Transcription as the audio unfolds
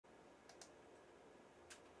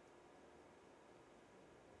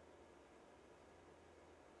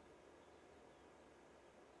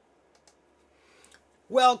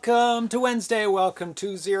Welcome to Wednesday. Welcome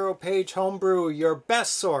to ZeroPage Homebrew, your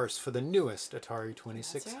best source for the newest Atari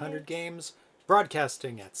 2600 games,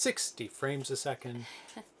 broadcasting at 60 frames a second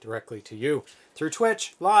directly to you through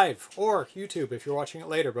Twitch, live, or YouTube if you're watching it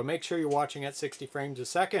later. But make sure you're watching at 60 frames a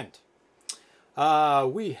second.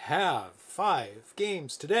 We have 5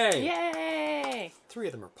 games today. Yay! 3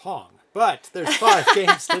 of them are Pong, but there's 5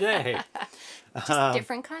 games today. Just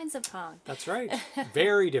different kinds of Pong. That's right.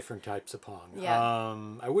 Very different types of Pong. Yeah.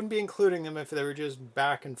 I wouldn't be including them if they were just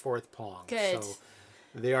back and forth Pong. Good. So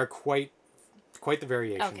they are quite the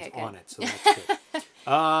variations on it. So that's good.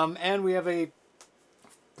 And we have a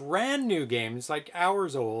brand new game. It's like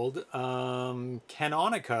hours old.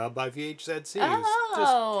 Cannonica by vhzc.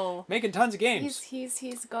 Oh. Just making tons of games.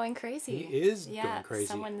 He's going crazy. He is going crazy.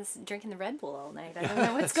 Someone's drinking the Red Bull all night. I don't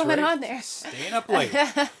know what's going right. on there. Staying up late,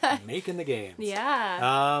 making the games.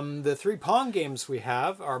 Yeah. The 3 Pong games we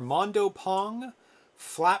have are Mondo Pong,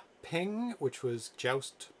 FlapPing, which was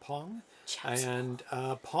Joust Pong, and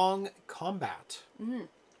Pong Kombat. Mm.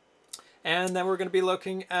 And then we're going to be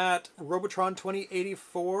looking at Robotron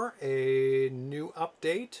 2084, a new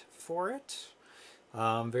update for it.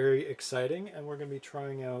 Very exciting. And we're going to be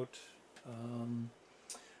trying out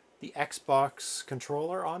the Xbox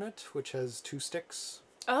controller on it, which has 2 sticks.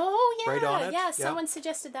 Oh, yeah. Right on it. Yeah, someone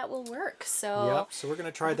suggested that will work. So yep. So we're going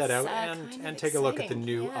to try that out and take a look at the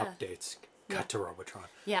new updates. Cut to Robotron.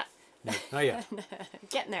 Yeah. No, not yet.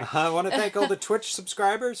 Getting there. I want to thank all the Twitch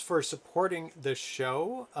subscribers for supporting the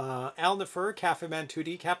show. Al Nefer, Cafe Man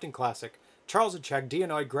 2D, Captain Classic, Charles Acheg,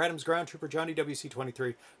 Dianoid, Gradham's Ground Trooper, Johnny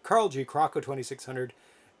WC23, Carl G, Croco 2600,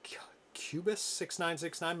 Cubus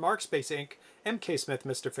 6969, Mark Space Inc., MK Smith,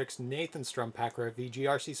 Mr. Fix, Nathan Strum, Packra, VG,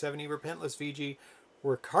 RC70, Repentless VG,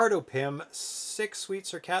 Ricardo Pim, 6 Sweet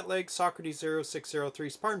Sir Catleg, Socrates 0603,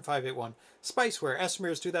 Spartan 581, Spiceware,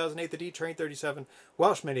 Esmer's 2008, The D Train 37,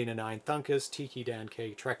 Welsh Medina 9, Thunkus, Tiki Dan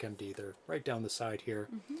K, Trek MD. They're right down the side here,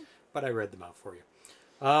 but I read them out for you.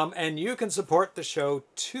 And you can support the show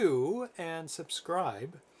too and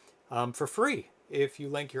subscribe for free if you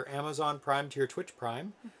link your Amazon Prime to your Twitch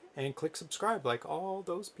Prime and click subscribe like all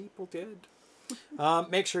those people did.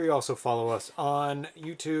 Make sure you also follow us on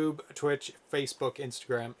YouTube, Twitch, Facebook,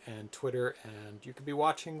 Instagram, and Twitter. And you can be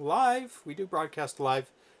watching live. We do broadcast live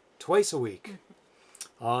twice a week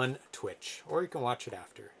on Twitch. Or you can watch it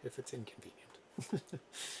after if it's inconvenient.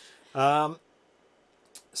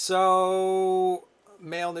 So,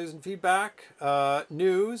 mail, news, and feedback.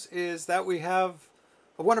 News is that we have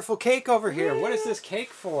a wonderful cake over here. What is this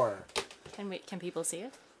cake for? Can people see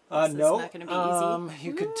it? No. It's not going to be easy.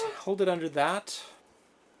 You could hold it under that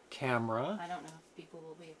camera. I don't know if people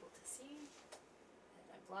will be able to see.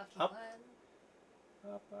 I'm blocking Up. one.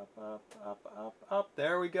 Up.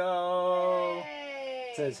 There we go. Yay!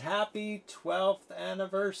 It says happy 12th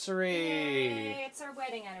anniversary. Yay! It's our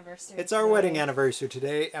wedding anniversary. It's our wedding anniversary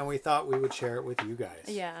today, and we thought we would share it with you guys.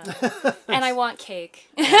 Yeah. And I want cake.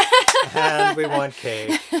 And we want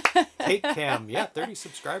cake. Cake Cam. Yeah, 30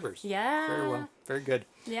 subscribers. Yeah. Very well. Very good.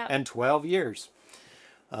 Yeah. And 12 years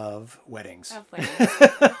of weddings.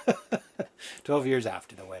 12 years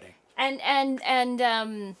after the wedding.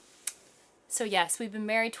 And so yes, we've been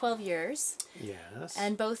married 12 years. Yes.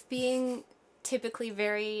 And both being typically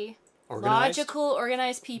very Organized? logical,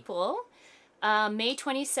 organized people. May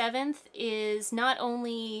 27th is not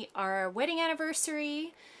only our wedding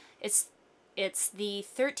anniversary, it's the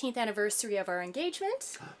 13th anniversary of our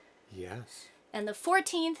engagement. Yes. And the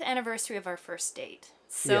 14th anniversary of our first date.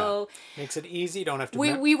 So makes it easy. Don't have to.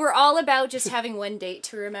 we were all about just having one date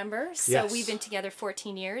to remember. So Yes. we've been together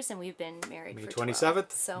 14 years and we've been married May for 27th.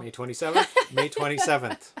 12. So May 27th. May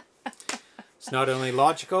 27th. It's not only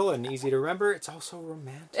logical and easy to remember, it's also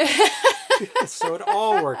romantic. So it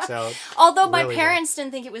all works out. although my really parents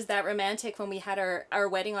didn't think it was that romantic when we had our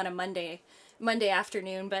wedding on a Monday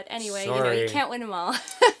afternoon, but anyway, you Sorry. can't win them all.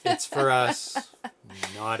 It's for us,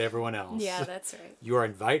 not everyone else. Yeah, that's right. You are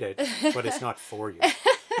invited, but it's not for you.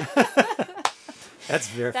 That's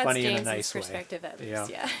very funny in a nice way. Perspective at least,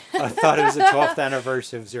 yeah. I thought it was the 12th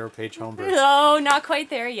anniversary of ZeroPage Homebrew. No, not quite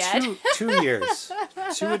there yet. 2 years.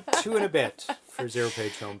 Two and a bit for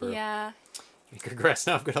ZeroPage Homebrew. Yeah. Congrats,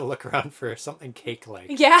 now I'm going to look around for something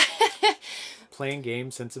cake-like. Yeah. Playing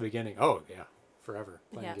games since the beginning. Oh, yeah. Forever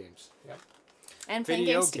playing games. Yep. And playing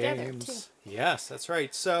Video games together, games. too. Yes, that's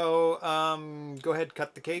right. So, go ahead,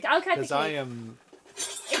 cut the cake. I'll cut the because cake. I am...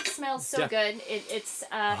 It smells so good. It's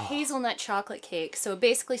hazelnut chocolate cake, so it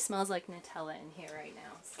basically smells like Nutella in here right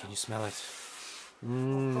now. So. Can you smell it?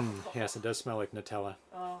 Yes, it does smell like Nutella.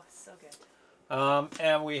 Oh, so good.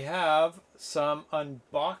 And we have some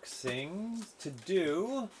unboxings to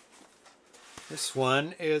do. This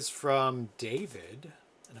one is from David,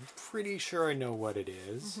 and I'm pretty sure I know what it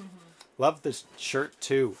is. Love this shirt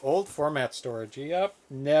too. Old format storage. Yep,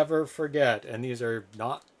 never forget. And these are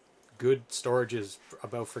not good storages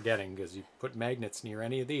about forgetting, because you put magnets near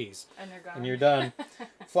any of these And they're gone. and you're done.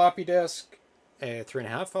 Floppy disk, a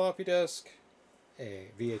 3.5 floppy disk,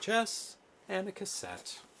 a VHS, and a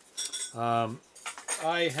cassette.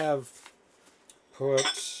 I have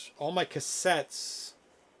put all my cassettes,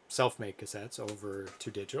 self-made cassettes, over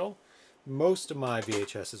to digital. Most of my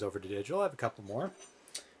VHS is over to digital. I have a couple more.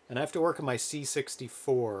 And I have to work on my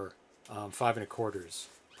C64 5 1/4s,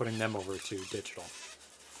 putting them over to digital.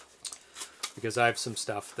 Because I have some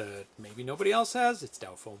stuff that maybe nobody else has. It's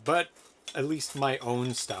doubtful. But at least my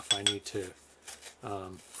own stuff I need to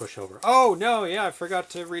push over. Oh, no, yeah, I forgot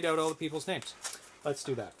to read out all the people's names. Let's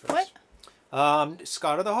do that first. What?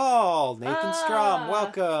 Scott of the Hall, Nathan Strum,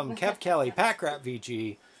 welcome. Kev Kelly, Packrat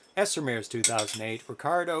VG, Esmer's 2008,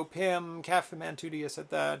 Ricardo Pim, Cafe Man 2D, I said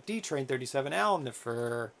that, D-Train 37, Alan the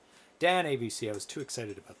Fur, Dan AVC, I was too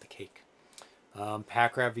excited about the cake.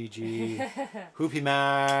 Packrat VG, Hoopy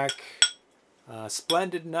Mac,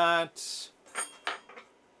 Splendid Nut,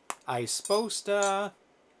 Isposta,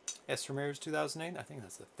 S. Ramirez 2008. I think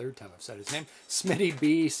that's the third time I've said his name. Smitty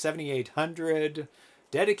B 7800.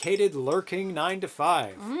 Dedicated Lurking 9 to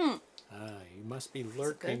 5. You must be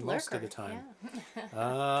lurking most of the time.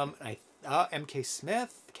 Yeah. MK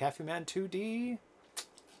Smith, Cafe Man 2D.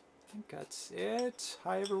 I think that's it.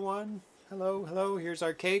 Hi everyone. Hello, hello. Here's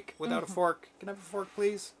our cake without a fork. Can I have a fork,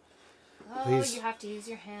 please? Oh, please. You have to use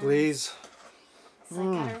your hands. Please. It's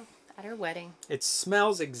like at our wedding. It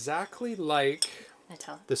smells exactly like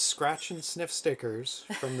Nutella. the scratch and sniff stickers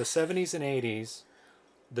from the 70s and 80s,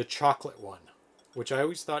 the chocolate one, which I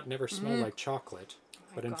always thought never smelled like chocolate,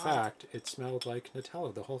 but in fact, it smelled like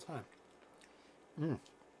Nutella the whole time.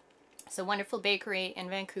 It's a wonderful bakery in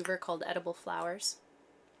Vancouver called Edible Flowers.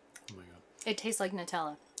 Oh my god. It tastes like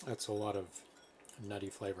Nutella. That's a lot of nutty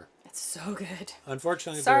flavor. It's so good.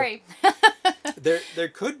 Unfortunately, Sorry. there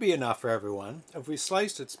could be enough for everyone if we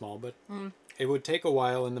sliced it small, but it would take a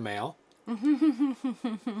while in the mail.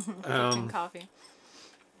 Coffee.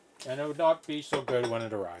 And it would not be so good when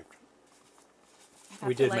it arrived.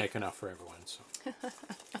 We did make enough for everyone, so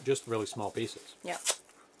just really small pieces. Yeah.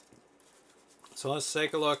 So let's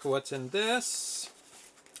take a look at what's in this.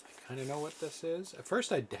 I kind of know what this is. At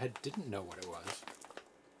first I didn't know what it was.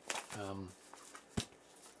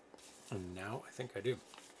 And now I think I do.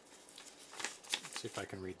 Let's see if I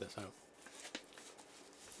can read this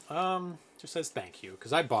out. Just says thank you,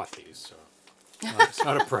 because I bought these, so it's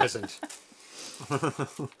not a present.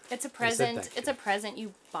 It's a present. It's a present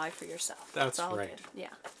you buy for yourself. That's all right. Good.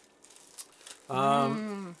 Yeah.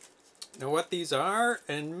 Know what these are,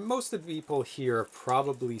 and most of the people here have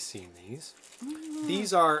probably seen these.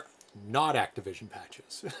 These are not Activision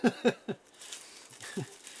patches.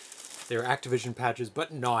 They're Activision patches,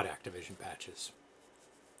 but not Activision patches.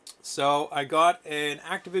 So I got an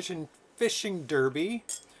Activision Fishing Derby,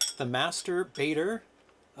 the Master Baiter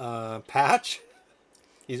patch.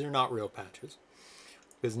 These are not real patches,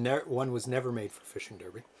 because one was never made for Fishing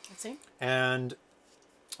Derby. Let's see. And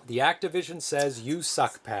the Activision Says You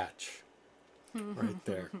Suck patch. Right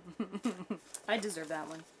there. I deserve that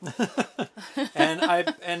one.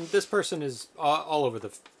 and this person is all over the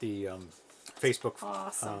Facebook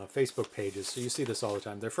Awesome. Facebook pages, so you see this all the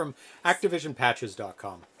time. They're from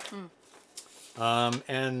ActivisionPatches.com.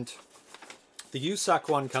 And the You Suck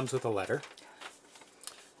one comes with a letter.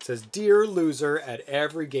 It says, "Dear loser at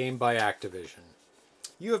every game by Activision,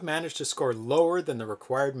 you have managed to score lower than the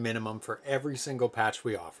required minimum for every single patch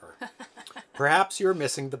we offer. Perhaps you're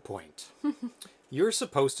missing the point. You're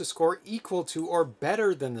supposed to score equal to or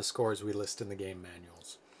better than the scores we list in the game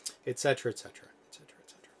manuals, etc., etc., etc.,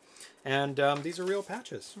 etc." And these are real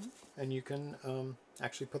patches, and you can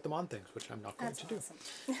actually put them on things, which I'm not going to do,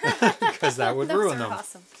 because that would ruin them.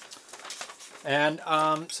 Awesome. And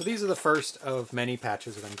so these are the first of many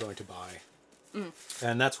patches that I'm going to buy.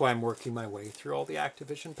 And that's why I'm working my way through all the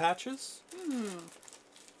Activision patches.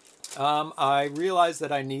 I realized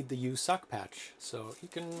that I need the You Suck patch, so you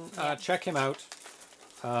can check him out.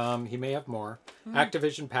 He may have more.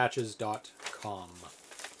 ActivisionPatches.com.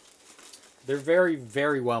 They're very,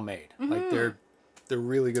 very well made. Like they're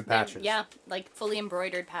really good patches. Yeah, like fully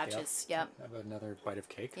embroidered patches. Yep. Have another bite of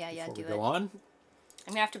cake before we do go it. on.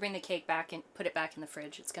 I'm gonna have to bring the cake back and put it back in the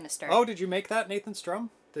fridge. It's gonna start. Oh, did you make that, Nathan Strum?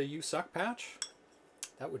 The You Suck patch?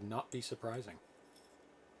 That would not be surprising.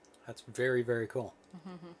 That's very, very cool.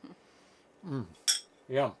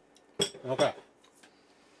 Yum. Okay.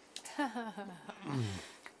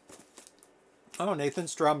 Oh, Nathan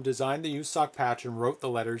Strum designed the used sock patch and wrote the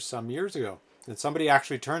letters some years ago. And somebody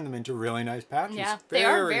actually turned them into really nice patches. Yeah, they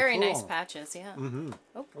are very cool. nice patches, yeah. Mm-hmm.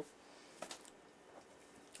 Oh.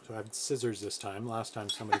 So I have scissors this time. Last time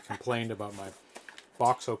somebody complained about my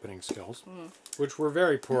box opening skills, which were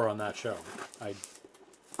very poor on that show. I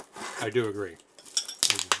do agree.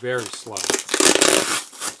 It was very slow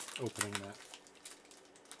opening that.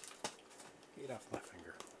 Get off my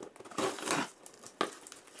finger.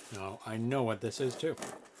 No, I know what this is too,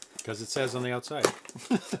 because it says on the outside.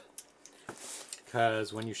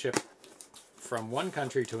 Because when you ship from one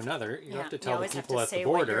country to another, you have to tell the people at the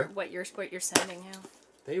border what you're sending. Yeah.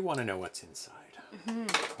 They want to know what's inside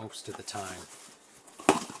most of the time.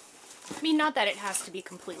 I mean, not that it has to be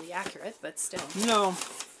completely accurate, but still. No,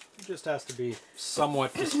 it just has to be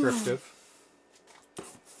somewhat descriptive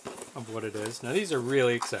of what it is. Now, these are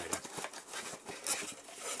really exciting.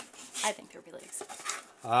 I think they're really exciting.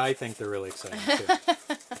 I think they're really exciting, too.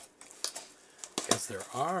 Because they're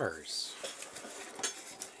ours.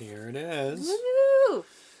 Here it is. Woo!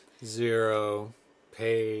 ZeroPage,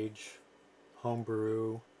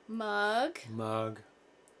 Homebrew. Mug. Oh,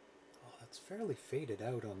 that's fairly faded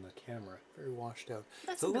out on the camera. Very washed out.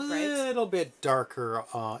 That's it's a little bit darker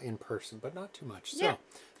in person, but not too much. Yeah. So,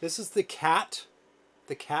 this is the cat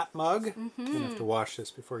mug. You're going to have to wash this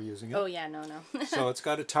before using it. Oh, yeah, no. So, it's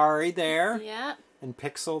got Atari there. Yeah. And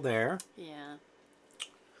Pixel there. Yeah.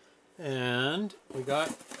 And we got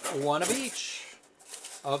one of each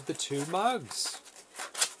of the two mugs.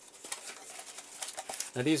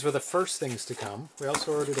 Now these were the first things to come. We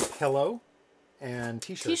also ordered a pillow and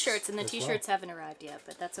t-shirts. T-shirts, and the t-shirts haven't arrived yet,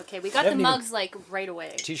 but that's okay. We got the mugs like right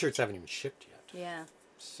away. T-shirts haven't even shipped yet. Yeah.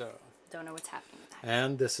 So. Don't know what's happening with that.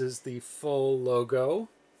 And this is the full logo.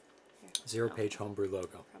 ZeroPage Homebrew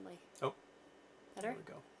logo. Probably. Oh. Better? There we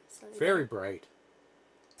go. Slightly Very better. bright.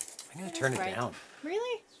 I'm going to turn it down.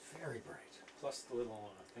 Really? It's very bright. Plus the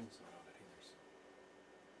little things around it here.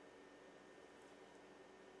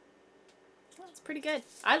 Well, it's pretty good.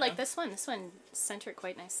 I like this one. This one centered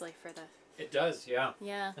quite nicely for the... It does, yeah.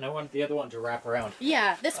 Yeah. And I wanted the other one to wrap around.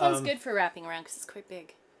 Yeah, this one's good for wrapping around because it's quite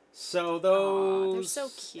big. So those... Aww, they're so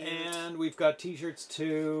cute. And we've got t-shirts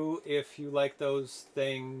too, if you like those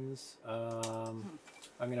things. I'm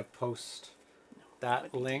going to post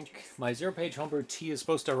that link. My ZeroPage Homebrew tee is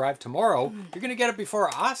supposed to arrive tomorrow. You're going to get it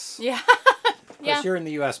before us? Yeah. Because you're in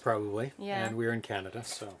the US probably. Yeah. And we're in Canada,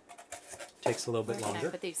 so it takes a little bit longer.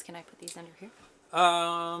 Can I put these under here?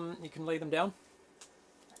 You can lay them down.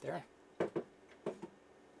 There.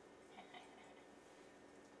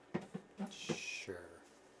 Sure.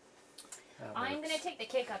 I'm going to take the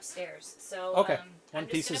cake upstairs. So okay. One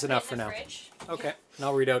piece is enough for now. Fridge. Okay. And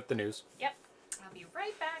I'll read out the news. Yep. I'll be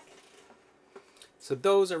right back. So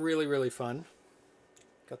those are really, really fun.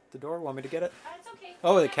 Got the door. Want me to get it? It's okay.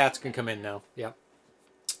 Oh, the cats can come in now. Yep.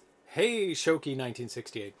 Hey, Shoki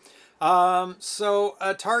 1968. So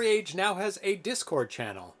Atari Age now has a Discord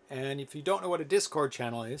channel. And if you don't know what a Discord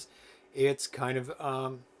channel is, it's kind of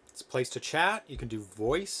it's a place to chat. You can do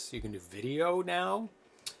voice. You can do video now.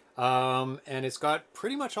 And it's got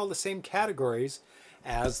pretty much all the same categories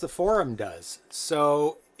as the forum does.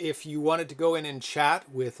 So if you wanted to go in and chat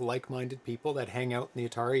with like-minded people that hang out in the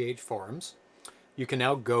Atari Age forums, you can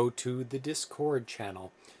now go to the Discord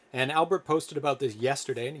channel. And Albert posted about this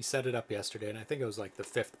yesterday, and he set it up yesterday, and I think it was like the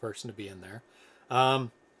 5th person to be in there.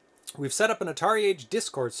 We've set up an Atari Age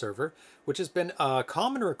Discord server, which has been a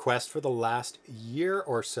common request for the last year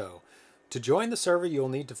or so. To join the server, you'll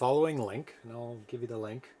need the following link, and I'll give you the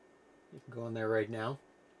link. You can go in there right now.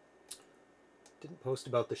 Didn't post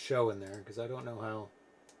about the show in there, because I don't know how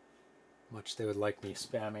much they would like me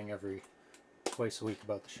spamming every twice a week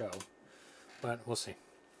about the show. But we'll see.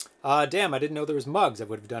 Damn, I didn't know there was mugs. I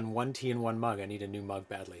would have done 1 tea and 1 mug. I need a new mug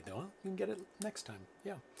badly, though. Well, you can get it next time.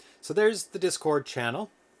 Yeah. So there's the Discord channel.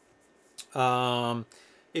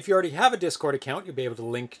 If you already have a Discord account, you'll be able to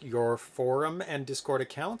link your forum and Discord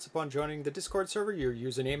accounts. Upon joining the Discord server, your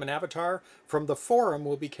username and avatar from the forum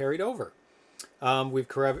will be carried over. We've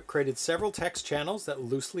created several text channels that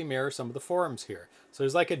loosely mirror some of the forums here. So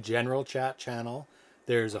there's like a general chat channel.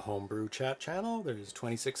 There's a homebrew chat channel. There's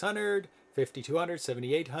 2600, 5200,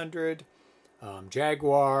 7800,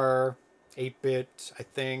 Jaguar, 8-bit, I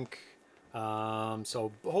think.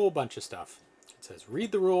 So a whole bunch of stuff. It says,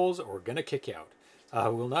 read the rules or we're going to kick you out.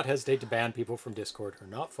 We will not hesitate to ban people from Discord who are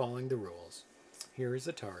not following the rules. Here is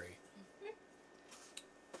Atari.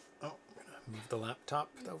 Oh, I'm going to move the laptop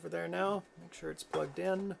over there now. Make sure it's plugged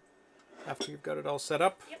in after you've got it all set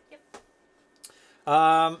up. Yep.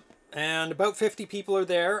 And about 50 people are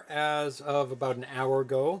there as of about an hour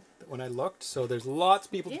ago when I looked. So there's lots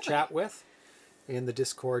of people to chat with. in the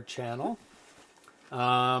Discord channel.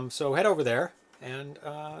 So head over there and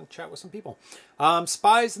chat with some people.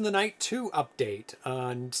 Spies in the Night 2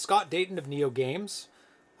 update. Scott Dayton of Neo Games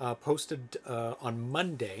posted on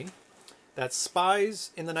Monday that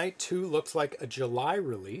Spies in the Night 2 looks like a July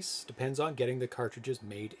release. Depends on getting the cartridges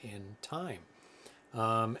made in time.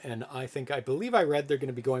 And I believe I read they're going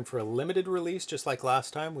to be going for a limited release, just like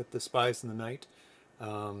last time with the Spies in the Night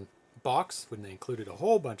box, when they included a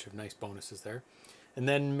whole bunch of nice bonuses there. And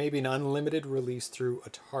then maybe an unlimited release through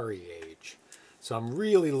Atari Age. So I'm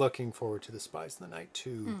really looking forward to the Spies in the Night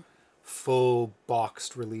 2 full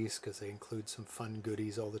boxed release, because they include some fun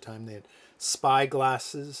goodies all the time. They had spy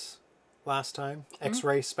glasses last time,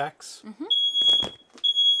 X-ray specs.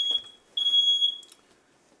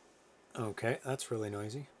 Okay, that's really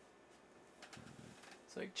noisy.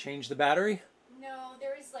 It's like change the battery. No,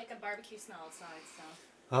 there is like a barbecue smell outside, so.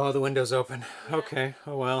 Oh, the window's open. Yeah. Okay,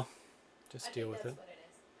 oh well. Just I deal think with that's it.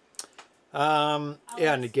 What it is.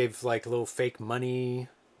 Yeah, and it gave like a little fake money.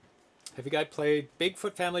 Have you guys played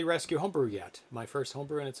Bigfoot Family Rescue Homebrew yet? My first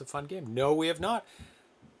homebrew, and it's a fun game. No, we have not.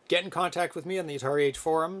 Get in contact with me on the Atari Age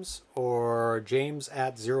forums, or James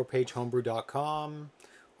at ZeroPageHomebrew.com,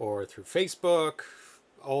 or through Facebook,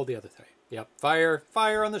 all the other things. Yep,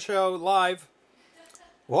 fire on the show, live.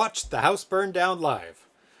 Watch the house burn down live.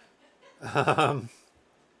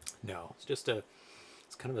 No, it's just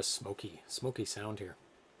it's kind of a smoky sound here.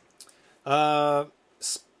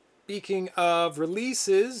 Speaking of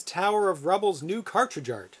releases, Tower of Rubble's new cartridge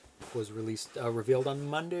art was revealed on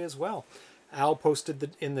Monday as well. Al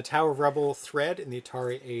posted in the Tower of Rubble thread in the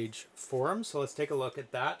Atari Age forum, so let's take a look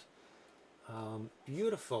at that.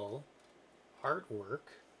 Beautiful artwork.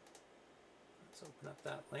 Let's open up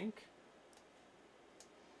that link.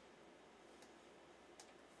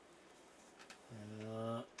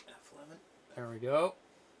 F11. There we go.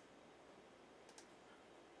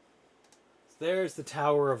 There's the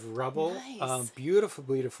Tower of Rubble. Nice. Beautiful,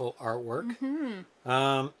 beautiful artwork.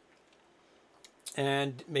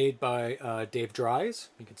 And made by Dave Dries.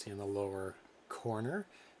 You can see in the lower corner.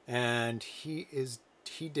 And he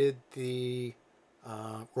did the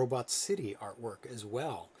Robot City artwork as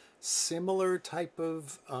well. Similar type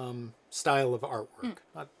of style of artwork.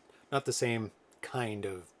 Not the same kind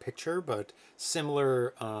of picture, but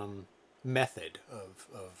similar method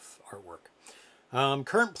of artwork.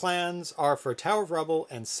 Current plans are for Tower of Rubble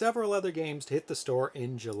and several other games to hit the store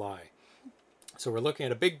in July. So we're looking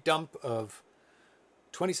at a big dump of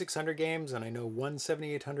 2,600 games, and I know one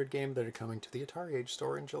 7,800 game that are coming to the Atari Age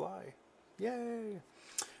store in July. Yay!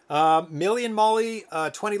 Million Molly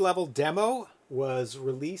 20-level demo was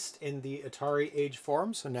released in the Atari Age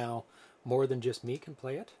forum, so now more than just me can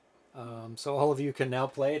play it. So all of you can now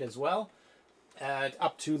play it as well, at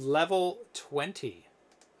up to level 20.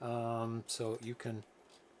 So you can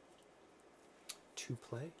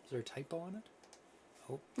play. Is there a typo on it?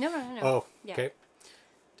 Oh. No. Oh, yeah. Okay.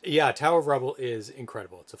 Yeah, Tower of Rubble is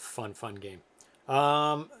incredible. It's a fun game.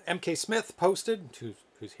 MK Smith posted,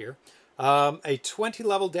 who's here, a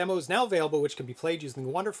 20-level demo is now available, which can be played using the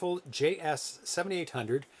wonderful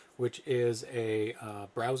JS7800, which is a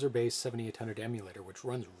browser-based 7800 emulator, which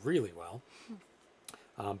runs really well.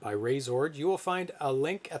 By Razord. You will find a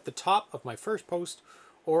link at the top of my first post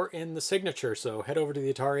or in the signature. So head over to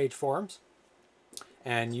the Atari Age forums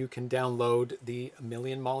and you can download the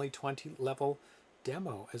Million Molly 20 level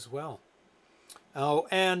demo as well. Oh,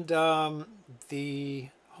 and I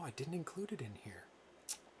didn't include it in here.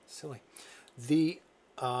 Silly. The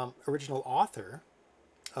original author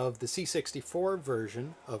of the C64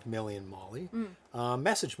 version of Million Molly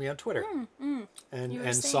messaged me on Twitter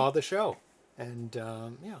and saw the show. And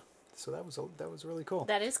yeah, so that was really cool.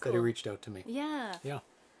 That is cool. That he reached out to me. Yeah. Yeah.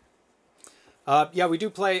 Yeah, we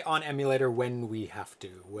do play on emulator when we have to,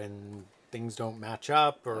 when things don't match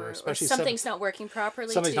up, or especially something's not working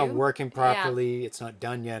properly. Something's not working properly. Yeah. It's not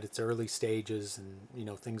done yet. It's early stages, and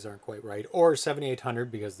things aren't quite right. Or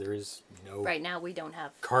 7800, because there is no right now we don't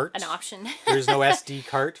have cart an option. There's no SD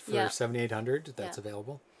cart for yeah. 7800 that's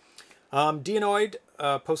available. Dianoid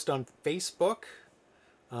posted on Facebook.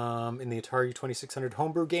 In the Atari 2600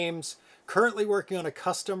 Homebrew games, currently working on a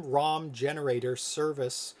custom ROM generator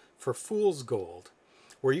service for Fool's Gold,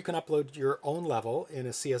 where you can upload your own level in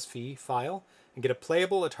a CSV file and get a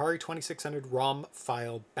playable Atari 2600 ROM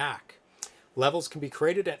file back. Levels can be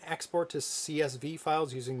created and export to CSV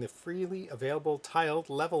files using the freely available tiled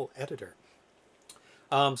level editor.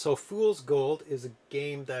 So Fool's Gold is a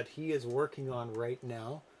game that he is working on right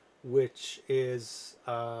now, which is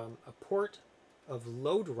a port of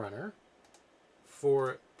Load Runner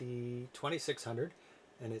for the 2600,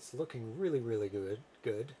 and it's looking really, really good.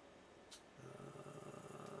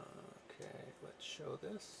 show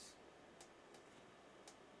this.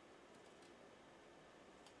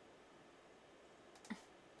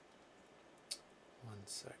 One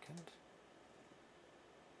second.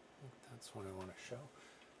 I think that's what I want to show.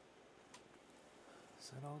 Is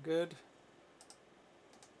that all good?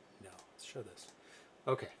 No, let's show this.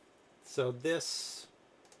 Okay, so this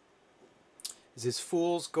is his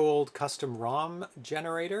Fool's Gold custom ROM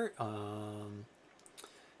generator.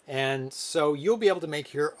 And so you'll be able to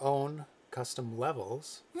make your own custom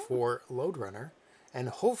levels for Lode Runner, and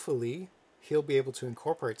hopefully he'll be able to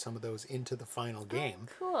incorporate some of those into the final game.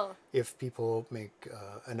 Oh, cool. If people make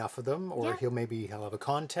enough of them, or he'll have a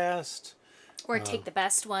contest. Or take the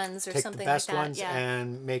best ones or something like that. Take the best ones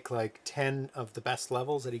and make like 10 of the best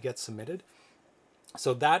levels that he gets submitted.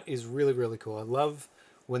 So that is really, really cool. I love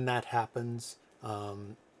when that happens.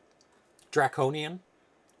 Draconian.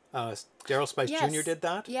 Daryl Spice Jr. did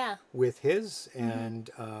that with his, and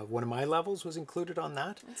one of my levels was included on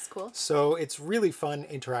that. That's cool. So it's really fun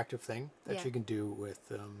interactive thing that you can do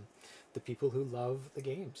with the people who love the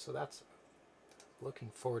game. So that's looking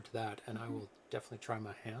forward to that, and I will definitely try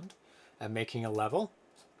my hand at making a level.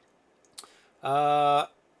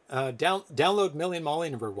 Download Million Molly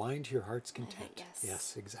and rewind to your heart's content.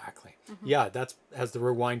 Yes, exactly. Yeah, that has the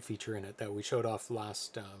rewind feature in it that we showed off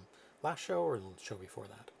last show or the show before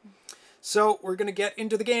that. So we're going to get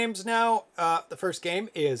into the games now. The first game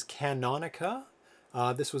is Cannonica.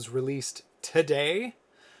 This was released today.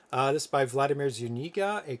 This is by Vladimir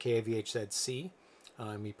Zuñiga, aka vhzc.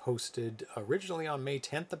 He posted originally on May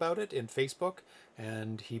 10th about it in Facebook,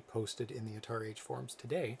 and he posted in the Atari Age forums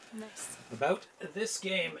today about this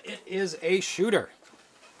game. It is a shooter.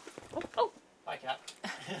 Oh. Bye, cat.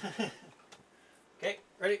 Okay,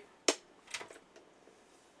 ready?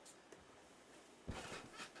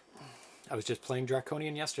 I was just playing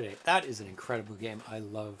Draconian yesterday. That is an incredible game. I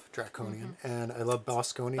love Draconian, and I love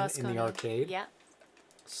Bosconian in the arcade. Yeah.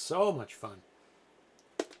 So much fun.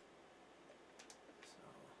 So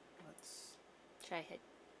let's... Should I hit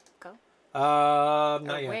go?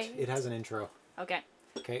 Not yet. It has an intro. Okay.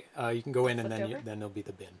 Okay, you can go in and then there'll be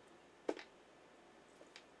the bin.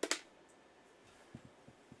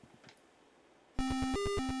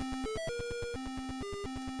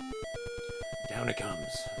 Down it comes.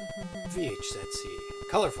 vhzc.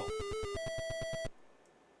 Colorful.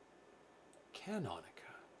 Cannonica.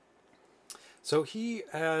 So he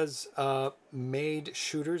has made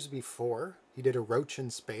shooters before. He did a Roach in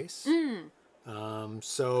Space.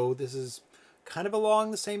 So this is kind of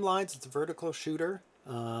along the same lines. It's a vertical shooter,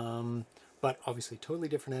 but obviously totally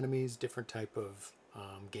different enemies, different type of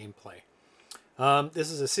gameplay. This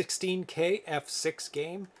is a 16K F6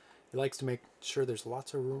 game. He likes to make sure there's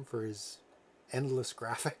lots of room for his endless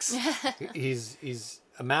graphics. He's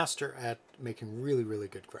a master at making really, really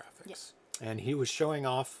good graphics. And he was showing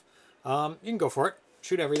off, you can go for it,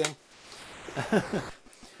 shoot everything.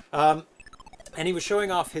 And he was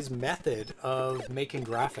showing off his method of making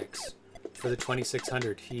graphics for the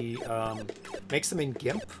 2600. He makes them in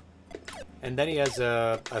GIMP, and then he has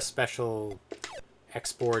a special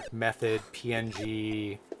export method,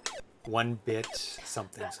 PNG, 1-bit,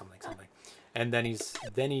 something. And then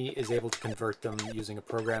he is able to convert them using a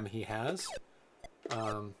program he has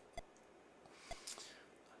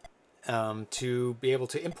to be able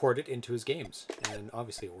to import it into his games. And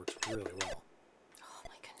obviously it works really well. Oh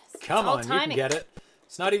my goodness. Come on, you can get it.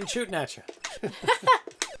 It's not even shooting at you.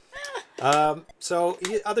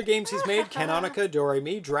 Other games he's made: Cannonica,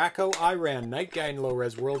 Do-Re-Mi, Draco, Iran, Night Guy in Low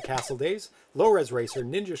Res World, Castle Days, Low Res Racer,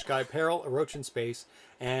 Ninja Sky, Peril, A Roach in Space,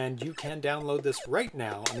 and you can download this right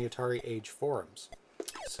now on the Atari Age forums.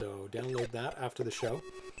 So download that after the show.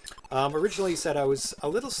 Originally he said I was a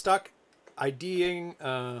little stuck ideating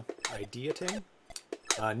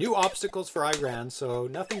new obstacles for Iran, so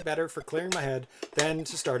nothing better for clearing my head than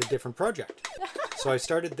to start a different project. So I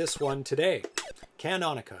started this one today.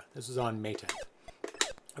 Cannonica. This is on May 10th.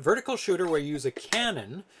 A vertical shooter where you use a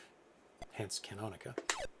cannon, hence Cannonica,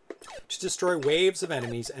 to destroy waves of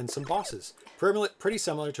enemies and some bosses. Pretty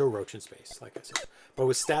similar to a Roach in Space, like I said, but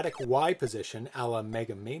with static Y position a la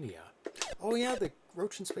Mega Mania. Oh yeah, the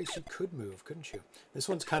Roach in Space you could move, couldn't you? This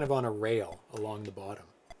one's kind of on a rail along the bottom.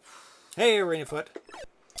 Hey, Arenafoot.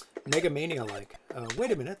 Mega Mania-like.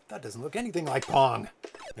 Wait a minute, that doesn't look anything like Pong.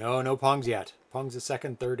 No Pongs yet. Pong's the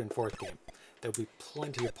second, third, and fourth game. There'll be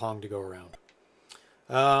plenty of Pong to go around.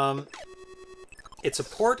 It's a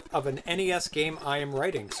port of an NES game I am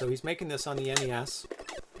writing. So he's making this on the NES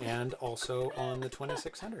and also on the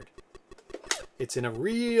 2600. It's in a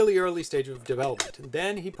really early stage of development. And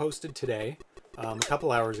then he posted today, a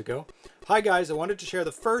couple hours ago, "Hi guys, I wanted to share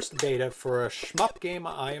the first beta for a shmup game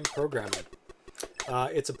I am programming.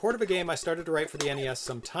 It's a port of a game I started to write for the NES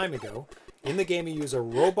some time ago. In the game, you use a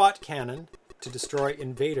robot cannon to destroy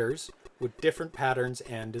invaders with different patterns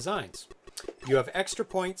and designs. You have extra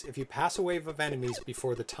points if you pass a wave of enemies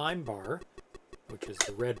before the time bar, which is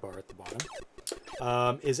the red bar at the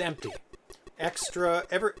bottom, is empty. Extra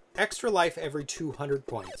life every 200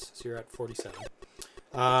 points. So you're at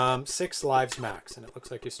 47. 6 lives max, and it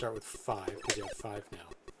looks like you start with 5 because you have 5 now.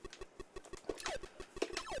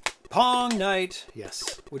 Pong night.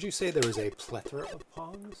 Yes. Would you say there was a plethora of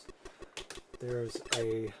Pongs? There's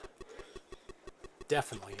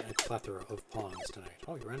definitely a plethora of Pongs tonight.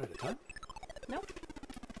 Oh, you ran out of time? Nope.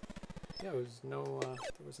 Yeah, there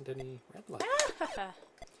wasn't any red light.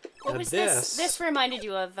 What was this? This reminded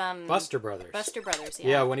you of Buster Brothers. Buster Brothers, yeah.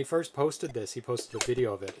 Yeah, when he first posted this, he posted a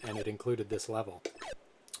video of it, and it included this level.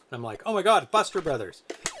 And I'm like, oh my god, Buster Brothers.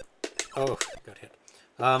 Oh, got hit.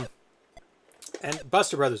 And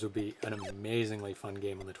Buster Brothers would be an amazingly fun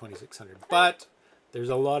game on the 2600, but there's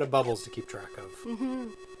a lot of bubbles to keep track of. Mm-hmm.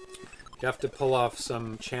 You have to pull off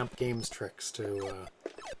some Champ Games tricks to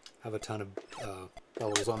have a ton of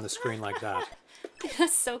bubbles on the screen like that.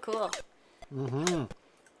 That's so cool. Mm-hmm.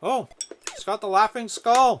 Oh, it's got the laughing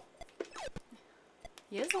skull.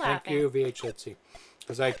 He is laughing. Thank you, vhzc.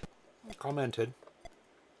 Because I commented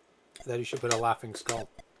that he should put a laughing skull.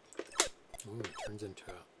 Ooh, it turns into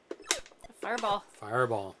a fireball.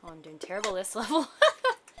 Fireball. Oh, I'm doing terrible this level.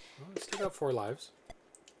 Oh, I still got 4 lives.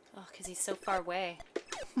 Oh, because he's so far away.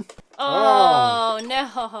 Oh,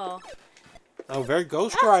 no. Oh, very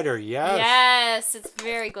Ghost Rider, yes. Yes, it's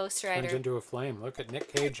very Ghost Rider. Turns into a flame. Look at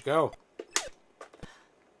Nick Cage go.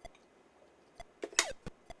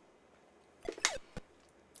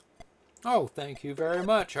 Oh, thank you very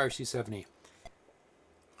much, RC70.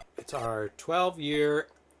 It's our 12-year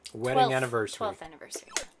wedding anniversary. 12th anniversary.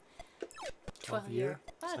 12 year.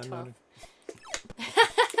 12.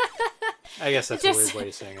 I guess that's a weird way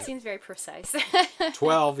of saying it. Seems very precise.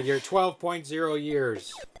 12.0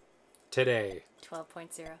 years today.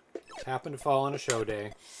 12.0. Happened to fall on a show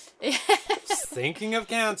day. Thinking of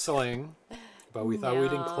canceling, but we thought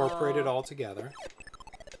we'd incorporate it all together.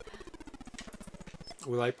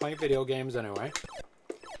 We like playing video games anyway.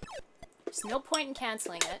 There's no point in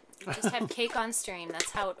canceling it. You just have cake on stream. That's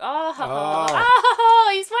how it... Oh,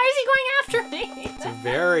 why is he going after me? It's a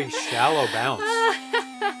very shallow bounce.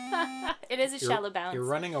 It is a shallow bounce. You're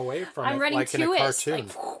running away from I'm it running like to in a it. cartoon.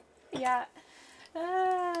 Like, yeah.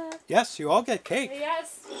 Yes, you all get cake.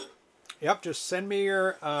 Yes. Yep, just send me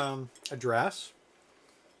your address,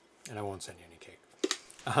 and I won't send you any cake.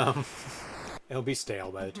 It'll be stale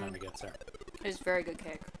by the time it gets there. It's very good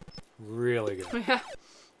cake. Really good. Yeah. I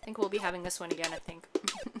think we'll be having this one again, I think.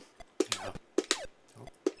 Yeah. Oh.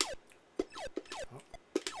 Oh.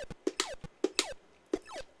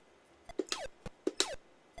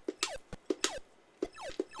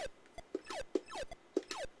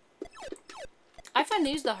 I find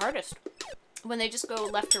these the hardest. When they just go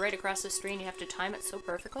left to right across the screen, you have to time it so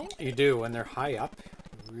perfectly. You do. When they're high up,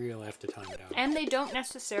 you really have to time it out. And they don't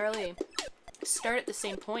necessarily start at the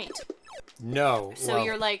same point. No. So well,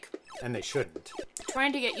 you're like... And they shouldn't.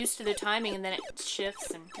 Trying to get used to the timing, and then it shifts,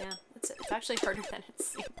 and yeah, it's actually harder than it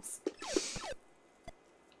seems.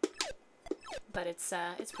 But it's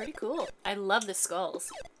pretty cool. I love the skulls.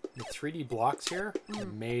 The 3D blocks here,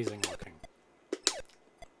 amazing looking.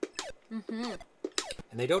 Mm-hmm.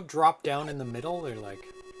 And they don't drop down in the middle, they're like,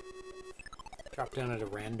 drop down at a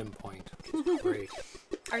random point, which is great.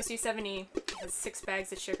 RC70 has 6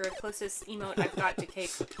 bags of sugar, closest emote I've got to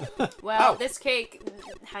cake. Well, this cake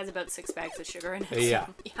has about 6 bags of sugar in it. Yeah.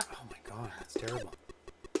 So, yeah. Oh my god, that's terrible.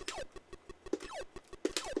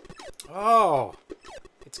 Oh!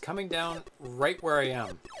 It's coming down right where I am. I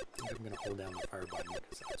think I'm going to hold down the fire button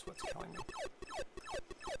because that's what's killing me.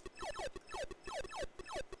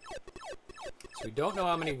 So we don't know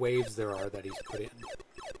how many waves there are that he's put in.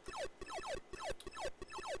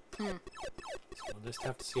 So we'll just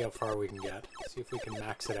have to see how far we can get. See if we can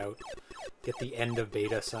max it out. Get the end of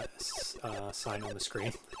beta sign on the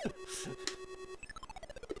screen.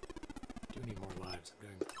 Do need more lives.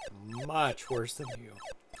 I'm doing much worse than you.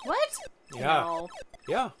 What? Yeah. No.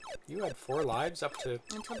 Yeah. You had 4 lives up to...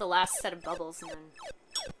 Until the last set of bubbles, and then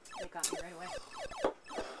they got me right away.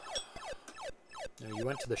 No, you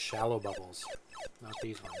went to the shallow bubbles. Not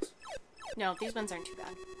these ones. No, these ones aren't too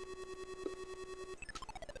bad.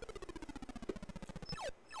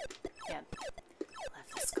 Yeah. I love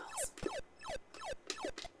the skulls.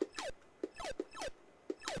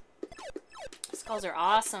 The skulls are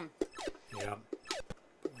awesome. Yeah.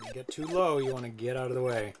 When you get too low, you want to get out of the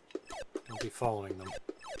way. Don't be following them. Oh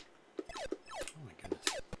my goodness.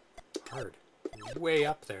 Hard. way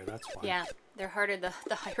up there, that's why. Yeah, they're harder the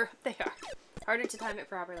higher up they are. Harder to time it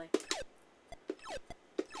properly.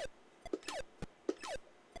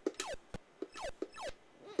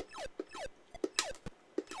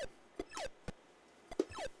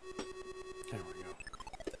 There we go.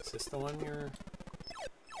 Is this the one you're...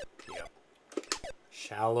 Yep.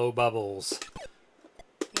 Shallow bubbles.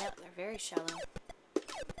 Yeah, they're very shallow.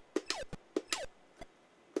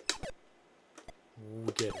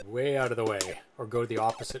 Get way out of the way, or go the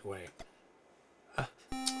opposite way.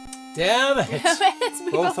 Damn it!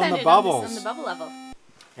 We Both on the ended bubbles. on the bubble level.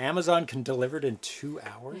 Amazon can deliver it in 2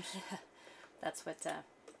 hours? That's what...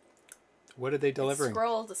 What are they delivering?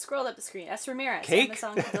 Scrolled up the screen. S. Ramirez. Cake?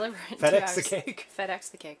 Amazon can deliver it in 2 FedEx hours. the cake?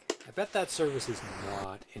 FedEx the cake. I bet that service is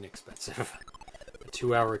not inexpensive. A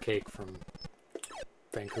 2-hour cake from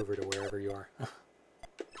Vancouver to wherever you are.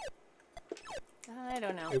 I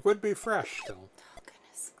don't know. It would be fresh, though. Oh,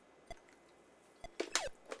 goodness.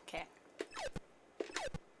 Okay.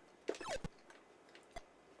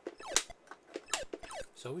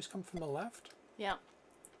 Does it always come from the left? Yeah.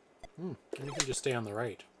 And you can just stay on the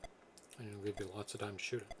right. And it'll give you lots of time to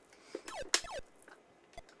shoot it.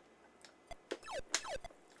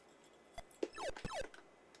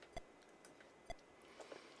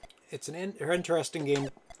 It's an interesting game.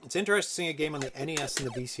 It's interesting seeing a game on the NES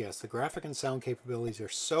and the VCS. The graphic and sound capabilities are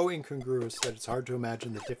so incongruous that it's hard to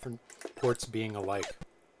imagine the different ports being alike.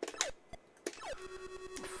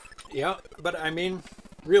 Yeah, but I mean,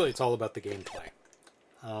 really it's all about the gameplay.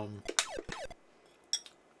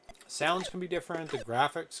 Sounds can be different, the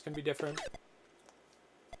graphics can be different.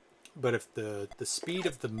 But if the speed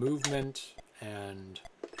of the movement and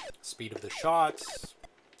speed of the shots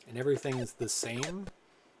and everything's the same,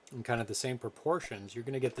 in kind of the same proportions, you're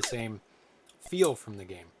going to get the same feel from the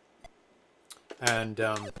game. And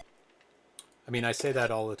I mean, I say that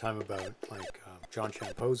all the time about like John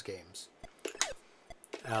Champeau's games.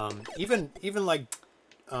 Even like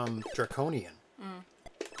Draconian.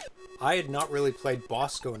 I had not really played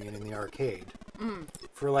Bosconian in the arcade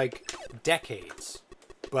for like decades,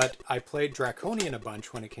 but I played Draconian a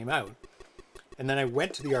bunch when it came out, and then I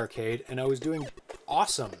went to the arcade and I was doing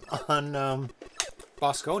awesome on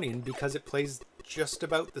Bosconian because it plays just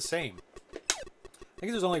about the same. I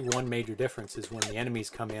think there's only one major difference is when the enemies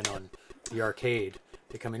come in on the arcade,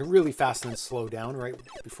 they come in really fast and then slow down right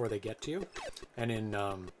before they get to you, and in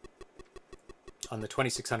on the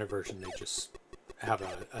 2600 version they just have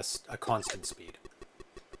a constant speed.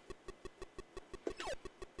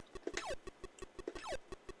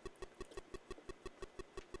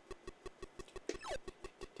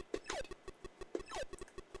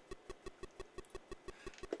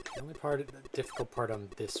 The only part, the difficult part on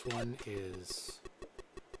this one is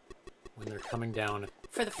when they're coming down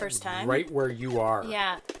For the first time? right where you are.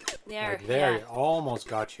 Yeah. There. Like there, Yeah. it almost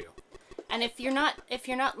got you. And if you're not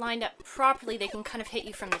lined up properly, they can kind of hit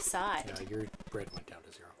you from the side. Yeah, your bread went down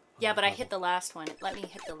to 0. Yeah, but I hit the last one. Let me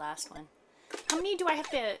hit the last one. How many do I have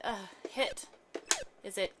to hit?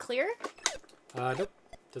 Is it clear? Nope.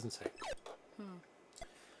 Doesn't say.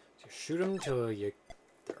 So shoot them till they're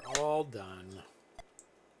all done.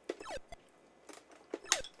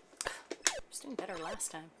 I was doing better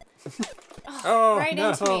last time. Oh, right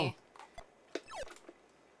no. into me.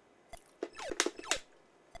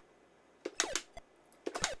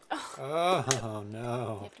 Oh, You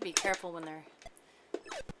no. have to be careful when they're...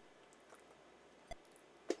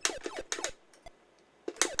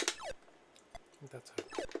 I think that's a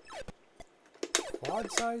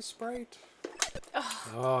quad-size sprite?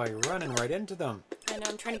 Oh, you're running right into them. I know,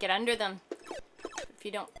 I'm trying to get under them. If you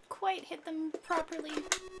don't quite hit them properly.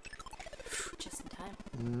 Just in time.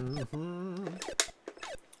 Mm-hmm.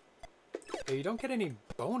 Yeah, you don't get any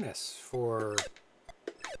bonus for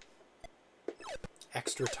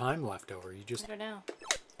extra time left over. You just... I don't know.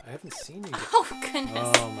 I haven't seen you. Oh,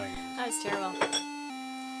 goodness. Oh, my God. That was terrible.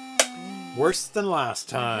 Worse than last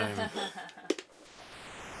time.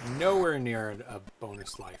 Nowhere near a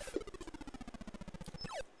bonus life.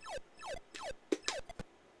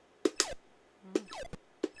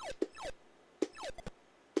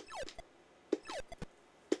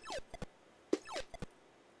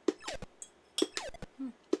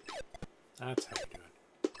 That's how you do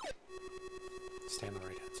it. Stay on the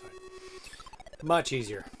right hand side. Much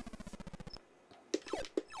easier.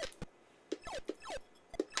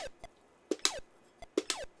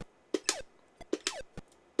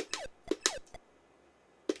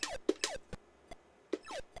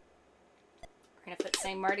 We're gonna put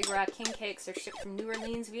saying Mardi Gras king cakes are shipped from New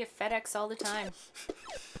Orleans via FedEx all the time.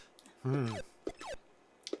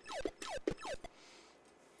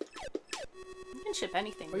 You can ship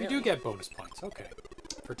anything, Oh, really. you do get bonus points. Okay.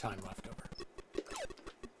 For time left over.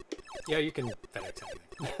 Yeah, you can FedEx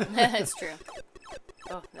anything. That's true.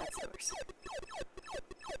 Oh, that's the worst.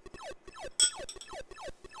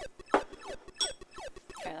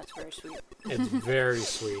 Okay, that's very sweet. It's very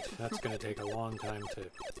sweet. That's going to take a long time to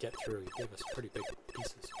get through. You gave us pretty big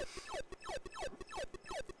pieces.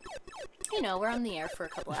 You know, we're on the air for a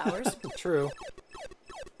couple hours. True.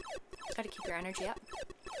 Gotta keep your energy up.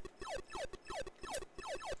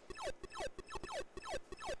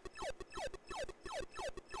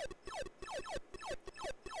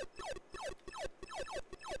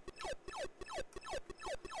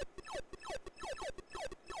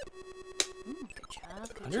 Good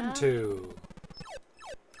job, good 102.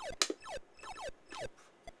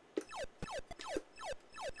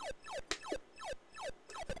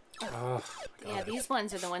 Oh, Yeah, these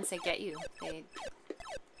ones are the ones that get you. I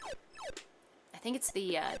think it's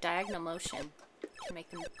the diagonal motion can make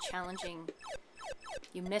them challenging.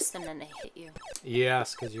 You miss them, then they hit you.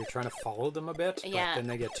 yes, because you're trying to follow them a bit, but Yeah. then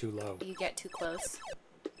they get too low. You get too close.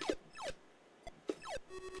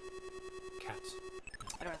 Cats.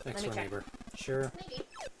 I don't know. Thanks, Let me our try. neighbor. Sure. Maybe.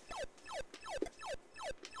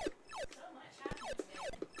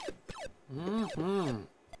 Mm-hmm.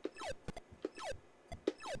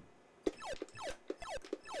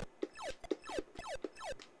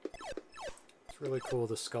 It's really cool,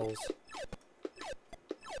 the skulls.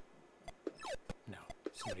 No,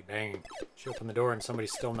 somebody banging. She opened the door and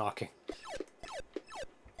somebody's still knocking.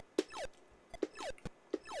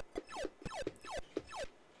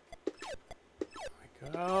 There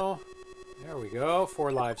we go. There we go.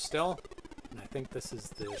 4 lives still. And I think this is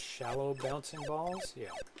the shallow bouncing balls. Yeah.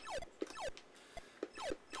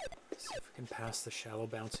 Let's see if we can pass the shallow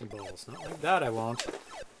bouncing balls. Not like that, I won't. Oh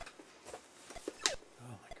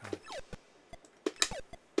my god.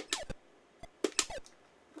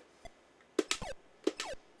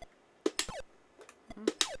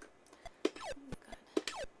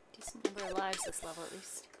 Decent number of lives this level, at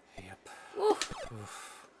least. Yep. Oof.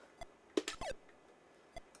 Oof.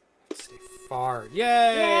 Stay far. Yay! Yay!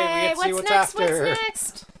 We get to see What's what's next? after. What's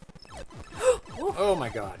next? Oh my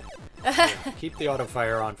god. Yeah, keep the auto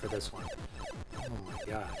fire on for this one. Oh my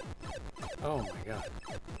god. Oh my god.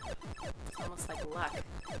 It's almost like luck.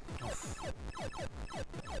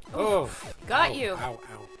 Oh. Got Ow, you. Ow,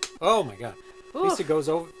 ow. Oh my god. At Oof. least it goes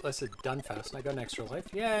over. Unless it's done fast and I got an extra life.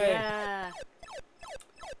 Yay! Yeah.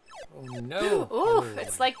 Oh no. Oof, Oh,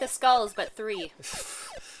 it's my- like the skulls, but 3.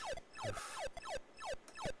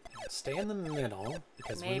 Stay in the middle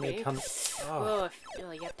because when Maybe. they come. Oh.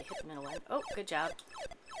 Oh, you have to hit the middle one. Oh, good job.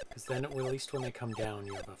 Because then, at least when they come down,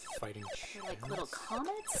 you have a fighting They're chance. like little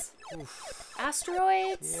comets? Oof.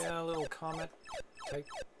 Asteroids? Yeah, little comet type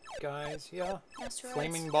guys. Yeah. Asteroids.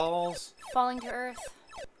 Flaming balls. Falling to Earth.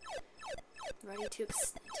 Ready to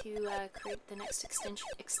create the next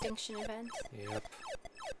extinction event. Yep.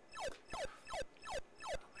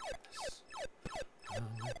 Oh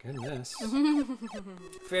my goodness.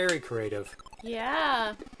 Very creative.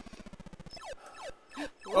 Yeah.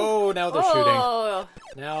 Oh, now they're shooting. Oh.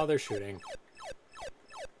 Now they're shooting.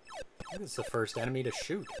 I think it's the first enemy to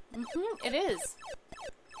shoot. It is.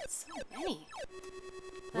 So many.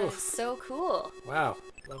 That Oof. is so cool. Wow.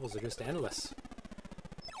 Levels are just endless.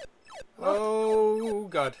 Oh,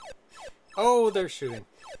 God. Oh, they're shooting.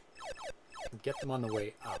 Get them on the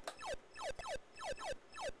way up.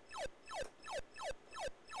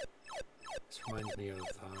 This reminds me of,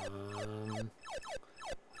 what's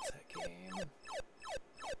that game?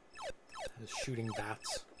 Shooting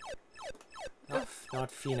bats.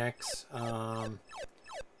 Not Phoenix.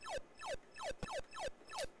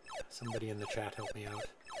 Somebody in the chat help me out.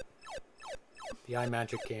 The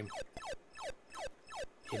iMagic game.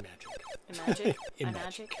 Imagic. Imagic?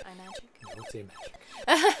 Imagic. Imagic? No, it's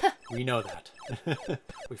Imagic. We know that.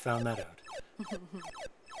 We found that out.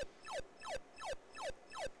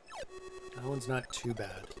 That one's not too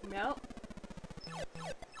bad. No.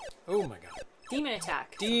 Oh my god. Demon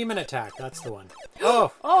attack. Demon attack, that's the one.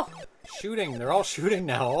 Oh! Oh! Shooting. They're all shooting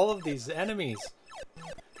now. All of these enemies.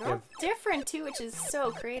 They're all different too, which is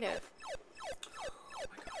so creative.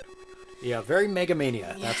 Yeah, very Mega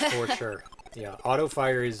Mania, that's for sure. Yeah, auto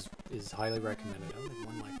fire is highly recommended.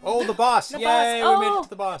 Oh, the boss! The Yay! boss. We made it Oh! to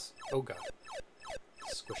the boss. Oh god.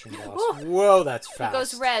 Squishing boss. Woo. Whoa, that's It fast.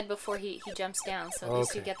 goes red before he jumps down, so at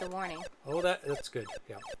least you Okay. get the warning. Oh, that's good.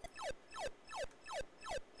 Yeah.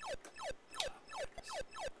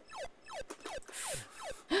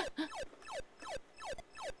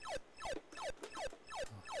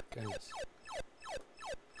 Oh, goodness.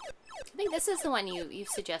 I think this is the one you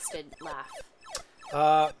suggested,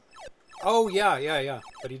 Laugh. Oh, yeah, yeah, yeah.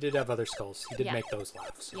 But he did have other skulls. He did Yeah. make those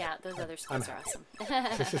laugh. So. Yeah, those other skulls are happy.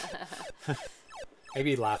 awesome.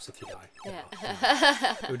 Maybe he laughs if you die. Yeah.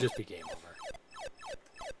 It would just be game over.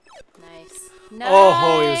 Nice.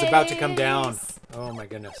 Oh, he was about to come down. Oh, my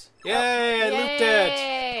goodness. Yay, I looped it.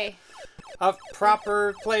 Yay! A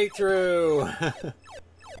proper playthrough.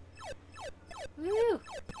 Woo!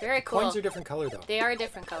 Very cool. Coins are different color, though. They are a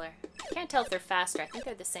different color. Can't tell if they're faster. I think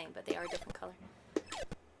they're the same, but they are a different color.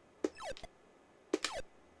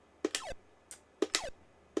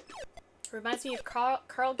 Reminds me of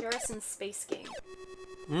Carl Garrison's Space Game.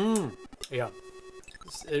 Yeah.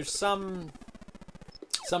 There's some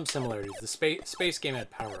similarities. The space game had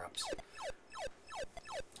power-ups.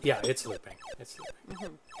 Yeah, it's looping. It's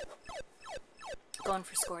looping. Going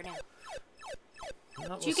for score now.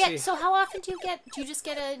 Well, Do you we'll get? see. So how often do you get? Do you just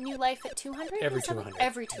get a new life at 200? Every 200.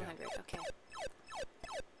 Every 200. Yeah. Okay.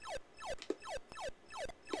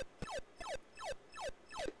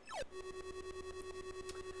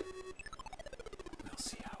 We'll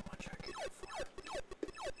see how much I can get for it.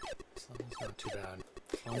 As long as it's not too bad.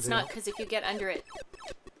 As long as It's they not don't- because if you get under it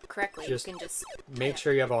correctly, Just you can just. Make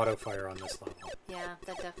sure you have auto fire on this level. Yeah,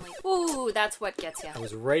 that definitely. Ooh, that's what gets you. I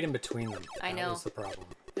was right in between them. I know. That was the problem.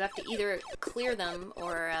 You have to either clear them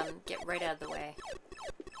or get right out of the way.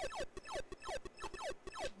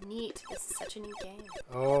 Neat. This is such a neat game.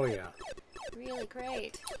 Oh, yeah. Really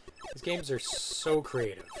great. His games are so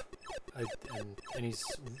creative. And he's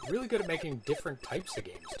really good at making different types of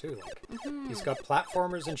games, too. Like, he's got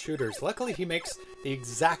platformers and shooters. Luckily, he makes the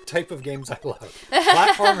exact type of games I love.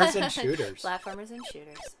 Platformers and shooters. Platformers and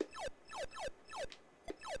shooters.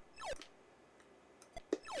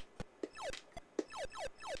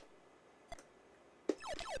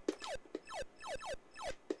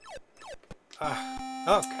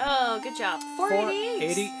 Okay. Oh, good job.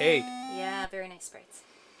 488. 488. Yeah, very nice sprites.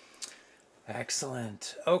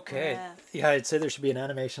 Excellent. Okay. Yeah. Yeah, I'd say there should be an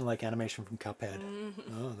animation like animation from Cuphead.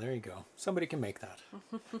 Oh, there you go. Somebody can make that.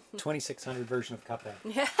 2600 version of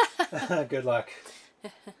Cuphead. Good luck.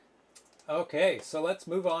 Okay, so let's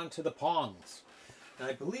move on to the Pongs. And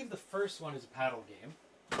I believe the first one is a paddle game.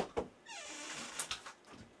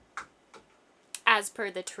 As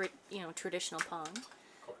per the traditional Pong.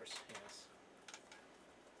 Of course, yes.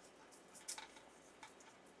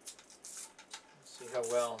 Let's see how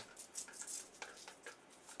well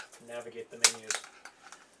I can navigate the menus.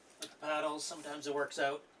 With the paddles, sometimes it works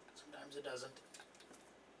out, sometimes it doesn't.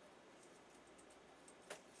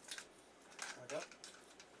 There we go.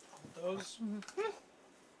 Hold those.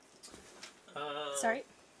 Sorry.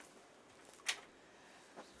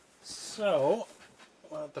 So,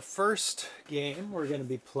 the first game we're going to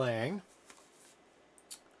be playing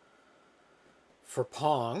for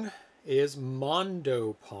Pong is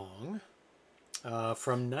Mondo Pong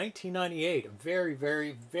from 1998. A very,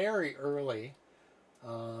 very, very early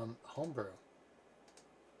homebrew.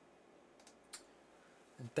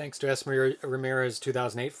 And thanks to S. Ramirez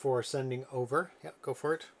 2008 for sending over. Yeah, go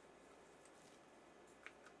for it.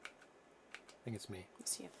 I think it's me.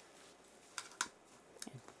 It's you.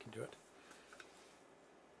 You can do it.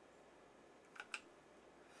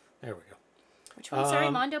 There we go. Which one?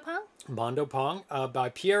 Sorry, Mondo Pong? Mondo Pong by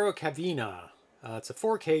Piero Cavina. It's a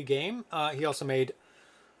 4K game. He also made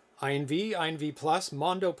INV, INV Plus,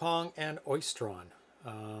 Mondo Pong, and Oystron.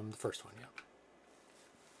 The first one,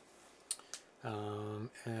 yeah.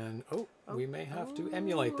 And we may have to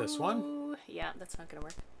emulate this one. Ooh, yeah, that's not going to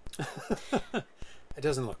work. It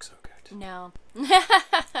doesn't look so good. No.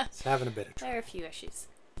 It's having a bit of trouble. There are a few issues.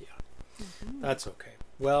 Yeah, that's okay.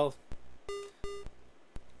 Well,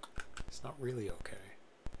 it's not really okay.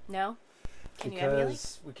 No? Can you emulate?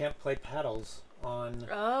 Because we can't play paddles on...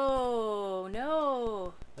 Oh,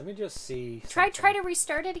 no. Let me just see. Try something. to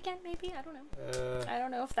restart it again, maybe? I don't know. I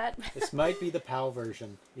don't know if that... This might be the PAL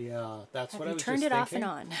version. Yeah, that's what I was turned just it off thinking.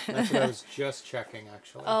 and on. That's what I was just checking,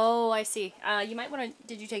 actually. Oh, I see. You might want to...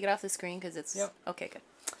 Did you take it off the screen? Because it's... Yep. Okay, good.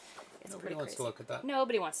 It's Nobody pretty wants to crazy. look at that.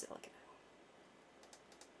 Nobody wants to look at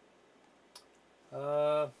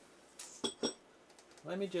it.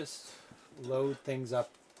 Let me just load things up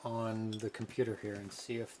on the computer here and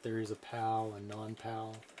see if there is a PAL and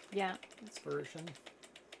non-PAL Yeah. version.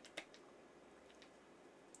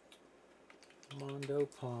 Mondo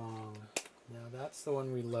Pong. Now that's the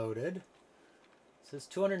one we loaded. It says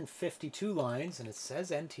 252 lines and it says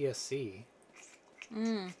NTSC.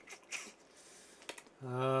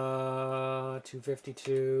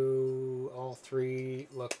 252, all three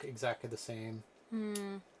look exactly the same.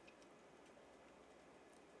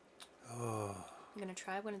 Oh. You gonna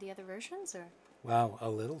try one of the other versions, or? Wow, a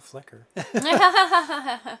little flicker.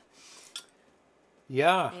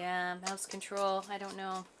 Yeah. Yeah, mouse control. I don't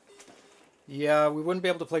know. Yeah, we wouldn't be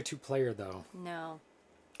able to play 2-player though. No.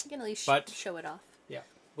 You can at least show it off. Yeah,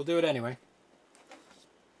 we'll do it anyway.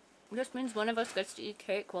 This means one of us gets to eat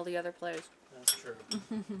cake while the other plays. That's true.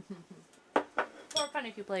 More fun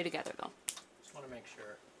if you play together, though. Just want to make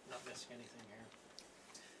sure I'm not missing anything here.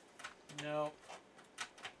 No.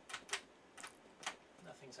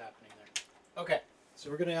 Nothing's happening there. Okay, so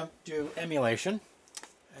we're going to do emulation,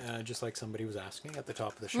 just like somebody was asking at the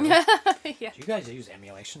top of the show. Yeah. Do you guys use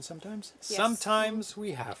emulation sometimes? Yes. Sometimes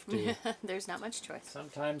we have to. There's not much choice.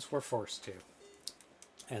 Sometimes we're forced to.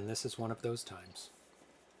 And this is one of those times.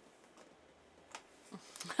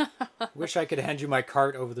 Wish I could hand you my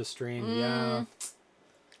cart over the stream. Yeah.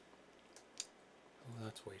 Oh,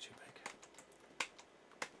 that's way too big.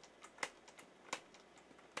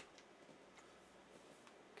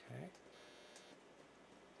 Okay.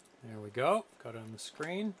 There we go. Got it on the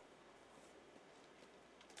screen.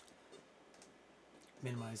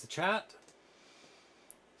 Minimize the chat.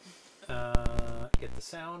 Get the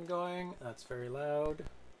sound going. That's very loud.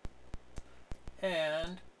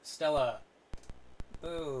 And Stella.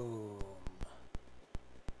 Boom.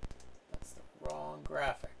 That's the wrong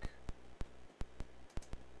graphic.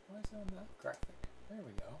 Why is it on that graphic? There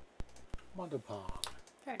we go. Mondo Pong.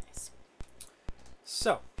 Very nice.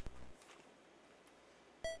 So.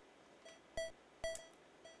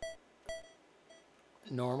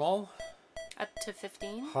 Normal. Up to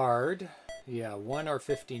 15? Hard. Yeah, 1 or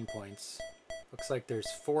 15 points. Looks like there's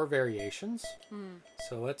 4 variations.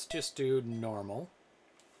 So let's just do normal.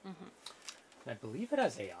 I believe it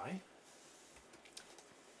has AI.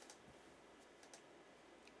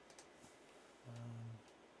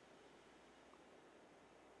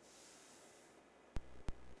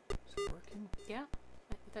 Is it working? Yeah.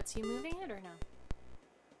 That's you moving it or no?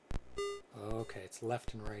 Okay, it's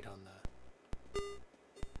left and right on the...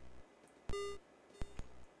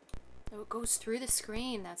 Oh, it goes through the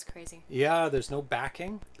screen. That's crazy. Yeah, there's no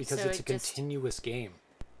backing because So it's a it just- continuous game.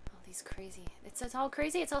 All these crazy. It's all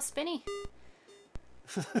crazy. It's all spinny.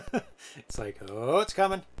 It's like, oh, it's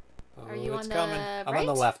coming. Oh, Are you it's on the coming. right? I'm on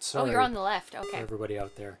the left. Sorry. Oh, you're on the left. For Okay. everybody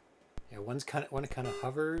out there. Yeah, one kind of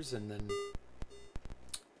hovers and then.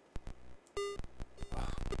 Oh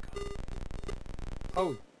my god.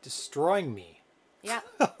 Oh, destroying me. Yeah.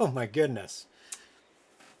 Oh my goodness.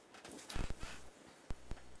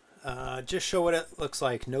 Just show what it looks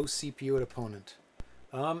like. No CPU at opponent.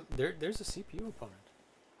 There's a CPU opponent.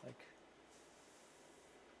 Like,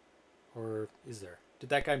 or is there? Did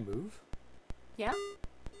that guy move? Yeah.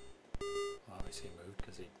 Well, obviously he moved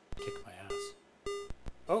because he kicked my ass.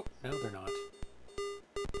 Oh, no, they're not.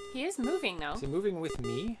 He is moving though. Is he moving with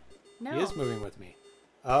me? No. He is moving with me.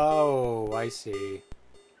 Oh, I see.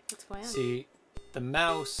 What's going on? See, the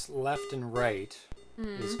mouse left and right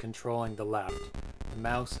is controlling the left. The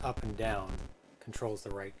mouse up and down controls the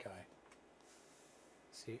right guy.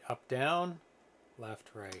 See, up, down, left,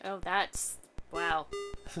 right. Oh, that's... Wow.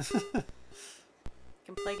 You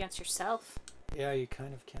can play against yourself. Yeah, you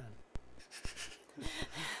kind of can.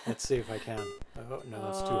 Let's see if I can. Oh, no,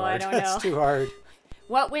 that's too Oh, hard. I don't That's know. too hard.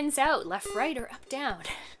 What wins out? Left, right, or up, down?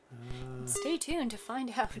 Stay tuned to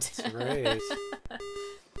find out. That's right. Damn,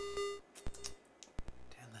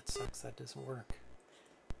 that sucks. That doesn't work.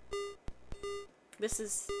 This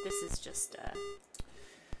is just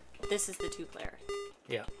this is the 2-player.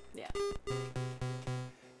 Yeah. Yeah.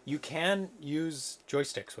 You can use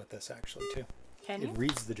joysticks with this actually too. Can It you?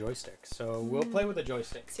 reads the joystick, so we'll play with the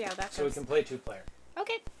joystick. See how that goes. So we can play 2-player.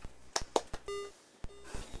 Okay.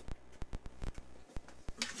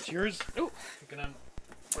 It's yours. Oh, you can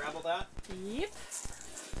unravel that. Yep.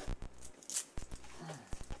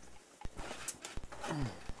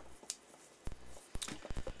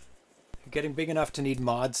 You're getting big enough to need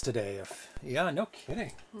mods today. Yeah, no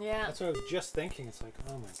kidding. Yeah. That's what I was just thinking. It's like,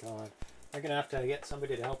 oh my god, we're gonna have to get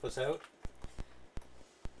somebody to help us out.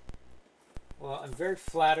 Well, I'm very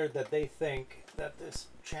flattered that they think that this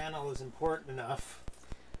channel is important enough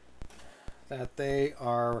that they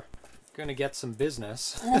are going to get some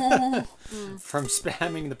business from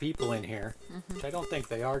spamming the people in here, which I don't think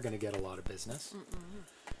they are going to get a lot of business.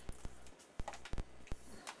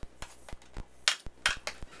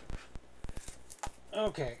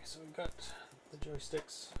 Okay, so we've got the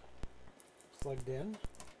joysticks plugged in.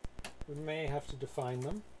 We may have to define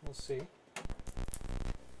them. We'll see.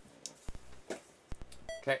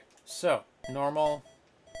 Okay, so normal.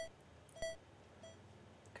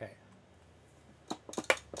 Okay.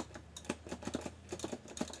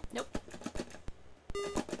 Nope.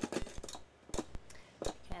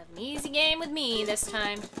 Can have an easy game with me this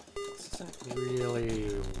time. This isn't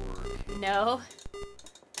really working. No.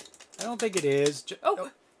 I don't think it is. Oh.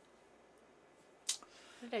 What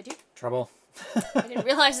did I do? Trouble. I didn't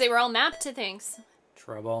realize they were all mapped to things.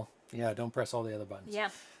 Trouble. Yeah, don't press all the other buttons. Yeah.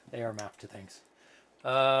 They are mapped to things.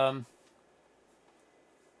 Let's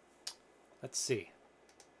see.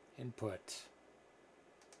 Input.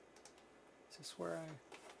 Is this where I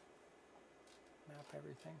map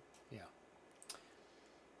everything? Yeah.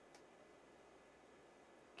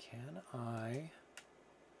 Can I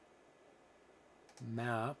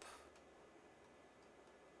map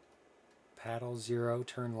paddle 0,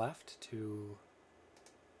 turn left to,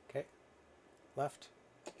 okay, left?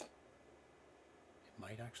 It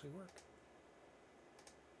might actually work.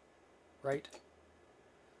 Right?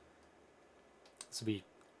 This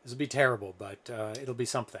will be terrible, but it'll be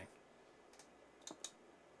something.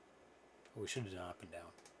 Oh, we should have done up and down.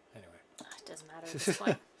 Anyway. It doesn't matter at this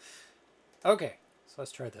point. Okay, so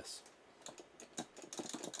let's try this.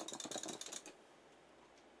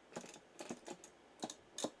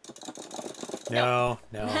 No,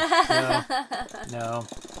 no, no, no,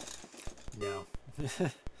 no.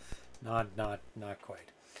 Not quite.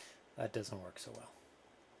 That doesn't work so well.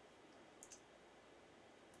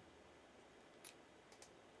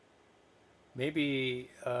 Maybe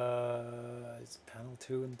it's panel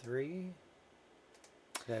 2 and 3.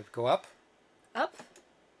 Did I go up? Up?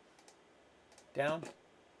 Down?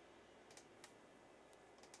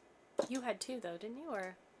 You had 2 though, didn't you?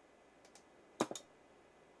 Or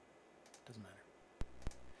Doesn't matter.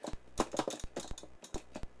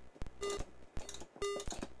 Is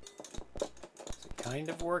it kind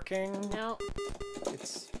of working? no?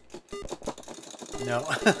 It's no.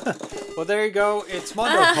 Well, there you go. It's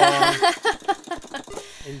Mondo Pong.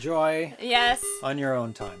 Enjoy Yes. on your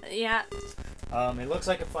own time. Yeah. It looks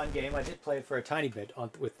like a fun game. I did play it for a tiny bit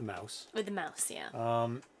with the mouse. With the mouse, yeah.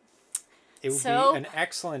 It would So- be an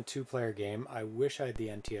excellent 2-player game. I wish I had the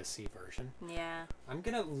NTSC version. Yeah. I'm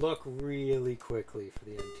going to look really quickly for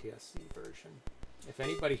the NTSC version. If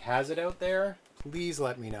anybody has it out there, please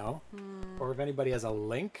let me know. Or if anybody has a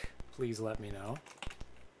link, please let me know.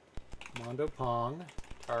 Mondo Pong,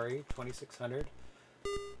 Atari 2600.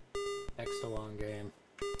 Next to long game.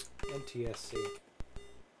 NTSC.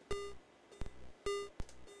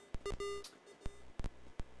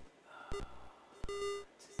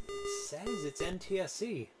 It says it's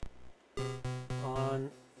NTSC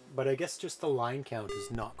but I guess just the line count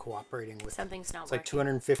is not cooperating with. Something's not It's working. like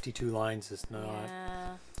 252 lines is not.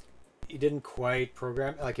 Yeah. You didn't quite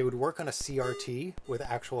program like it would work on a CRT with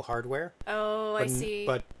actual hardware. Oh, I see.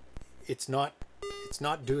 But it's not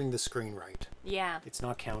doing the screen right. Yeah. It's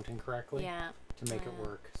not counting correctly. Yeah. To make it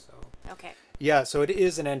work. So. Okay. Yeah, so it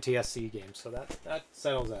is an NTSC game, so that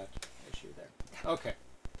settles that issue there. Okay.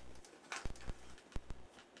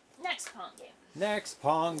 Next Pong game. Next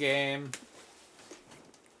Pong game.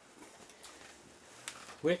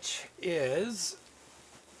 Which is...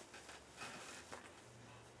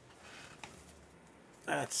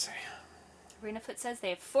 Let's see. Renafoot says they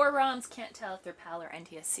have 4 ROMs, can't tell if they're PAL or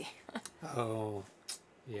NTSC. Oh,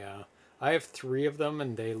 yeah. I have 3 of them,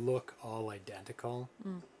 and they look all identical.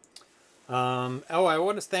 I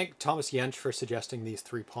want to thank Thomas Jensch for suggesting these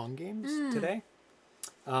 3 Pong games today.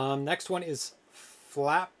 Next one is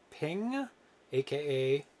FlapPing,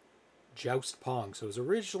 a.k.a. Joust Pong. So it was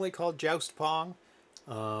originally called Joust Pong,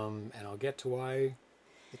 and I'll get to why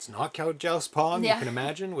it's not called Joust Pong, Yeah. you can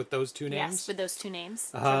imagine, with those 2 names. Yes, with those 2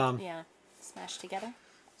 names. Yeah. Smashed together.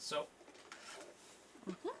 So,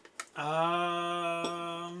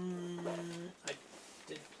 I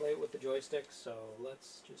did play it with the joystick, so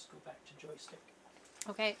let's just go back to joystick,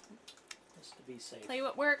 Okay. just to be safe. Play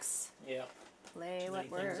what works. Yeah. Play Too what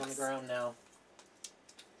many things works. on the ground now.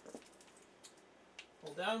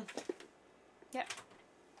 Hold down. Yep.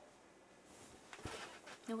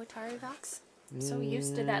 No Atari Vox? So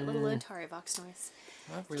used to that little Atari Vox noise.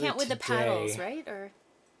 Not really Can't with the today. paddles, right? Or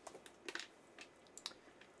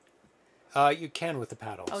You can with the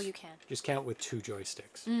paddles. oh, you can. Just can't with 2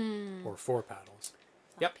 joysticks or 4 paddles.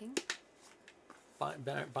 Yep.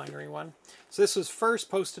 FlapPing. Binary one. So this was first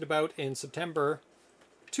posted about in September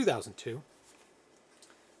 2002.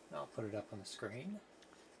 I'll put it up on the screen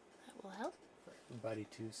That will help. for everybody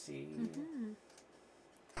to see.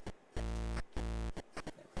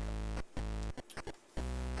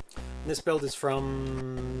 This build is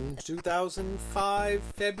from 2005,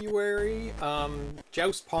 February.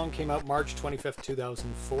 Joust Pong came out March 25th,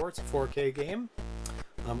 2004. It's a 4K game.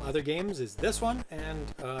 Other games is this one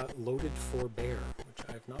and Loaded for Bear, which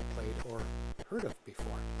I've not played or heard of before.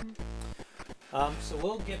 So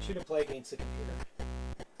we'll get you to play against the computer.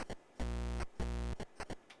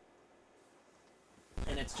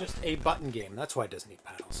 And it's just a button game. That's why it doesn't need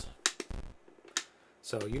paddles.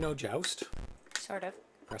 So you know Joust. Sort of.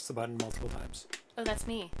 Press the button multiple times. Oh, that's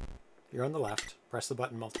me. You're on the left. Press the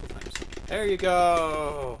button multiple times. There you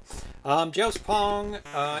go. Joust Pong,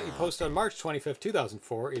 you posted on March 25th,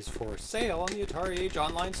 2004, is for sale on the Atari Age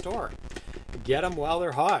online store. Get them while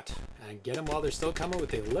they're hot, and get them while they're still coming with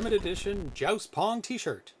the limited edition Joust Pong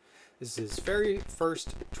t-shirt. This is his very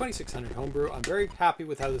first 2600 homebrew. I'm very happy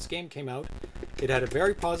with how this game came out. It had a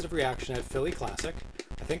very positive reaction at Philly Classic.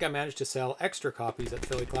 I think I managed to sell extra copies at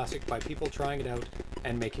Philly Classic by people trying it out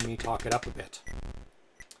and making me talk it up a bit.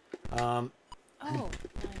 Oh, I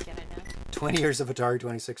get it now. 20 years of Atari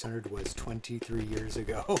 2600 was 23 years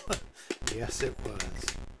ago. Yes, it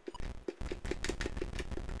was.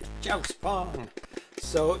 Joust Pong.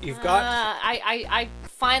 So you've got... I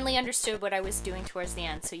finally understood what I was doing towards the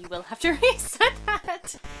end, so you will have to reset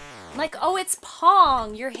that. I'm like, oh, it's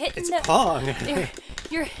Pong. You're hitting It's Pong.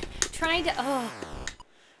 You're trying to... Oh.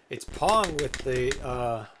 It's Pong with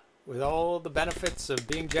the with all the benefits of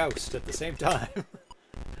being Joust at the same time.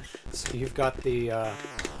 So you've got the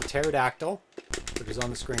pterodactyl, which is on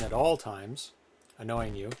the screen at all times,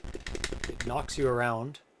 annoying you. It knocks you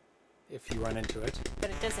around if you run into it. But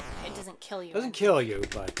it doesn't kill you. It doesn't kill you,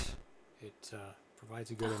 but it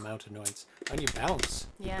provides a good amount of annoyance. And you bounce.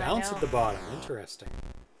 Yeah, You bounce at the bottom. Interesting.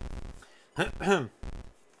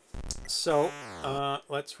 So,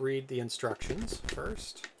 let's read the instructions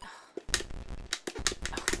first.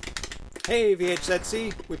 Hey,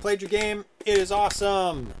 vhzc, we played your game. It is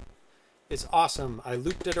awesome. It's awesome. I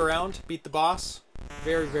looped it around, beat the boss.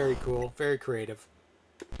 Very, very cool. Very creative.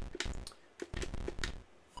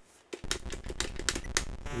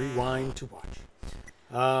 Rewind to watch.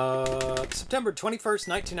 September 21st,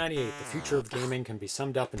 1998. The future of gaming can be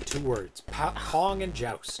summed up in 2 words. Pong and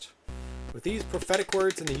Joust. With these prophetic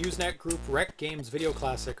words in the Usenet group Rec Games video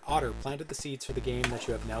classic, Otter planted the seeds for the game that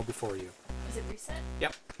you have now before you. Is it reset?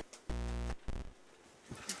 Yep.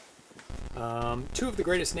 2 of the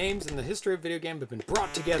greatest names in the history of video game have been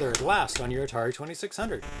brought together at last on your Atari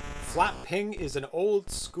 2600. FlapPing is an old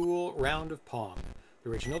school round of Pong. The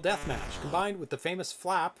original deathmatch, combined with the famous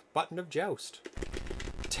flap button of Joust.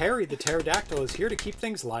 Terry the Pterodactyl is here to keep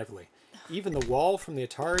things lively. Even the wall from the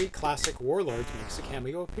Atari classic Warlords makes a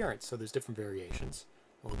cameo appearance, so there's different variations.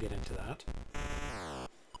 We'll get into that.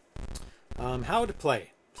 How to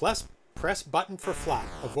play. Press button for flap.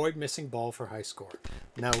 Avoid missing ball for high score.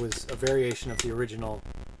 And that was a variation of the original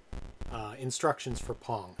instructions for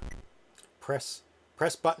Pong. Press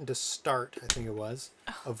button to start, I think it was.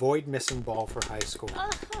 Avoid missing ball for high score.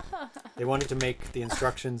 They wanted to make the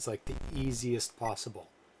instructions like the easiest possible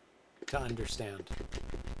to understand.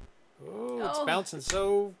 Oh, it's bouncing it's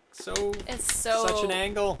such an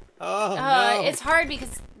angle. Oh, no. It's hard because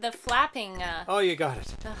the flapping... Oh, you got it.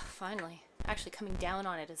 Finally. Actually, coming down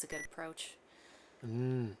on it is a good approach.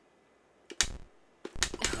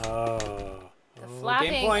 Oh. The flapping.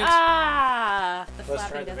 Game point. The Let's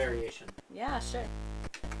flapping try the doesn't- variation. Yeah, sure.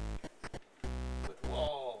 With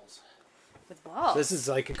walls. With balls. This is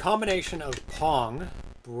like a combination of Pong,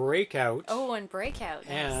 Breakout, Oh, and Breakout.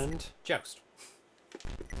 Nice. and Joust.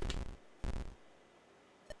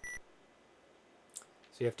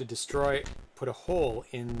 So you have to put a hole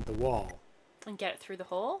in the wall. And get it through the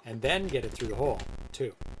hole? And then get it through the hole,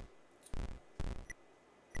 too.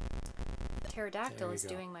 Pterodactyl There is we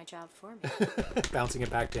go. doing my job for me. Bouncing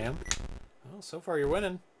it back to him. Well, so far you're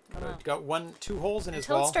winning. Wow. Got 2 holes in his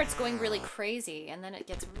Until wall. it starts going really crazy, and then it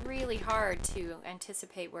gets really hard to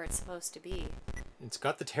anticipate where it's supposed to be. It's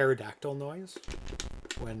got the pterodactyl noise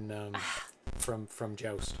when from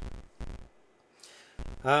Joust.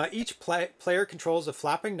 Each player controls a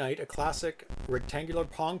flapping knight, a classic rectangular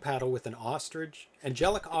Pong paddle with an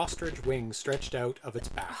angelic ostrich wing stretched out of its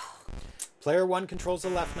back. Player 1 controls the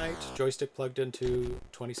left knight, joystick plugged into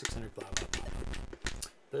 2600, blah, blah, blah,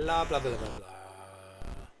 blah, blah, blah, blah, blah, blah.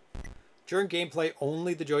 During gameplay,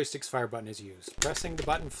 only the joystick's fire button is used. Pressing the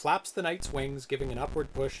button flaps the knight's wings, giving an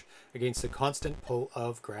upward push against the constant pull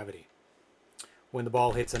of gravity. When the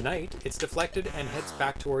ball hits a knight, it's deflected and heads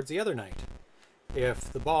back towards the other knight.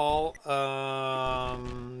 If the ball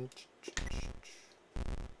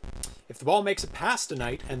makes it past a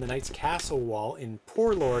knight and the knight's castle wall in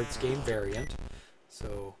Poor Lord's game variant,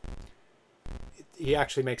 so he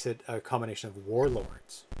actually makes it a combination of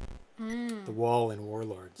Warlords. The wall in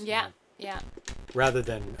Warlords. Yeah, yeah. Rather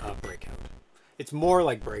than Breakout. It's more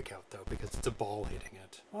like Breakout, though, because it's a ball hitting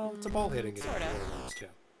it. Well, it's a ball hitting it. Sort of. Warlords, too.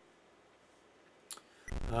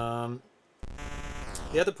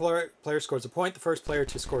 The other player scores a point. The first player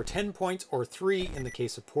to score 10 points or 3 in the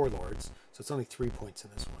case of Poor Lords. So it's only 3 points in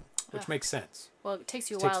this one, which makes sense. Well, it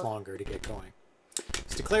takes you a It while. takes longer to get going.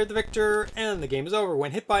 declared the victor, and the game is over.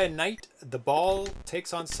 When hit by a knight, the ball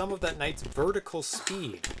takes on some of that knight's vertical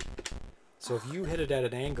speed. So if you hit it at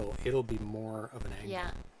an angle, it'll be more of an angle.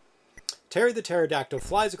 Yeah. Terry the pterodactyl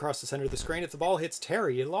flies across the center of the screen. If the ball hits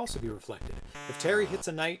Terry, it'll also be reflected. If Terry hits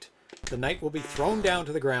a knight, the knight will be thrown down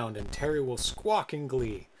to the ground, and Terry will squawk in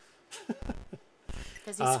glee.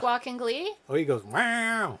 Does he squawk in glee? Oh, he goes,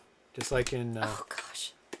 wow! Just like in... oh,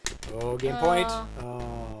 gosh. Oh, game point.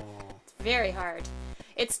 Oh. Very hard.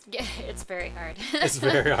 It's very hard. It's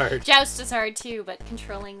very hard. Joust is hard, too, but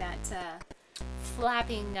controlling that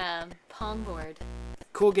flapping Pong board.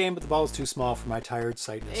 Cool game, but the ball is too small for my tired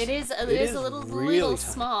sightness. It is a little really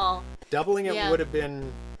small. Doubling it would have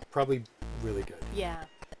been probably really good. Yeah.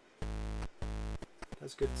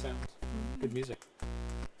 That's good sounds. Good music.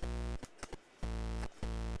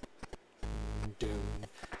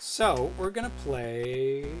 So, we're going to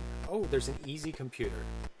play... Oh, there's an easy computer.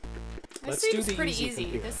 Let's do the pretty easy easy.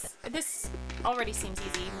 computer. This already seems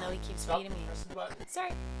easy, even though he keeps beating me. Press the button.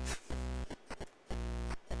 Sorry.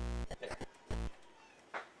 There.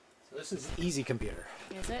 So this is easy computer.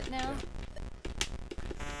 Is it now?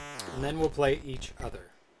 And then we'll play each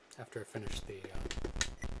other after I finish the...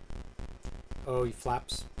 Oh, he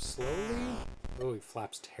flaps slowly? Oh, he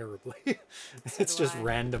flaps terribly. It's just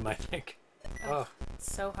random, I think. Oh,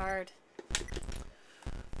 it's so hard.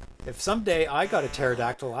 If someday I got a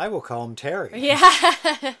pterodactyl, I will call him Terry.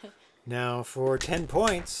 Yeah. Now, for 10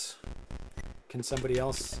 points, can somebody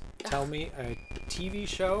else tell me a TV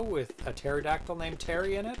show with a pterodactyl named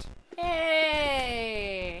Terry in it?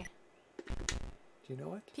 Hey. Do you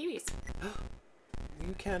know it? Pee-wees.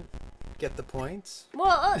 You can't get the points.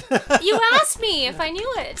 Well, you asked me if I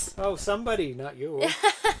knew it. Oh, somebody, not you.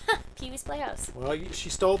 Pee-wee's Playhouse. Well, she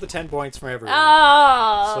stole the 10 points from everyone.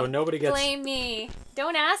 Oh. So nobody gets... Blame me.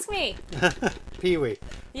 Don't ask me. Pee-wee.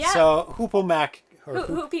 Yeah. So Hoople Mac...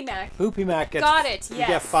 Hoopy Mac. Hoopy Mac gets... Got it, You yes.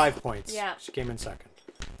 get 5 points. Yeah. She came in second.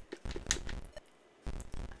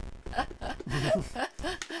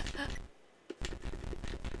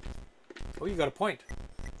 Oh, you got a point.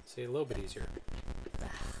 See, a little bit easier.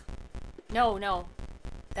 No.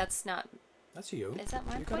 That's not... That's you. Is that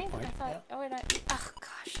my You got a point? point. I thought... Yeah. Oh, oh,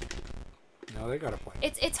 gosh. No, they got a point.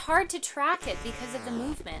 It's hard to track it because of the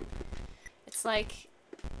movement. It's like...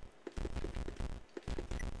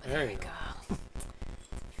 There you go.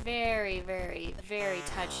 Very, very, very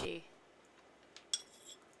touchy.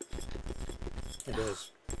 It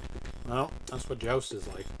is. Well, that's what Joust is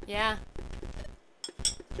like. Yeah.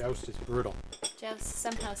 Joust is brutal. Joust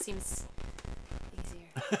somehow seems easier.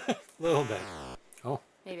 A little bit. Oh.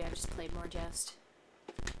 Maybe I've just played more Joust.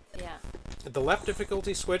 Yeah. The left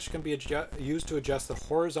difficulty switch can be used to adjust the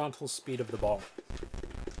horizontal speed of the ball.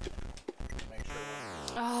 Make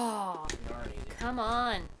sure Oh, come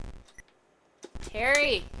on.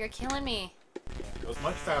 Terry, you're killing me. Yeah, it goes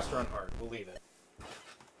much faster on hard. We'll leave it.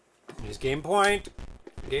 Here's game point.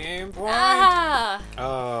 Game point. Ah!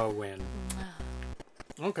 Oh, win.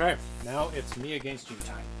 Okay, now it's me against you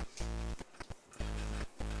time.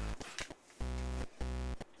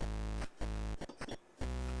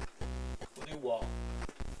 We'll do wall.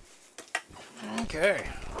 Okay.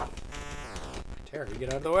 Terry, get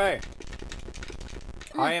out of the way.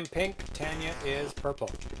 I am pink. Tanya is purple.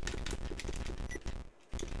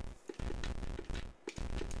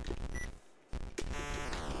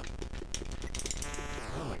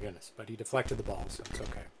 Oh my goodness, but he deflected the ball, so it's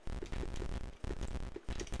okay.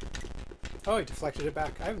 Oh, he deflected it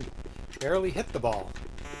back. I haven't barely hit the ball.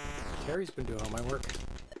 Terry's been doing all my work.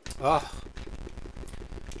 Ugh.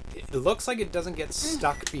 It looks like it doesn't get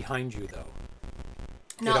stuck behind you, though.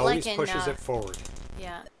 Not it always like in, pushes it forward.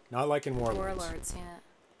 Yeah. Not like in Warlords. Warlords,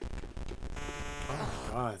 yeah. Oh,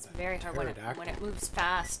 God. It's very hard when it moves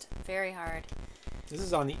fast. Very hard. This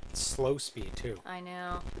is on the slow speed, too. I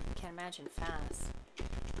know. I can't imagine fast.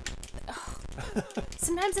 Ugh.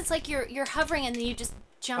 Sometimes it's like you're hovering and then you just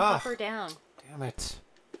jump up or down. Damn it.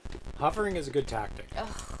 Hovering is a good tactic.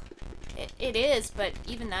 Ugh. It is, but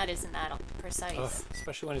even that isn't that precise. Ugh,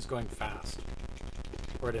 especially when it's going fast.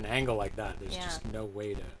 Or at an angle like that. There's just no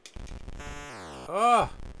way to... Oh!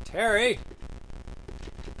 Terry!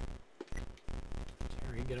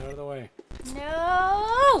 Terry, get out of the way. No!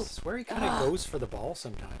 I swear he kind of goes for the ball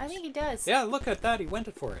sometimes. I think he does. Yeah, look at that. He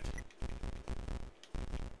went for it.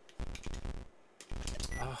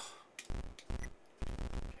 Oh.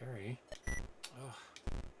 Terry. Oh.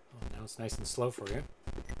 Oh, now it's nice and slow for you.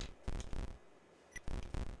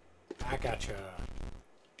 Back at ya.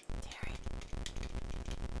 Terry.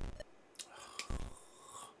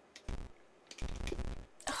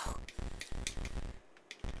 Oh.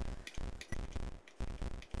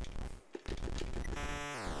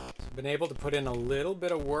 been able to put in a little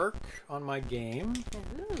bit of work on my game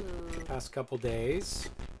Ooh. past couple days.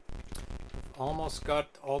 Almost got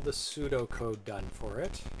all the pseudocode done for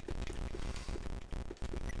it.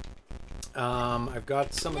 I've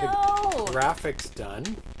got some of the graphics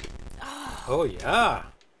done. Oh yeah.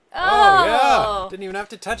 Oh yeah. Didn't even have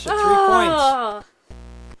to touch it. 3 points.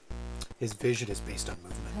 His vision is based on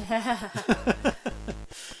movement.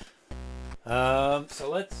 So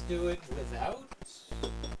let's do it without the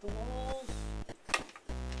walls.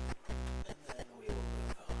 And then we will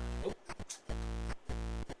move on. Oh.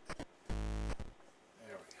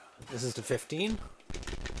 There we go. This is to 15.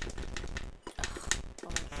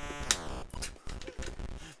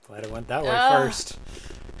 Glad it went that way first.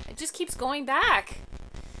 It just keeps going back.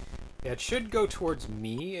 Yeah, it should go towards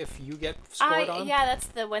me if you get scored on. Yeah, that's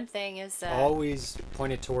the one thing is... always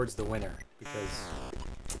point it towards the winner, because...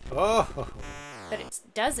 Oh! But it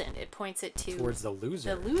doesn't. It points it towards the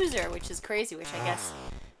loser. The loser, which is crazy, which I guess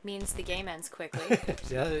means the game ends quickly.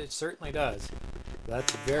 Yeah, it certainly does.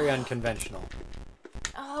 That's very unconventional.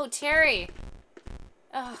 Oh, Terry!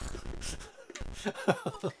 Oh.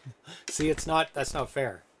 See, that's not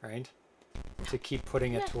fair, right? To keep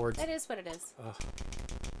putting it towards... That is what it is. Oh.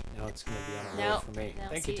 Now it's going to be on a roll for me. No,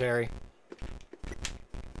 Thank you, Terry.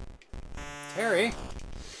 Terry?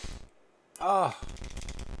 Oh.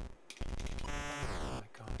 Oh my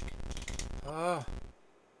god. Oh.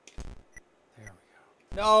 There we go.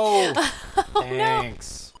 No! Oh,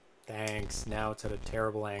 Thanks. No. Thanks. Now it's at a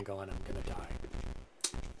terrible angle and I'm going to die.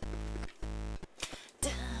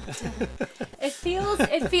 It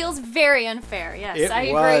feels very unfair. Yes, I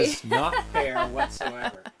agree. It was not fair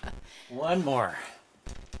whatsoever. One more.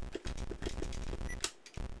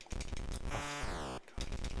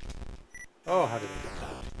 Oh, how did I get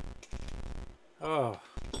that? Oh.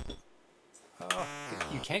 Oh.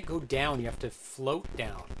 You can't go down. You have to float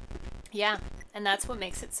down. Yeah, and that's what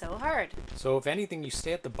makes it so hard. So if anything, you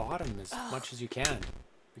stay at the bottom as much as you can.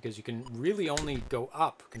 Because you can really only go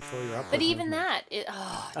up, control your upward But even movement.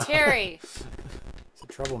 that, Terry. It's a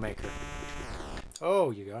troublemaker.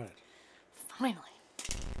 Oh, you got it. Finally.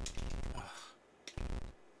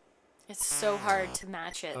 It's so hard to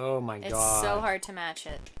match it. Oh my god. It's so hard to match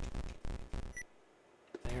it.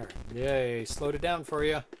 There. Yay, slowed it down for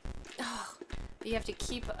you. Oh, but you have to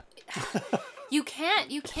keep... You can't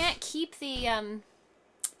keep the,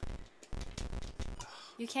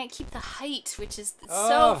 You can't keep the height, which is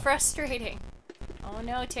so frustrating. Oh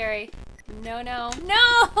no, Terry. No, no,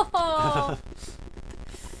 no!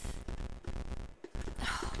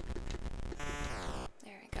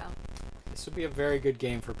 There we go. This would be a very good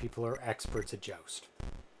game for people who are experts at Joust.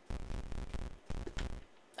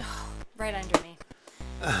 Oh, right under me.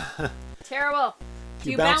 Terrible.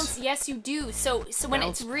 Do you bounce? Yes, you do. So when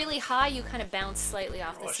it's really high, you kind of bounce slightly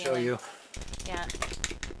off the ceiling. I'll show you. Yeah.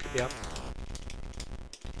 Yep.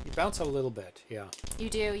 You bounce a little bit, yeah. You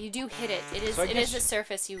do. You do hit it. It is a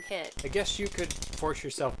surface you hit. I guess you could force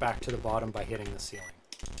yourself back to the bottom by hitting the ceiling.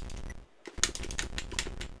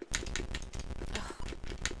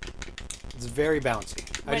 It's very bouncy.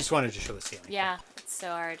 I just wanted to show the ceiling. Yeah, it's so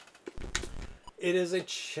hard. It is a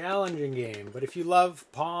challenging game, but if you love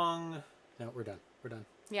Pong... No, we're done. We're done.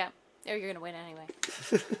 Yeah. Oh, you're going to win anyway.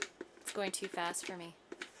 It's going too fast for me.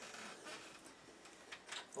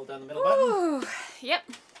 Hold down the middle button. Yep.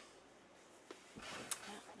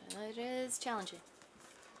 It is challenging.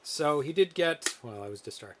 So he did get... Well, I was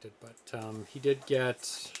distracted, but he did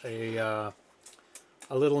get a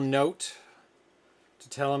little note to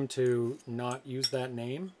tell him to not use that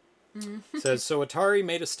name. It says, so Atari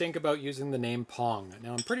made a stink about using the name Pong.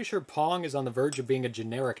 Now, I'm pretty sure Pong is on the verge of being a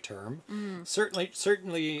generic term.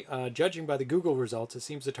 Certainly, judging by the Google results, it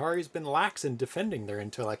seems Atari's been lax in defending their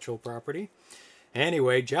intellectual property.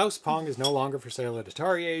 Anyway, Joust Pong is no longer for sale at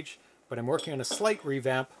Atari Age, but I'm working on a slight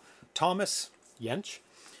revamp. Thomas Jensch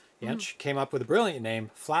came up with a brilliant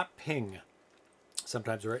name, FlapPing.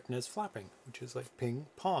 Sometimes written as flapping, which is like ping,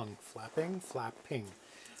 pong, flapping, FlapPing.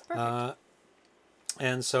 That's perfect.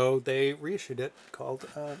 And so they reissued it,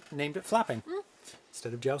 named it FlapPing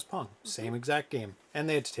instead of Joust Pong. Same exact game. And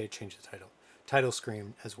they had to change the title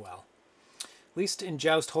screen as well. At least in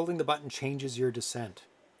Joust, holding the button changes your descent.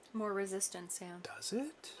 More resistance, yeah. Does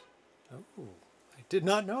it? Oh, I did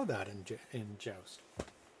not know that in Joust.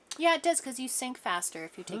 Yeah, it does, because you sink faster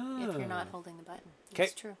if you're not holding the button.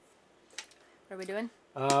 That's true. What are we doing?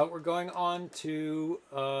 We're going on to...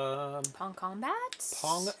 Pong Kombat?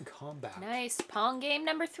 Pong Kombat. Nice. Pong game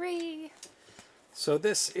number 3. So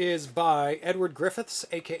this is by Edward Griffiths,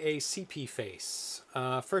 a.k.a. CPFace.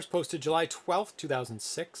 First posted July 12th,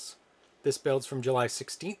 2006. This build's from July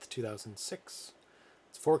 16th, 2006.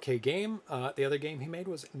 It's 4K game. The other game he made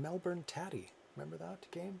was Melbourne Tatty. Remember that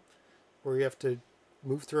game? Where you have to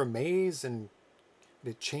move through a maze and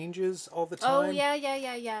it changes all the time. Oh,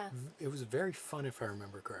 yeah. It was very fun if I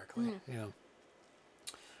remember correctly. Yeah.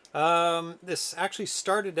 This actually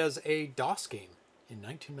started as a DOS game in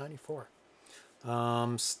 1994.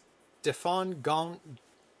 Stéphane Gon... I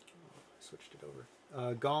switched it over.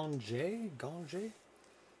 Gange?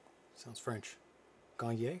 Sounds French.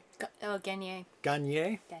 Gagne? Gagne.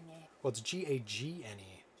 Gagne? Well, it's Gagne.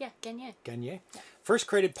 Yeah, Gagne. Gagne. Yeah. First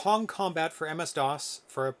created Pong Kombat for MS-DOS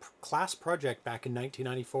for a class project back in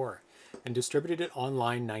 1994 and distributed it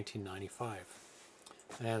online 1995.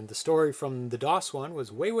 And the story from the DOS one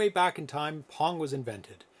was way back in time, Pong was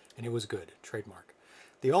invented, and it was good. Trademark.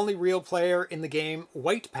 The only real player in the game,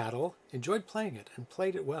 White Paddle, enjoyed playing it and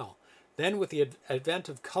played it well. Then, with the advent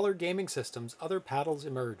of color gaming systems, other paddles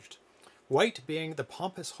emerged. White, being the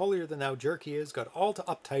pompous holier-than-thou jerk he is, got all too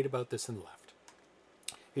uptight about this and left.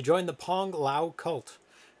 He joined the Pong Lao cult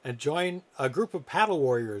and joined a group of paddle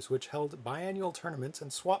warriors which held biannual tournaments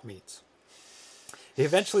and swap meets. He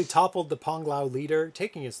eventually toppled the Pong Lao leader,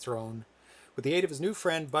 taking his throne. With the aid of his new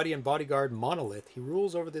friend, buddy, and bodyguard Monolith, he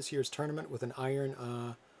rules over this year's tournament with an iron,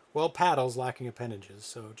 paddles lacking appendages,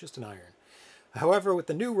 so just an iron. However, with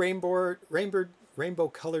the new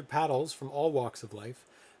rainbow-colored paddles from all walks of life,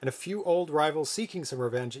 and a few old rivals seeking some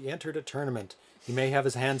revenge, he entered a tournament. He may have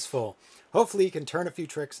his hands full. Hopefully he can turn a few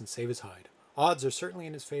tricks and save his hide. Odds are certainly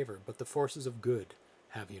in his favor, but the forces of good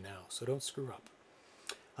have you now, so don't screw up.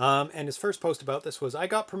 And his first post about this was, I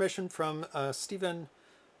got permission from Stéphane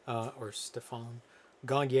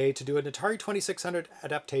Gagne to do an Atari 2600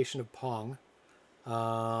 adaptation of Pong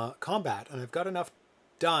Kombat, and I've got enough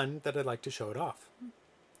done that I'd like to show it off.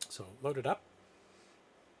 So load it up.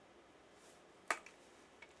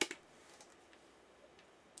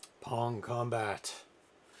 Pong Kombat.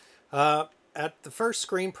 At the first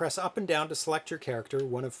screen, press up and down to select your character,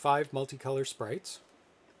 one of 5 multicolor sprites.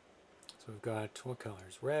 So we've got, what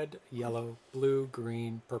colors? Red, yellow, blue,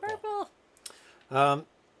 green, purple.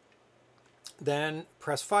 Then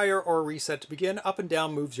press fire or reset to begin. Up and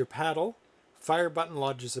down moves your paddle. Fire button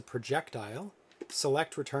lodges a projectile.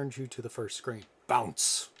 Select returns you to the first screen.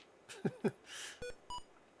 Bounce!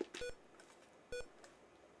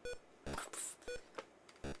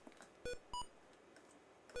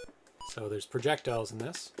 So there's projectiles in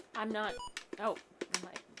this. I'm not... Oh.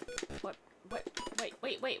 What?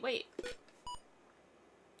 Wait.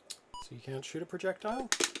 So you can't shoot a projectile?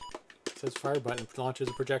 It says fire button launches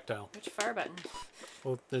a projectile. Which fire button?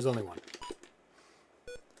 Well, there's only one.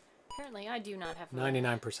 Apparently I do not have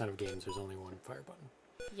 99% of games there's only one fire button.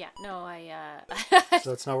 Yeah, no,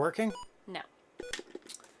 So it's not working? No.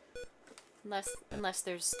 Unless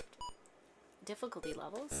there's difficulty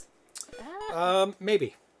levels.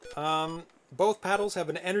 Maybe. Both paddles have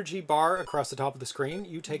an energy bar across the top of the screen.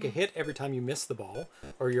 You take a hit every time you miss the ball,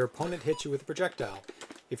 or your opponent hits you with a projectile.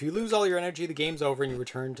 If you lose all your energy, the game's over and you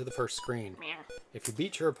return to the first screen. If you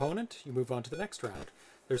beat your opponent, you move on to the next round.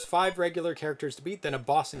 There's 5 regular characters to beat, then a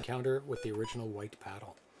boss encounter with the original white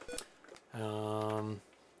paddle.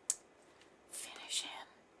 Finish him.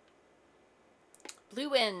 Blue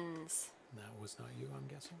wins. That was not you, I'm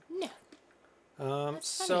guessing. No.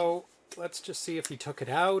 So let's just see if he took it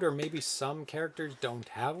out, or maybe some characters don't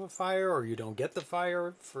have a fire, or you don't get the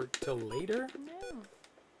fire till later. No.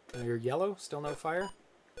 You're yellow, still no fire.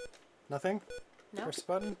 Nothing. No. Press the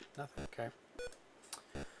button. Nothing. Okay.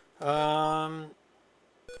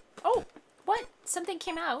 Oh, what? Something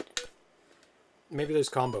came out. Maybe there's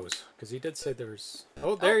combos, because he did say there's...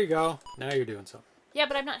 Oh, there you go. Now you're doing something. Yeah,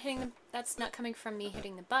 but I'm not hitting the... That's not coming from me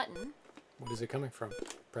hitting the button. What is it coming from?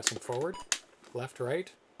 Pressing forward? Left,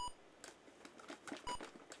 right?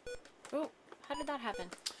 Oh, how did that happen?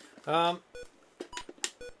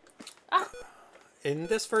 In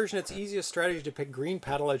this version, it's easiest strategy to pick green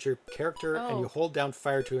paddle as your character, and you hold down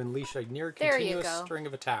fire to unleash a near continuous string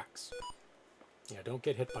of attacks. Yeah, don't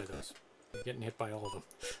get hit by those. You're getting hit by all of them.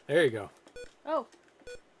 There you go. Oh.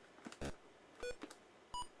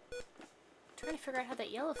 Trying to figure out how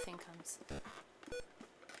that yellow thing comes.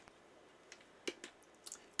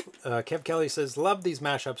 Kev Kelly says, love these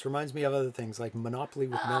mashups. Reminds me of other things like Monopoly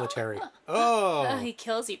with military. Oh! He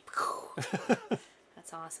kills you.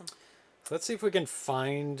 That's awesome. Let's see if we can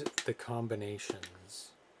find the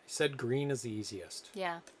combinations. He said green is the easiest.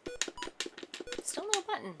 Yeah. Still no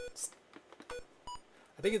button.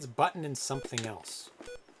 I think it's button and something else.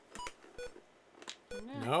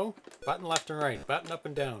 No? Button left and right. Button up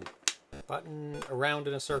and down. Button around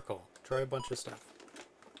in a circle. Try a bunch of stuff.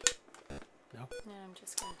 No. No, I'm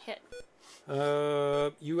just going to hit.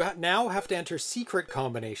 You now have to enter secret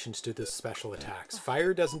combinations to the special attacks.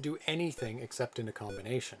 Fire doesn't do anything except in a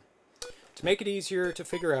combination. To make it easier to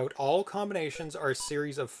figure out, all combinations are a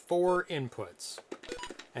series of 4 inputs.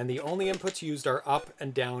 And the only inputs used are up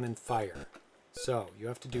and down and fire. So you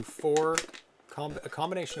have to do a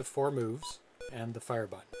combination of 4 moves and the fire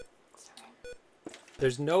button. Sorry.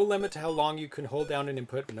 There's no limit to how long you can hold down an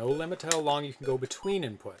input, no limit to how long you can go between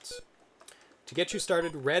inputs. To get you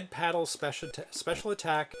started, red paddle special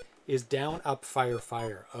attack is down, up, fire,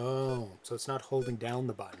 fire. Oh, so it's not holding down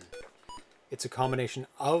the button. It's a combination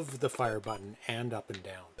of the fire button and up and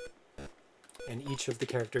down. And each of the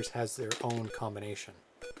characters has their own combination.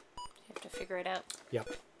 You have to figure it out. Yep.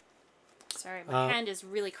 Sorry, my hand is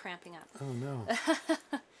really cramping up. Oh,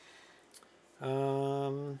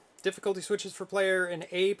 no. Difficulty switches for player. In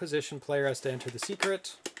A position, player has to enter the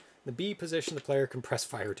secret. In the B position, the player can press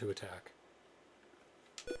fire to attack.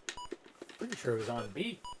 Pretty sure it was on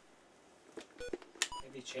B.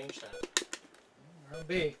 Maybe he changed that. We're on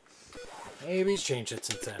B. Maybe he's changed it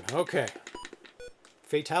since then. Okay.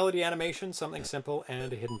 Fatality animation, something simple,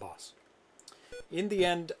 and a hidden boss. In the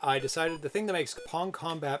end, I decided the thing that makes Pong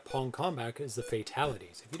Kombat is the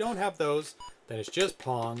fatalities. If you don't have those, then it's just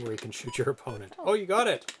Pong where you can shoot your opponent. Oh, you got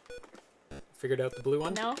it! Figured out the blue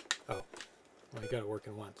one? No. Oh. Well, you got it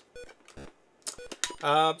working once.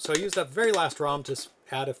 So I used that very last ROM to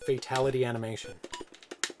add a fatality animation.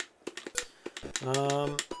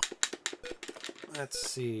 Let's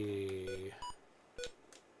see.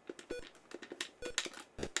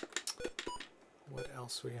 What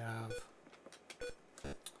else we have?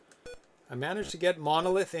 I managed to get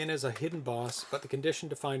Monolith in as a hidden boss, but the condition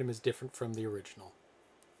to find him is different from the original.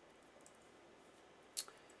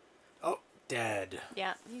 Oh, dead.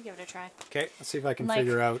 Yeah, you give it a try. Okay, let's see if I can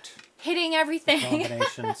figure out hitting everything.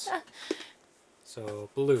 Combinations. So,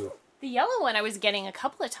 blue. The yellow one I was getting a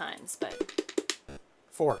couple of times, but...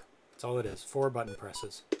 4. That's all it is. 4 button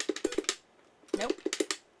presses. Nope.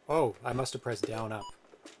 Oh, I must have pressed down, up.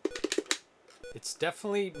 It's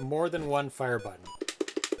definitely more than one fire button.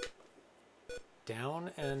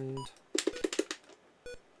 Down and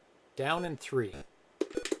 3.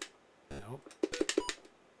 Nope.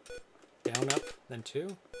 Down, up, then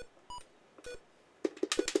 2.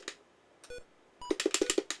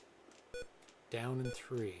 Down and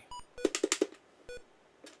 3.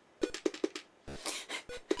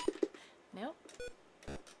 Nope.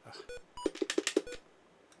 Ugh.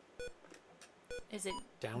 Is it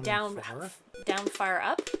down 4? Down, fire,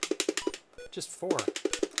 up? Just 4.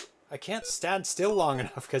 I can't stand still long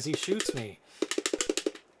enough because he shoots me.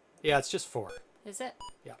 Yeah, it's just 4. Is it?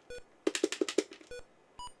 Yeah.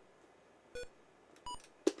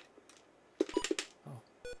 Oh.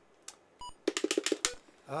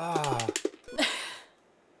 Ah.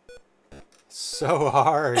 So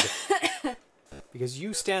hard. Because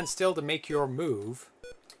you stand still to make your move,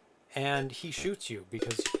 and he shoots you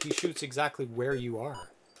because he shoots exactly where you are.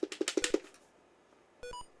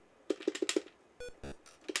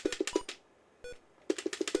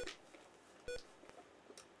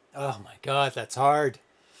 Oh my god, that's hard.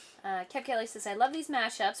 Kev Kelly says, I love these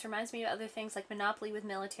mashups. Reminds me of other things like Monopoly with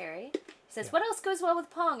military. He says, Yeah. what else goes well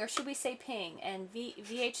with Pong, or should we say Ping? And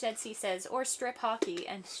vhzc says, or strip hockey.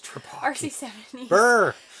 And Strip hockey. RC70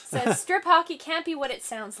 Brr! says, strip hockey can't be what it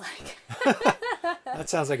sounds like. That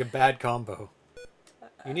sounds like a bad combo.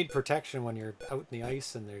 You need protection when you're out in the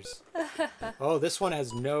ice and there's... Oh, this one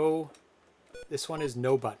has no... This one is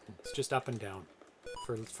no button. It's just up and down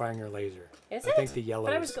for firing your laser. Is I it? think the yellow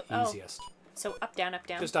But I is was easiest. So up, down, up,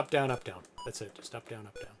 down. Just up, down, up, down. That's it. Just up, down,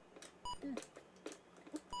 up, down.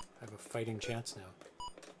 I have a fighting chance now.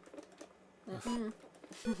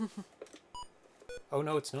 Oh,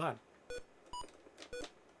 no, it's not.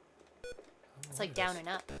 It's like down and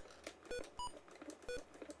up.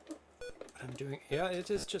 I'm doing... Yeah,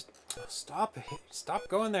 it is just... Oh, stop. Stop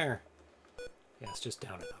going there. Yeah, it's just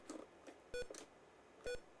down and up.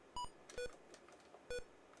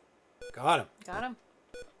 Got him. Got him.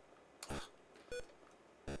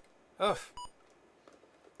 Ugh.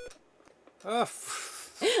 Ugh.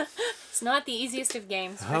 It's not the easiest of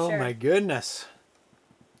games, for Oh sure. my goodness.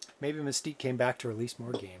 Maybe Mystique came back to release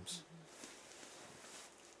more games.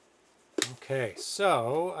 Okay,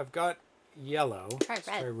 so I've got yellow. Try Let's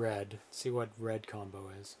red. try red. See what red combo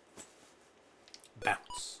is.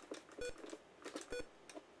 Bounce.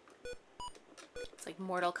 It's like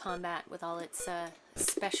Mortal Kombat with all its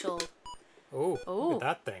special... Oh, Oh. look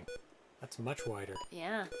at that thing. That's much wider.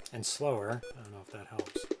 Yeah. And slower. I don't know if that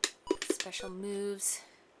helps. Special moves.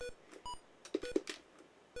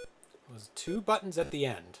 It was 2 buttons at the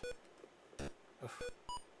end.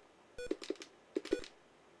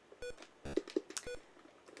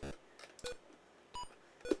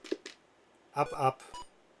 Up, up,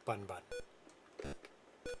 button, button.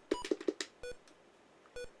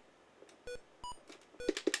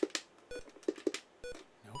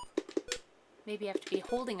 Nope. Maybe you have to be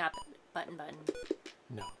holding up button, button.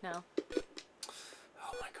 No. No.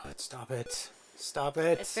 Oh my god, stop it. Stop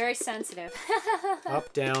it. It's very sensitive.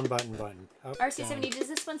 Up, down, button, button. Up, RC70, down. does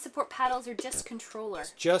this one support paddles or just controller?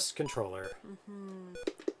 It's just controller.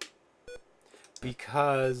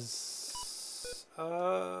 Because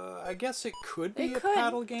I guess it could be a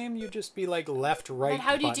paddle game. You'd just be like left, right, But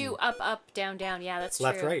how do you button. do up, up, down, down? Yeah, that's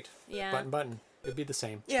Left, true. right. Yeah. Button, button. It'd be the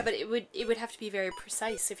same. Yeah, but it would have to be very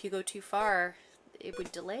precise. If you go too far, it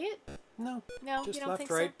would delay it? No. No, Just you don't left, think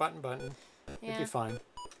right, so? button, button. Yeah. It'd be fine.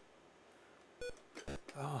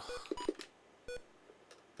 Oh.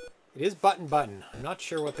 It is button, button. I'm not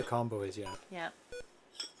sure what the combo is yet. Yeah.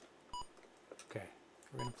 Okay.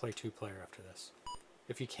 We're going to play 2-player after this.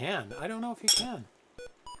 If you can. I don't know if you can.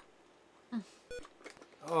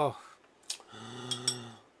 Oh.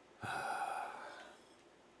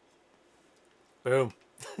 Boom.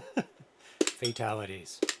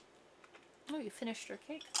 Fatalities. Oh, you finished your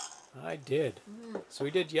cake? I did. So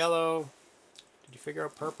we did yellow. Did you figure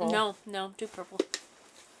out purple? No, no, do purple.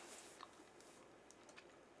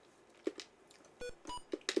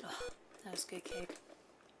 Oh, that was good cake.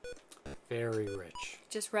 Very rich.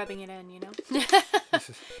 Just rubbing it in, you know?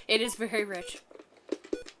 It is very rich.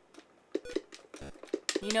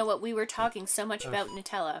 You know what? We were talking so much about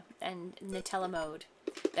Nutella and Nutella mode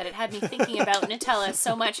that it had me thinking about Nutella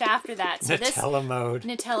so much after that. So Nutella mode.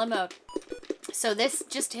 Nutella mode. So this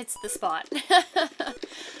just hits the spot.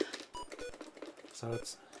 So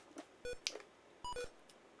it's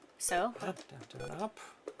So? up, down, down, up,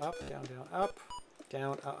 down, down, up,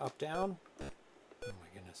 down, up, down. Oh my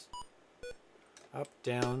goodness. Up,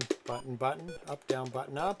 down, button, button, up, down,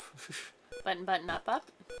 button, up. Button, button, up, up.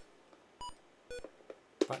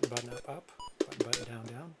 Button, button, up, up. Button, button, down,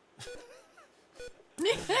 down.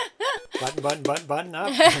 Button, button, button, button,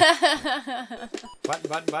 up. Button,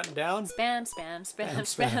 button, button, down. Spam, spam, spam,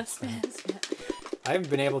 spam, spam, spam. I haven't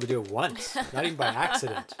been able to do it once. Not even by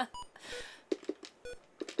accident. Oh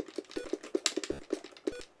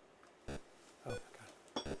my god.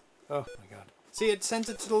 Oh my god. See, it sends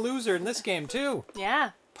it to the loser in this game too.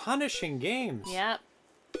 Yeah. Punishing games. Yeah.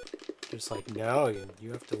 Just like, no,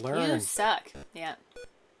 you have to learn. You suck. Yeah.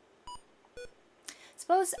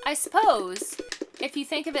 I suppose, if you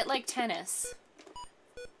think of it like tennis,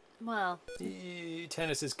 well,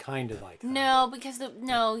 Tennis is kind of like that. no, because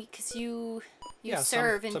you Yeah,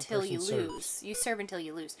 serve some until you person lose. serves. You serve until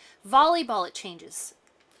you lose. Volleyball, it changes.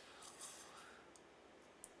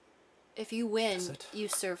 If you win, Does it? you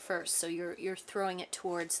serve first, so you're throwing it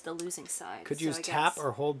towards the losing side. Could so use I tap guess.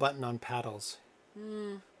 or hold button on paddles.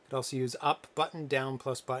 Could also use up button, down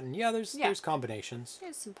plus button. Yeah, there's combinations.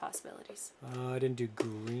 There's some possibilities. I didn't do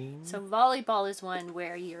green. So volleyball is one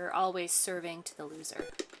where you're always serving to the loser.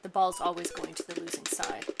 The ball's always going to the losing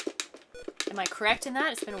side. Am I correct in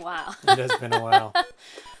that? It's been a while. It has been a while.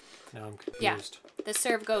 Now I'm confused. Yeah. The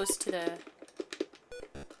serve goes to the...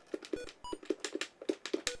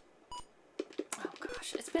 Oh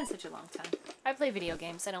gosh, it's been such a long time. I play video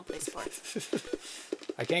games, I don't play sports.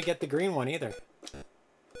 I can't get the green one either.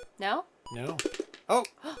 No? No. Oh!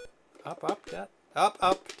 Up, up,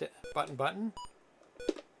 up, button, button.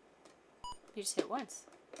 You just hit once.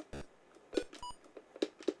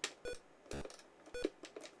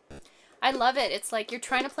 I love it. It's like you're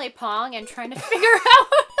trying to play Pong and trying to figure out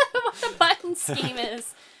what the button scheme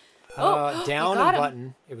is. Down you and got him.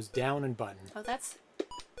 button. It was down and button. Oh, that's...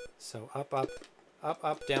 So up,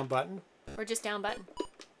 down button. Or just down button.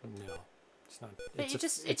 No, it's not. But It's it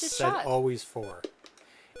just said shot. always 4.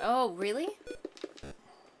 Oh, really?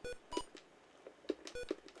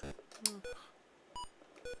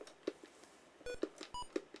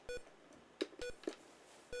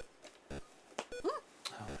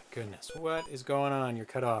 Oh my goodness, what is going on? You're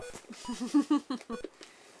cut off.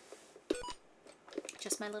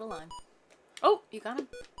 Just my little line. Oh, you got him.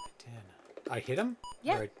 I hit him?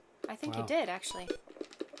 Yeah. Or I think Wow. you did, actually.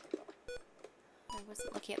 I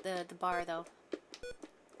wasn't looking at the bar, though.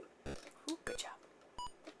 Ooh, good job.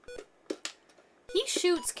 He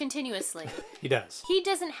shoots continuously. He does. He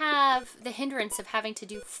doesn't have the hindrance of having to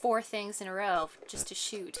do 4 things in a row just to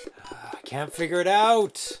shoot. I can't figure it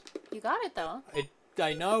out. You got it, though.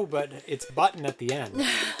 I know, but it's button at the end.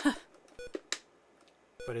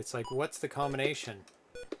 But it's like, what's the combination?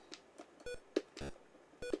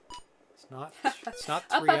 It's not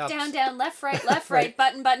 3 Up, ups. down, down, left, right,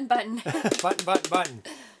 button, button, button. Button, button, button.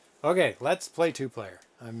 Okay, let's play 2-player.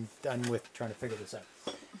 I'm done with trying to figure this out.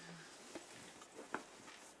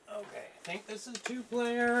 Okay. think this is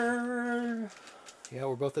 2-player. Yeah,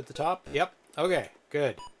 we're both at the top. Yep. Okay,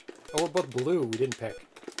 good. Oh, we're both blue. We didn't pick.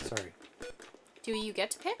 Sorry. Do you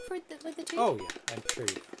get to pick with the two? Oh, yeah. I'm sure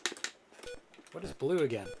you do. What is blue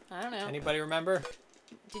again? I don't know. Anybody remember?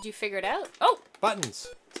 Did you figure it out? Oh! Buttons.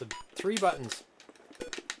 It's 3 buttons.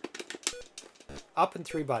 Up and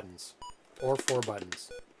 3 buttons. Or 4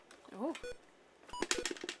 buttons. Oh.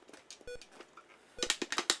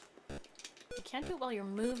 You can't do it while you're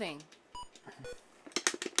moving.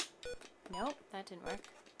 Nope, that didn't work.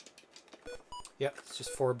 Yep, it's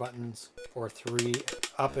just 4 buttons. Or 3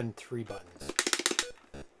 up and 3 buttons.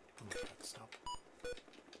 Oh my God, stop.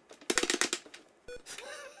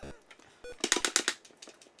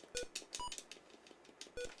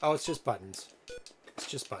 Oh, it's just buttons. It's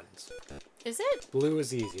just buttons. Is it? Blue is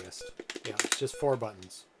the easiest. Yeah, it's just 4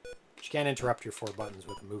 buttons. You can't interrupt your 4 buttons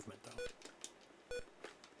with a movement, though.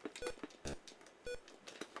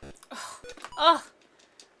 Oh!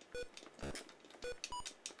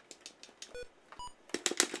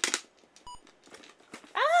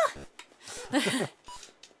 Ah!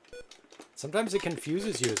 Sometimes it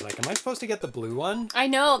confuses you. It's like, am I supposed to get the blue one? I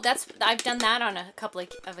know. I've done that on a couple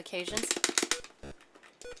of occasions.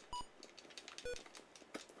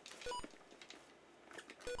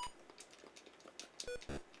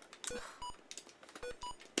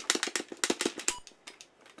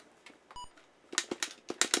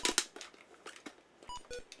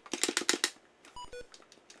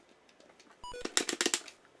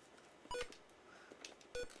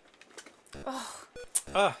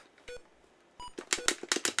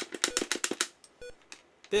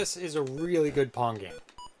 This is a really good Pong game.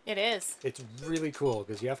 It is. It's really cool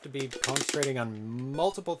because you have to be concentrating on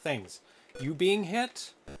multiple things. You being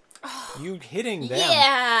hit, you hitting them.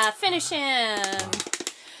 Yeah! Finish him!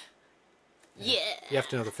 Yeah! You have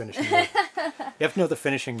to know the finishing move. You have to know the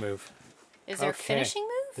finishing move. Is there a finishing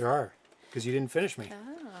move? There are, because you didn't finish me.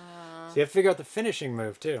 Oh. So you have to figure out the finishing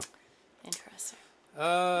move, too. Interesting.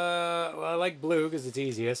 Well, I like blue because it's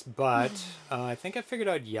easiest, but I think I figured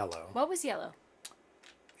out yellow. What was yellow?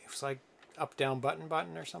 It was like up, down,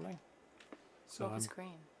 button or something. So what was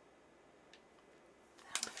green?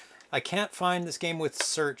 I can't find this game with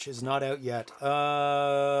search. Is not out yet.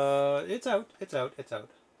 It's out. It's out. It's out.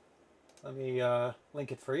 Let me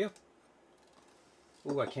link it for you.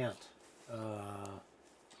 Ooh, I can't.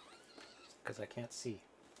 Because I can't see.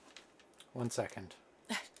 1 second.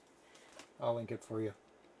 I'll link it for you.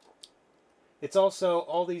 It's also,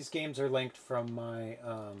 all these games are linked from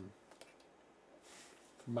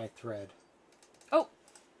my thread. Oh,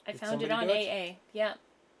 I found it on AA. Yeah.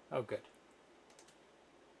 Oh, good.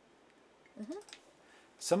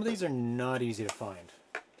 Some of these are not easy to find.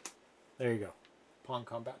 There you go. Pong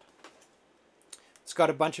Kombat. It's got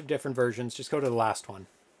a bunch of different versions. Just go to the last one.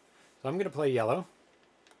 So I'm going to play yellow.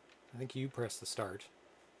 I think you press the start.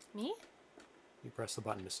 Me? You press the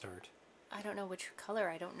button to start. I don't know which color.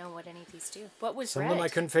 I don't know what any of these do. What was Some red? of them I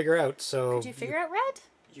couldn't figure out, so... Could you figure out red?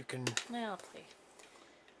 You can... Well, I'll play.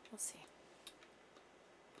 We'll see.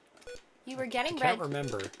 You were getting I red. can't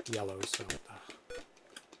remember yellow, so...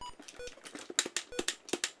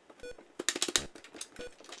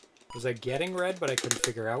 Was I getting red, but I couldn't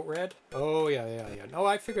figure out red? Oh, yeah. No,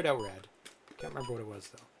 I figured out red. Can't remember what it was,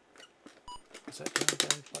 though. Was that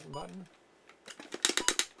down, button?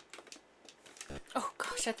 Oh,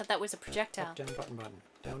 gosh, I thought that was a projectile. Up, down, button.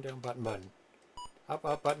 Down, button. Up,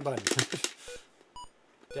 button.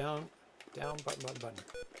 Down, button.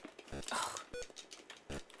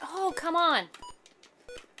 Oh, come on.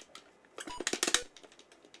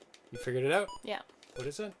 You figured it out? Yeah. What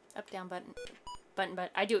is it? Up, down, button.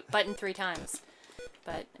 I do it button 3 times.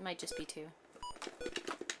 But it might just be 2.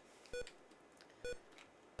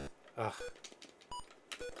 Ugh.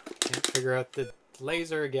 Can't figure out the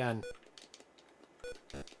laser again.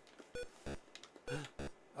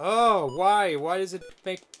 Oh, why? Why does it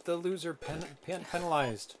make the loser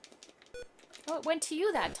penalized? Oh, it went to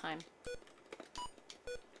you that time.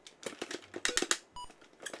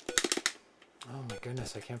 Oh my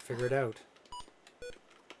goodness, I can't figure it out.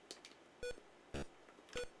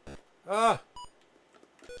 Ah!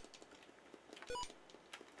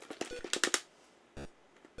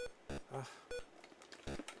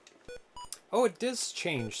 Oh, it does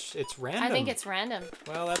change. It's random. I think it's random.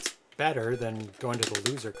 Well, that's better than going to the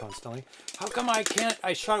loser constantly. How come I can't?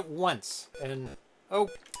 I shot it once, and... Oh,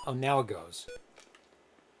 now it goes.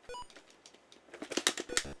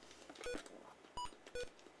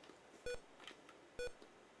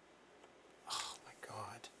 Oh my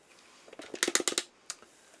god.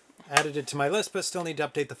 Added it to my list, but still need to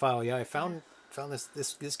update the file. Yeah, I found found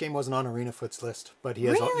this game wasn't on ArenaFoot's list, but he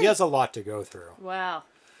Really? has a lot to go through. Wow.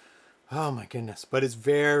 Oh my goodness! But it's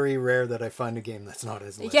very rare that I find a game that's not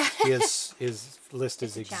his list. Yeah. His list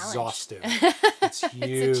is It's a challenge. exhaustive. It's huge.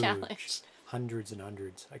 It's a challenge. Hundreds and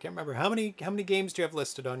hundreds. I can't remember how many games do you have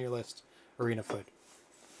listed on your list, ArenaFoot?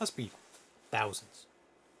 Must be thousands.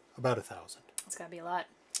 About 1,000. It's got to be a lot.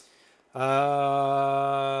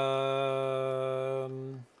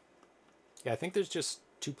 Yeah, I think there's just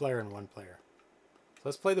 2-player and 1-player. So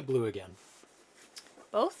let's play the blue again.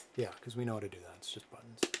 Both? Yeah, because we know how to do that. It's just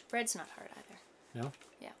buttons. Red's not hard either. No?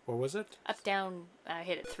 Yeah. What was it? Up, down, I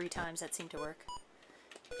hit it 3 times. That seemed to work.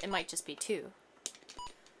 It might just be 2.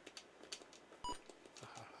 I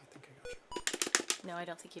think I got you. No, I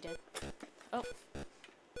don't think you did. Oh.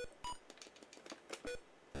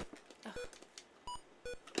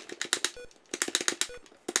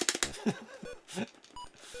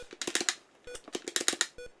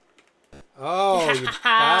 Oh, you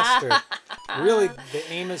bastard. Really, the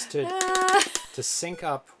aim is to sync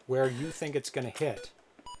up where you think it's going to hit.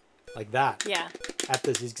 Like that. Yeah. At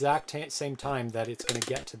the exact same time that it's going to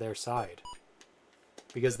get to their side.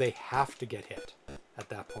 Because they have to get hit at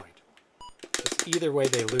that point. It's either way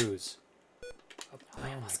they lose. Oh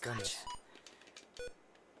my goodness.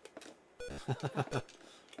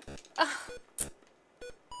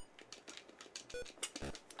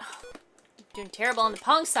 Doing terrible on the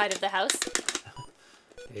Pong side of the house.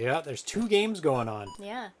 Yeah, there's 2 games going on.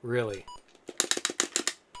 Yeah. Really.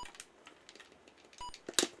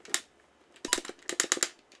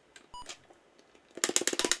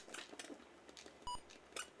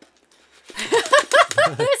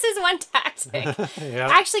 This is one tactic. Yeah.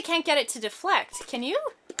 I actually can't get it to deflect. Can you?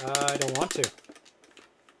 I don't want to.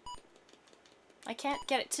 I can't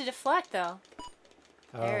get it to deflect, though.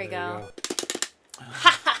 Oh, There we go.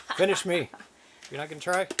 Finish me. You're not going to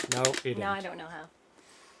try? No, you didn't. No, I don't know how.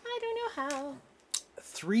 I don't know how.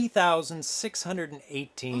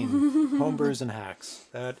 3,618 homebrews and hacks.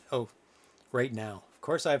 Right now. Of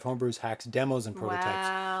course I have homebrews, hacks, demos, and prototypes.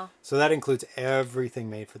 Wow. So that includes everything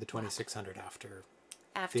made for the 2600 after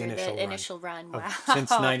After the initial run. Wow. Since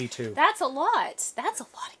 92. That's a lot. That's a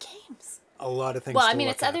lot of games. A lot of things Well, to I mean,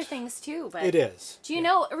 look it's at. other things too, but... It is. Do you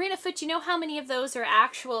know, ArenaFoot, do you know how many of those are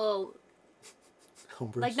actual,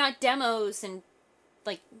 Homebrews? like, not demos and,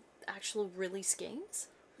 like, actual release games?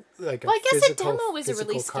 Like Well, I guess a physical- demo is a physical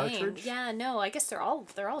release cartridge? game. Yeah, no, I guess they're all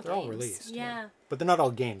games. They're all released. Yeah. But they're not all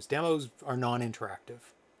games. Demos are non-interactive.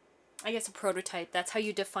 I guess a prototype. That's how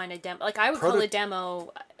you define a demo. Like, I would call a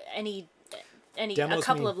demo a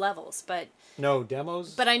couple of levels, but... No,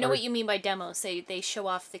 demos... But I know what you mean by demos. They show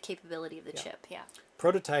off the capability of the chip, yeah.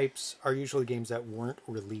 Prototypes are usually games that weren't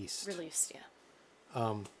released. Released, yeah.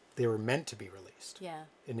 They were meant to be released Yeah.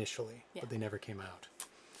 initially, Yeah. but they never came out.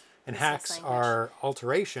 And Business hacks language. are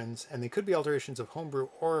alterations, and they could be alterations of homebrew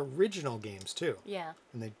or original games too. Yeah.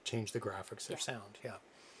 And they change the graphics, their sound, yeah.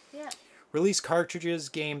 Yeah. Release cartridges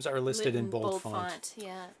games are listed in bold font.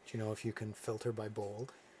 Yeah. Do you know if you can filter by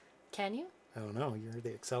bold? Can you? I don't know. You're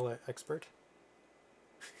the Excel expert.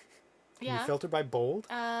 Can Yeah. you filter by bold?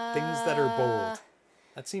 Things that are bold.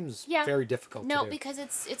 That seems very difficult to do. No, because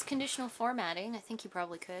it's conditional formatting. I think you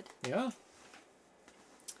probably could. Yeah.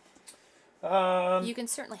 You can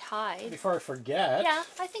certainly hide. Before I forget. Yeah,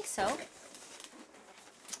 I think so.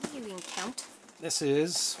 You can count. This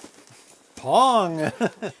is Pong.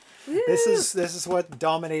 This is what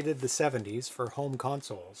dominated the 70s for home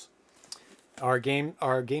consoles. Our game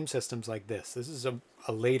systems like this. This is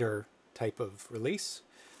a later type of release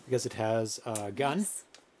because it has a gun. Nice.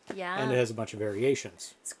 Yeah. And it has a bunch of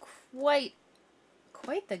variations. It's quite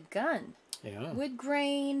the gun. Yeah. Wood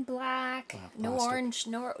grain, black, no plastic. orange,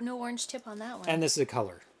 no orange tip on that one. And this is a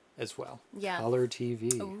color as well. Yeah. Color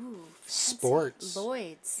TV. Ooh, fancy. Sports.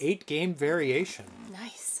 Lloyd's. 8 game variation.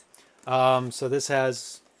 Nice. So this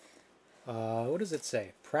has, what does it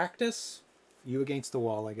say? Practice, you against the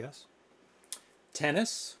wall, I guess.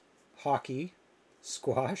 Tennis, hockey,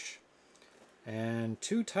 squash, and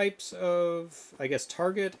 2 types of, I guess,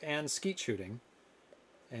 target and skeet shooting.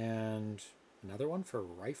 And another one for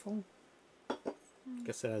rifle. I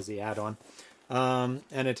guess that has the add-on.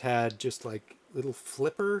 And it had just like little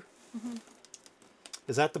flipper. Mm-hmm.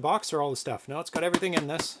 Is that the box or all the stuff? No, it's got everything in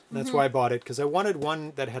this. That's why I bought it, because I wanted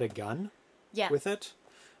one that had a gun with it.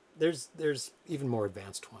 There's even more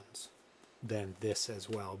advanced ones than this as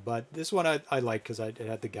well. But this one I like because it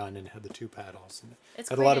had the gun and it had the 2 paddles. And It's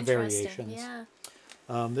had quite a lot of interesting. variations.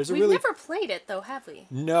 Yeah. We've never played it though, have we?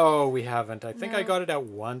 No, we haven't. I think I No. got it out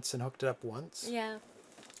once and hooked it up once. Yeah.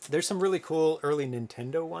 There's some really cool early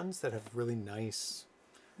Nintendo ones that have really nice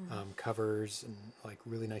covers and like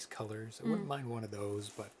really nice colors. I wouldn't mind one of those,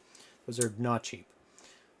 but those are not cheap.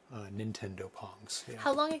 Nintendo Pongs. Yeah.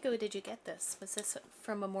 How long ago did you get this? Was this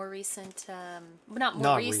from a more recent, not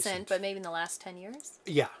more recent, but maybe in the last 10 years?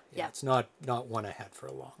 Yeah. It's not one I had for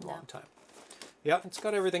a long time. Yeah, it's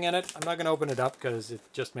got everything in it. I'm not going to open it up because it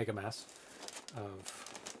just make a mess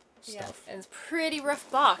of stuff. And it's a pretty rough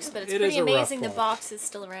box, but it's It pretty is a rough amazing the box is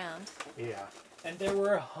still around. Yeah. And there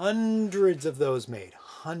were hundreds of those made.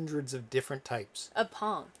 Hundreds of different types. Of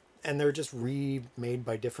Pong. And they're just remade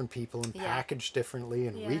by different people and packaged differently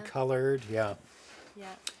and recolored. Yeah.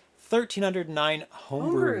 1,309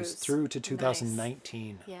 homebrews through to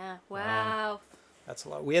 2019. Nice. Yeah. Wow. That's a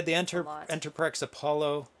lot. We had the Enterprex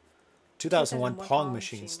Apollo 2001 Pong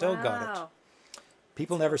machine. Still got it.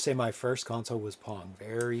 People never say my first console was Pong.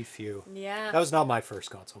 Very few. Yeah. That was not my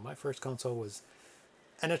first console. My first console was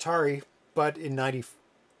an Atari, but in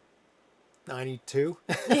 92?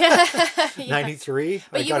 Yeah. 93?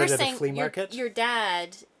 But I got it at a flea market. Your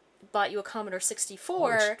dad bought you a Commodore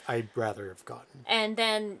 64. Which I'd rather have gotten. And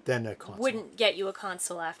then a console. Wouldn't get you a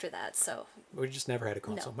console after that, so. We just never had a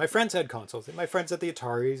console. No. My friends had consoles. My friends had the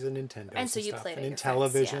Ataris and Nintendos and so you stuff. played and at in your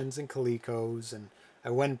friends, televisions and Colecos, and I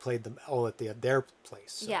went and played them all at their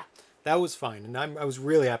place. So yeah. That was fine. And I was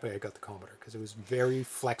really happy I got the Commodore because it was very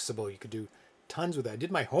flexible. You could do tons with it. I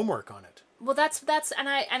did my homework on it. Well, that's and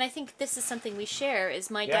I think this is something we share. Is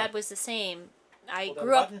my dad was the same. I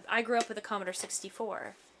grew up with a Commodore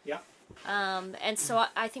 64. Yeah. And so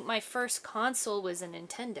I think my first console was a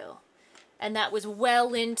Nintendo, and that was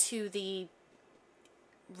well into the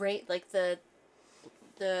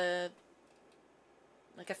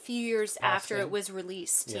like a few years after it was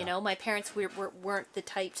released. Yeah. You know, my parents weren't the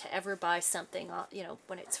type to ever buy something, you know,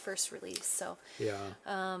 when it's first released. So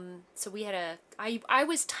so we had I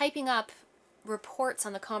was typing up reports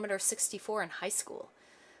on the Commodore 64 in high school.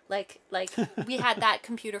 Like we had that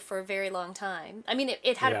computer for a very long time. I mean,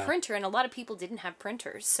 it had a printer, and a lot of people didn't have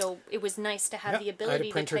printers, so it was nice to have the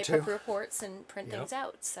ability to type up reports and print things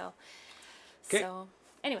out. So,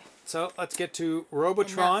 anyway. So let's get to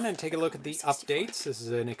Robotron and take a look at the updates. This is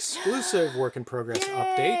an exclusive work in progress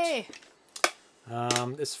update.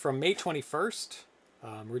 This is from May 21st.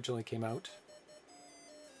 Originally came out.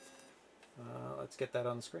 Let's get that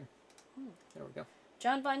on the screen. There we go.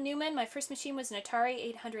 John von Neumann, my first machine was an Atari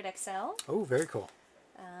 800 XL. Oh, very cool.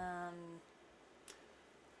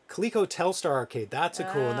 Coleco Telstar Arcade. That's a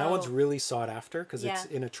cool one. That one's really sought after because it's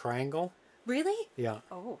in a triangle. Really? Yeah.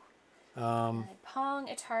 Oh. Pong,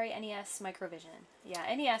 Atari, NES, Microvision.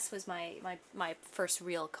 Yeah, NES was my first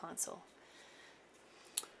real console.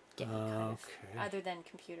 Other than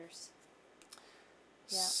computers.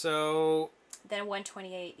 Yeah. So... Then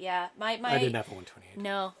 128, yeah. I didn't have a 128.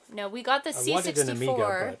 No, we got the C64. I wanted an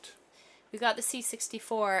Amiga, but... We got the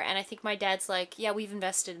C64, and I think my dad's like, yeah, we've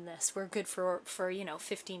invested in this. We're good for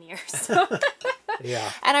 15 years.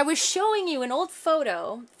 Yeah. And I was showing you an old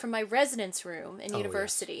photo from my residence room in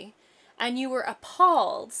university, and you were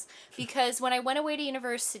appalled because when I went away to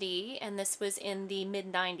university, and this was in the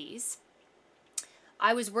mid-90s,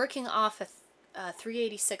 I was working off a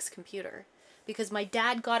 386 computer. Because my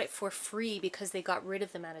dad got it for free because they got rid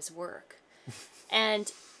of them at his work.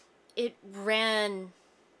 And it ran,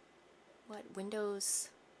 Windows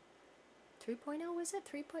 3.0 was it?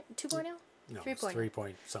 2.0? No, 3.0. 3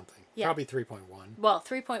 point something. Yeah. Probably 3.1. Well,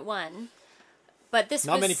 3.1. But this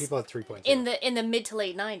Not was many people had 3.0. in the mid to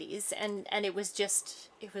late 90s, and it was just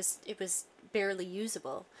it was barely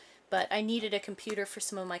usable. But I needed a computer for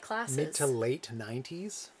some of my classes. Mid to late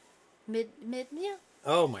 90s? Mid, yeah.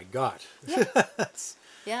 Oh my god. Yeah.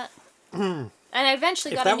 Yeah. And I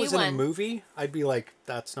eventually got a new one. If that was in a movie, I'd be like,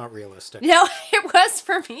 that's not realistic. No, it was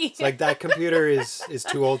for me. It's like that computer is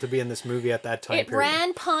too old to be in this movie at that time period. It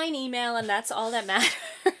ran Pine email, and that's all that mattered.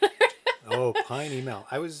 Oh, Pine email.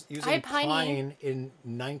 I was using Pine in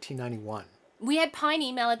 1991. We had Pine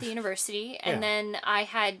email at the university, and then I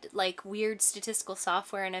had like weird statistical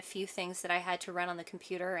software and a few things that I had to run on the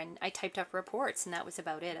computer, and I typed up reports, and that was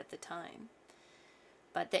about it at the time.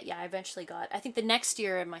 But that, I eventually got, I think the next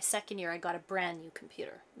year, in my second year, I got a brand new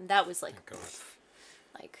computer. And that was like, okay,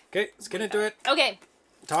 let's get into it. Okay.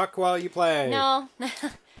 Talk while you play. No.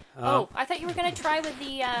 Oh, I thought you were going to try with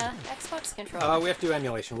the Xbox controller. We have to do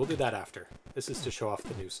emulation. We'll do that after. This is to show off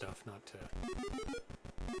the new stuff, not to...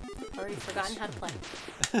 I've already forgotten how to play.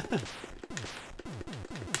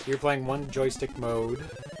 You're playing one joystick mode.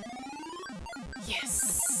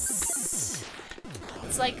 Yes.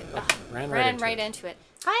 It's like, ran right into it.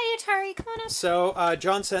 Hi, Atari, come on up. So,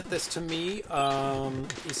 John sent this to me.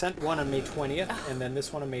 He sent one on May 20th, and then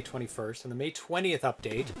this one on May 21st. And the May 20th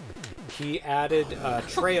update he added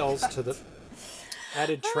trails to the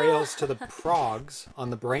progs on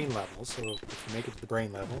the brain level. So if you make it to the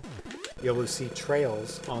brain level, you'll be able to see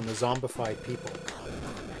trails on the zombified people.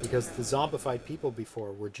 Because the zombified people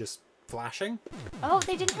before were just flashing. Oh,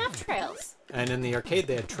 they didn't have trails. And in the arcade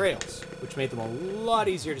they had trails, which made them a lot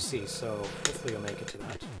easier to see. So hopefully you'll make it to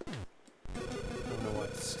that. I don't know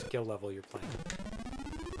what skill level you're playing.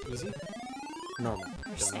 Easy? Normal.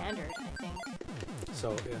 Or standard, I think.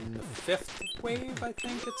 So in the 5th wave, I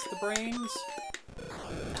think it's the brains.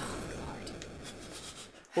 Oh, Lord.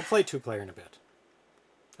 We'll play 2-player in a bit.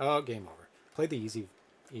 Oh, game over. Play the easy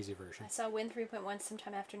version. I saw Win 3.1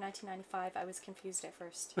 sometime after 1995. I was confused at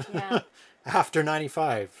first. Yeah. After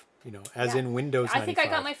 95, you know, as in Windows 95. I think I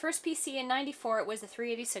got my first PC in 94. It was the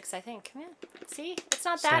 386, I think. Yeah. See? It's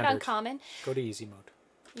not that Standard. uncommon. Go to easy mode.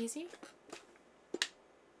 Easy?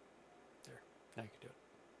 There. Now you can do it.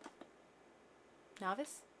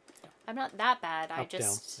 Novice? Yeah. I'm not that bad. I Up,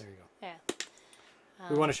 just... down. There you go. Yeah.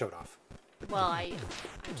 We want to show it off. Well, I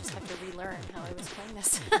just have to relearn how I was playing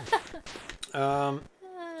this.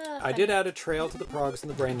 I did add a trail to the progs in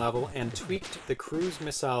the brain level and tweaked the cruise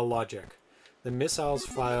missile logic. The missiles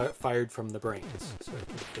fired from the brains. So I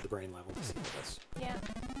can get to the brain level to see this. Yeah.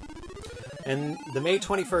 And the May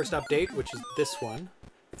 21st update, which is this one,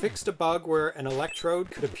 fixed a bug where an electrode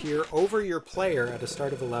could appear over your player at the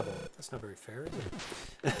start of a level. That's not very fair, is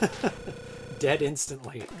it? Dead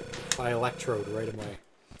instantly by electrode right away.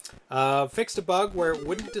 Fixed a bug where it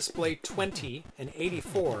wouldn't display 20 and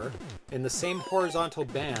 84 in the same horizontal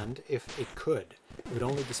band if it could. It would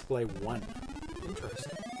only display 1.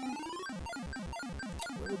 Interesting.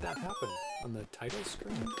 Where would that happen? On the title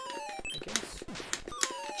screen, I guess?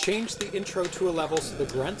 Change the intro to a level so the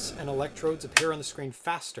grunts and electrodes appear on the screen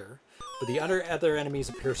faster, but the other enemies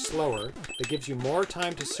appear slower. That gives you more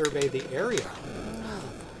time to survey the area.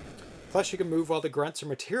 Plus, you can move while the grunts are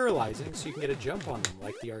materializing, so you can get a jump on them,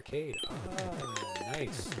 like the arcade. Oh,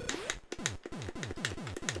 nice.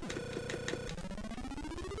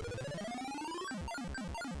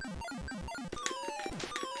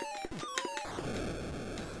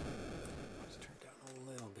 Let's turn down a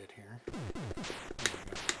little bit here.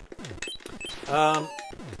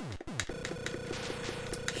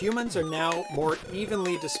 Humans are now more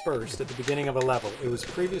evenly dispersed at the beginning of a level. It was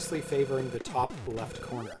previously favoring the top left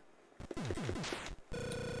corner.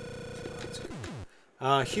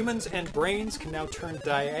 Humans and brains can now turn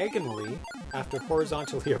diagonally after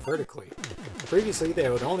horizontally or vertically. Previously, they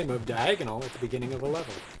would only move diagonal at the beginning of a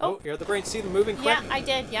level. Oh, you're the brains. See them moving quick? Yeah, I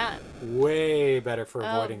did, yeah. Way better for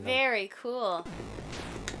avoiding them. Very cool.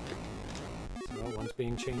 So one's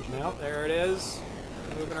being changed now. There it is.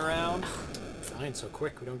 Moving around. Fine, so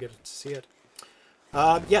quick. We don't get to see it.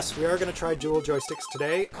 Yes, we are going to try dual joysticks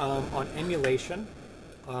today on emulation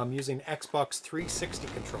using Xbox 360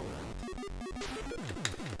 controller.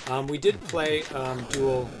 We did play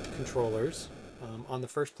dual controllers on the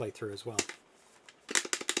first playthrough as well.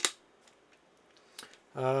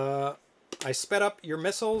 I sped up your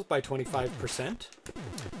missiles by 25%.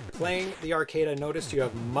 Playing the arcade, I noticed you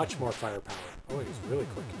have much more firepower. Oh, it was really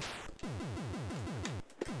quick.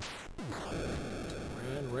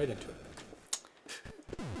 Ran right into it.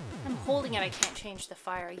 I'm holding it. I can't change the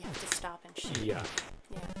fire. You have to stop and shoot. Yeah.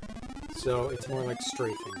 Yeah. So it's more like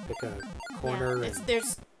strafing. Pick a corner. Yeah. And...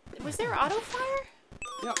 Was there auto fire?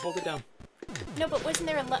 Yeah, hold it down. No, but wasn't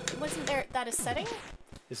there that a setting?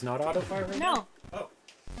 It's not auto fire right now? No. Oh.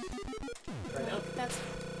 Right now?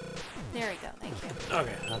 There we go. Thank you.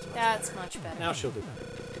 Okay, that's much better. Now she'll do better.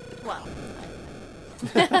 Well,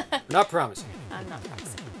 Not promising. I'm not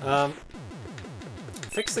promising.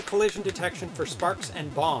 Fix the collision detection for sparks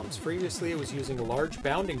and bombs. Previously, it was using a large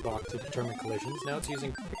bounding block to determine collisions. Now it's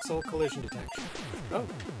using pixel collision detection. Oh.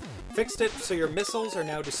 Fixed it so your missiles are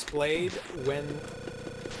now displayed when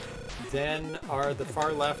then are the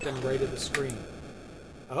far left and right of the screen.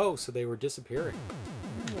 Oh, so they were disappearing.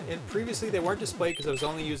 And previously, they weren't displayed because I was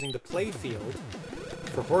only using the play field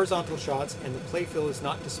for horizontal shots, and the play field is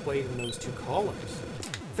not displayed in those two columns.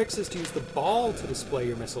 Fix is to use the ball to display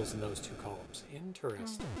your missiles in those two columns.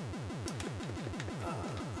 Interesting.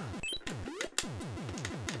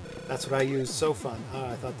 That's what I used. So fun.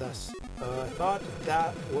 I thought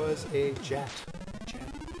that was a jet.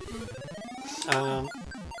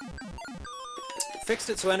 Fixed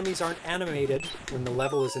it so enemies aren't animated when the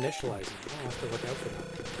level is initializing. I'll have to look out for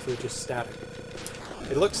that. So they're just static.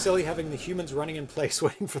 It looks silly having the humans running in place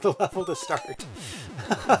waiting for the level to start.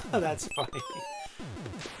 That's funny.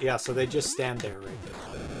 Yeah, so they just stand there right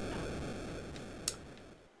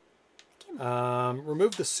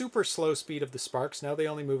Remove the super slow speed of the sparks. Now they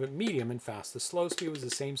only move at medium and fast. The slow speed was the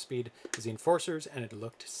same speed as the enforcers, and it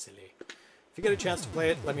looked silly. If you get a chance to play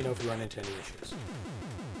it, let me know if you run into any issues.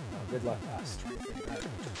 Good luck, us. Trying to figure that out.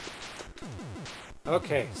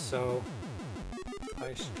 Okay, so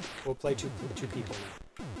we'll play two people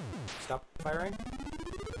now. Stop firing.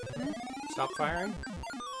 Stop firing.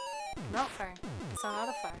 Not firing. It's on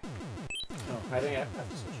auto fire. Oh, I think I have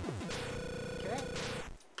to switch. You're right.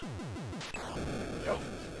 Yep.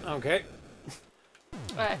 Okay.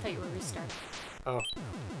 Oh, I thought you were restarting. Oh,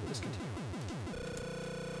 we'll just continue.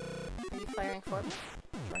 Are you firing for me?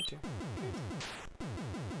 Trying to.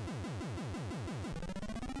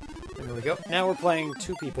 There we go. Now we're playing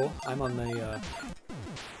two people. I'm on the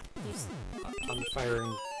on the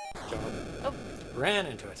firing job. Oh. Ran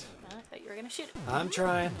into it. I thought you were gonna shoot it. I'm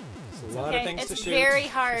trying. There's a lot of things to shoot. It's very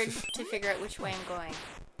hard to figure out which way I'm going.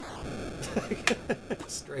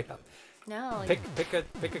 Straight up. No. Pick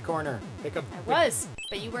a corner.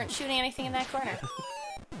 But you weren't shooting anything in that corner.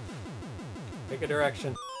 Pick a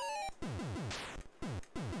direction.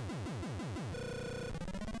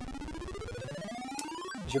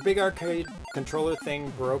 Is your big arcade controller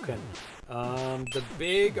thing broken? The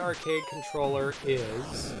big arcade controller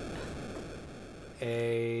is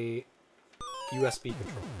a USB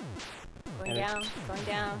controller. Going down. Thank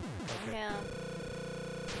you.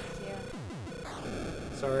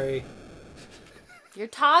 Sorry. You're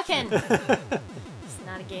talking! It's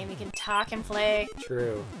not a game you can talk and play.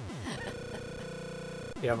 True.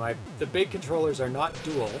 Yeah, the big controllers are not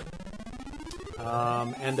dual.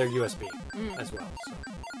 And they're USB as well. So.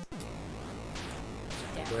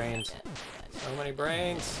 Brains. So many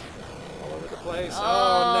brains. All over the place.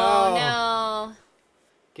 Oh no!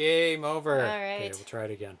 Game over. All right. Okay, we'll try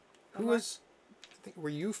it again. Were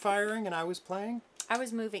you firing and I was playing? I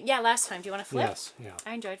was moving. Yeah, last time. Do you want to flip? Yes, yeah.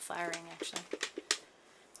 I enjoyed firing, actually.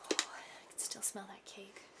 Oh, I can still smell that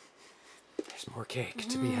cake. There's more cake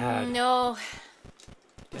to be had. No.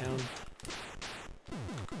 Down.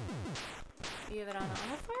 You have it on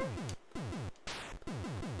auto fire?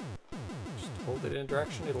 Just hold it in a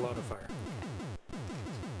direction, it'll auto fire.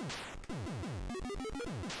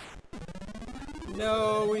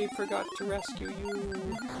 No, we forgot to rescue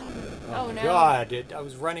you. Oh no. God, I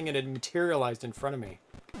was running and it materialized in front of me.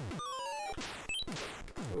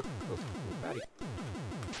 Oh, Patty.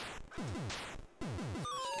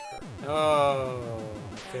 Oh,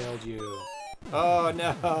 I failed you. Oh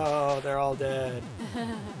no, they're all dead.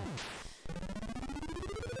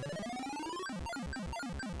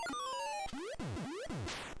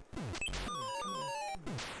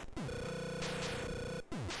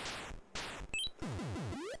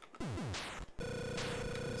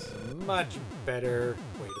 Much better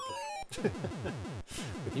way to play.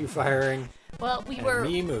 With you firing. Well,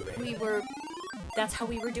 me moving. That's how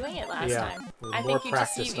we were doing it last time. I think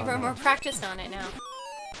you were more practiced on it now.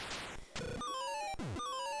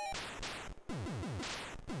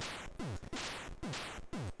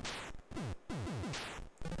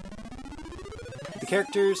 The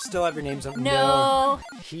characters still have your names on them. No.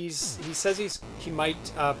 He says he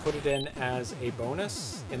might put it in as a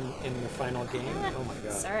bonus in the final game. Oh my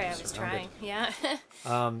god. Sorry, I was trying. Yeah.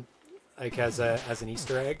 Like as an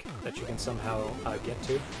Easter egg that you can somehow get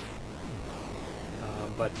to.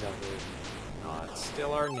 But no, they're not.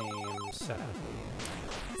 Still our names, sadly.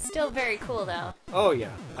 Still very cool though. Oh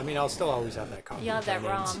yeah. I mean, I'll still always have that copy. You have that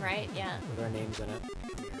ROM, right? Yeah. With our names in it.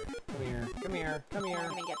 Come here. Come here. Come here. I'm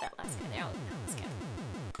gonna get that last guy. Down. Let's go.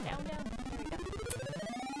 Down. There we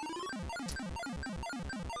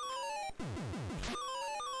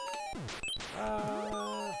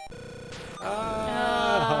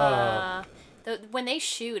go. When they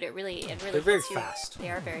shoot, it really They're very fast. They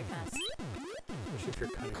are very fast. Especially if you're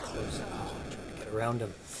kind of close. I'm trying to get around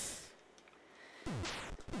them.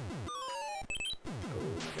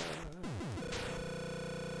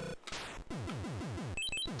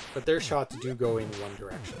 But their shots do go in one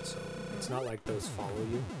direction, so it's not like those follow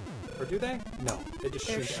you. Or do they? No, they just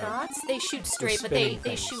shoot. Their shots? They shoot straight, but they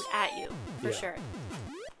shoot at you, for sure.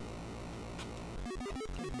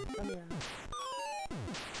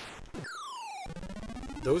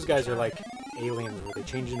 Those guys are like aliens, where they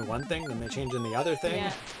change into one thing, then they change into the other thing,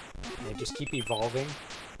 and they just keep evolving.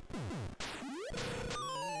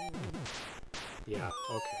 Yeah,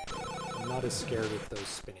 okay. I'm not as scared of those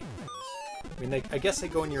spinning things. I mean, I guess they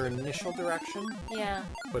go in your initial direction. Yeah.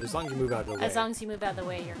 But as long as you move out of the way. As long as you move out of the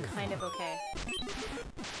way, you're kind of okay.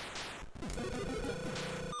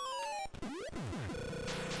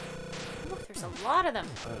 Look, there's a lot of them.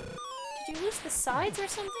 Did you lose the sides or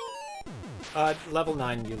something? Level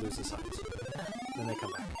 9, you lose the sides. Then they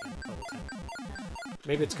come back again, level 10.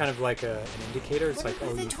 Maybe it's kind of like an indicator. It's like,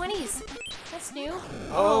 oh, the 20s. That's new.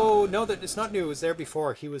 Oh no, it's not new. It was there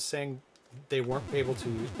before. He was saying they weren't able to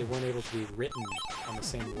be written on the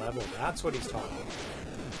same level. That's what he's talking about.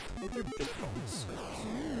 I think they're just bonus scores.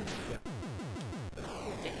 Yeah.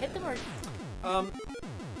 To hit them or?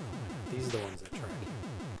 These are the ones that track.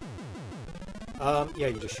 Yeah,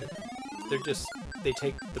 you just shoot them. They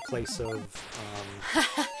take the place of.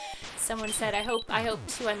 Someone said, I hope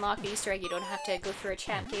to unlock the Easter egg, you don't have to go through a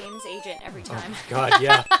Champ Games agent every time. Oh God,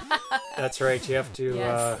 yeah, that's right. You have to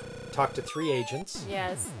Yes. talk to 3 agents.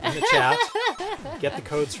 Yes. In the chat, get the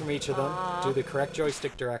codes from each of them, do the correct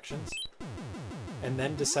joystick directions, and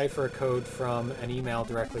then decipher a code from an email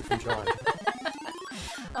directly from John.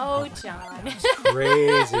 Oh, John. That was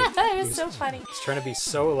crazy. That was so funny. He's trying to be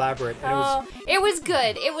so elaborate. And it was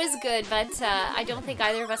good. It was good, but I don't think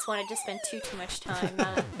either of us wanted to spend too much time.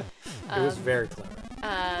 It was very clever.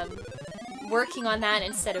 Working on that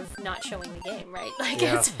instead of not showing the game, right? Like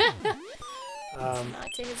Yeah. it's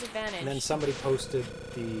not to his advantage. And then somebody posted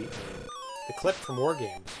the clip from War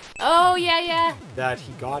Games. Oh yeah. That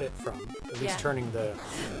he got it from. At least Yeah.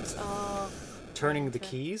 turning the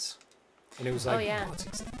keys. And it was like,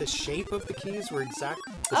 the shape of the keys were the shape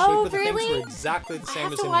of the things were exactly the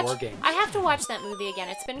same as in War Games. I have to watch that movie again.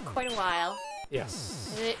 It's been quite a while.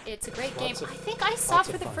 Yes. It's a great game. I think I saw it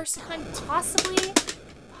for the first time, possibly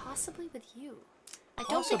with you. I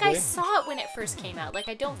don't think I saw it when it first came out. Like,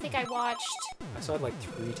 I don't think I watched... I saw it like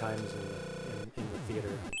 3 times in the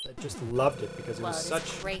theater. I just loved it because it was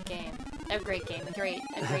such... a great game. A great game. A great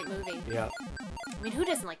movie. Yeah. I mean, who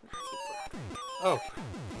doesn't like Matthew Broderick? Oh.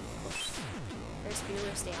 Ferris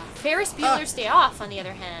Bueller's Day Off. Ferris Bueller's Day Off, on the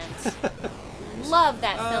other hand. Love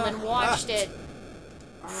that film and watched it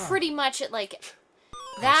pretty much at like...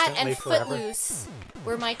 That and Footloose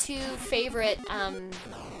were my 2 favorite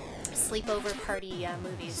sleepover party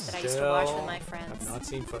movies that I used to watch with my friends. I've not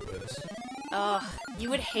seen Footloose. Oh, you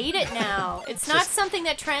would hate it now. It's not something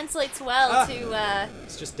that translates well to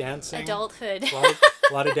it's just dancing. Adulthood. A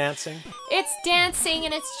lot of dancing. It's dancing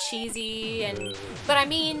and it's cheesy but I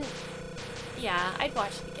mean, yeah, I'd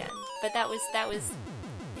watch it again. But that was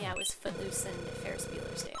it was Footloose and Ferris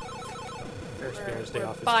Bueller's Day Off. Ferris Bueller's Day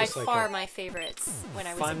Off is by just like far my favorites when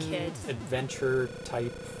I was a kid. Adventure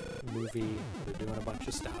type movie. They're doing a bunch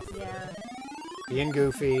of stuff. Yeah. Being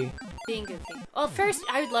goofy. Well, first,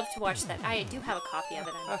 I would love to watch that. I do have a copy of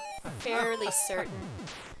it, I'm fairly certain.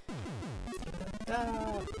 Fairly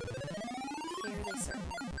certain.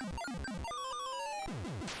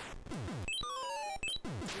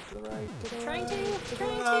 To the right, to the Trying left, to.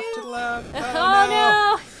 to the left. Oh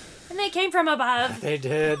no! And they came from above. They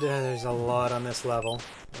did. There's a lot on this level.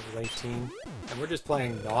 Level 18. And we're just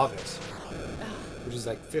playing novice, which is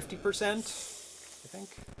like 50%, I think,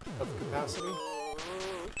 of capacity.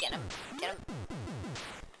 Get him. Yeah.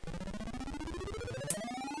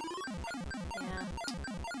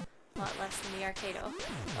 A lot less than the arcade.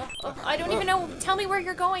 Oh, I don't even know. Tell me where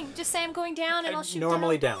you're going. Just say I'm going down and I'll shoot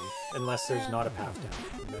normally down, unless there's not a path down.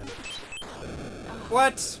 And then...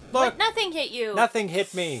 What? Look! But nothing hit you. Nothing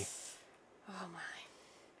hit me. Oh my.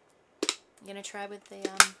 You gonna try with the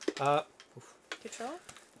control?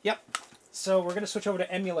 Yep. So we're gonna switch over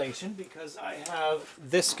to emulation because I have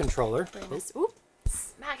this controller. Oop!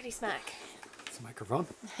 Smackety smack. It's a microphone.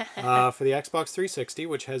 For the Xbox 360,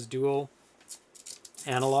 which has dual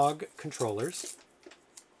analog controllers.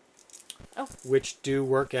 Oh. Which do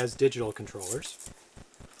work as digital controllers.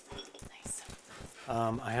 Nice.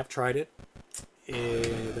 I have tried it.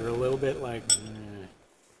 They're a little bit like...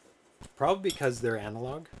 Probably because they're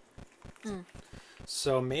analog.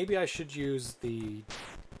 So maybe I should use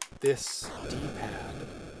this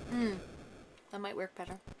D-pad. That might work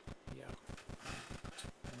better. Yeah.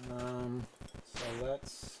 So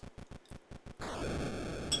let's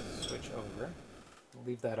switch over. We'll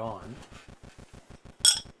leave that on.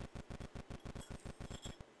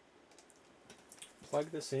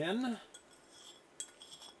 Plug this in.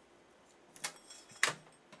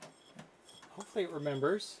 Hopefully it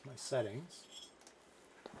remembers my settings.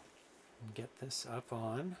 And get this up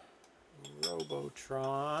on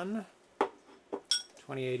Robotron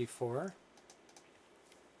 2084. Okay,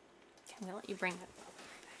 I'm gonna let you bring it.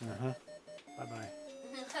 Bye-bye.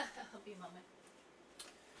 I'll be a moment.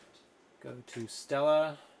 Go to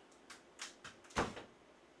Stella.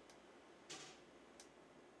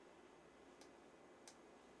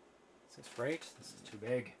 Is this right? This is too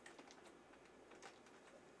big.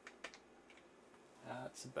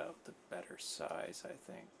 That's about the better size, I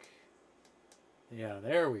think. Yeah,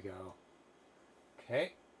 there we go.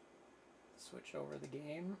 Okay. Switch over the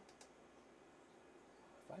game.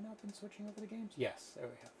 Have I not been switching over the games? Yes, there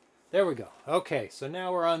we go. There we go. Okay, so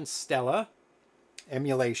now we're on Stella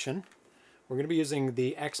emulation. We're going to be using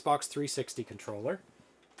the Xbox 360 controller.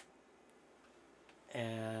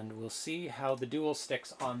 And we'll see how the dual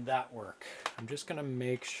sticks on that work. I'm just going to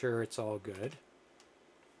make sure it's all good.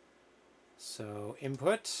 So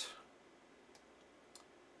input.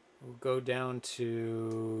 We'll go down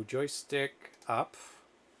to joystick up.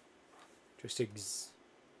 Joystick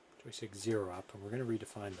 0 up. And we're going to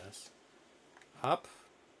redefine this. Up.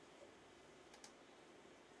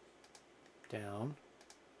 Down.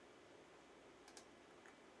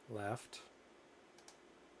 Left.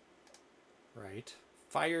 Right.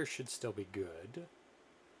 Fire should still be good.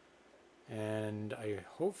 And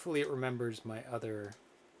hopefully it remembers my other...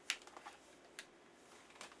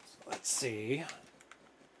 So let's see.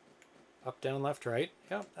 Up, down, left, right.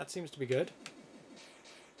 Yep, that seems to be good.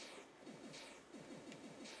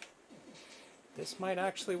 This might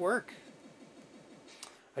actually work.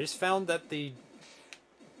 I just found that the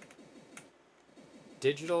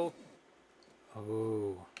digital...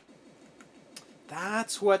 Oh...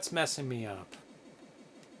 That's what's messing me up.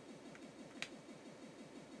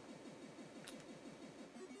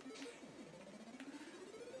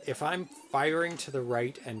 If I'm firing to the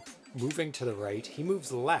right and moving to the right, he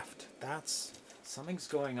moves left. That's... Something's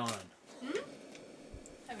going on. Hmm?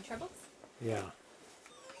 Having troubles? Yeah.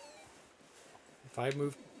 If I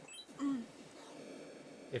move...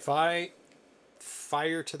 If I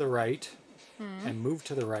fire to the right and move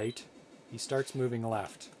to the right, he starts moving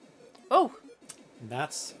left. Oh! And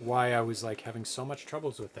that's why I was like having so much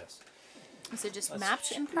troubles with this. Is it just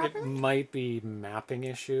mapped improperly? It might be mapping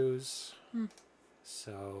issues.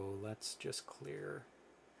 So let's just clear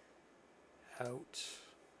out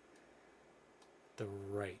the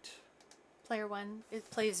right. Player 1 is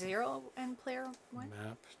player 0 and player 1?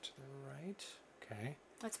 Map to the right. Okay.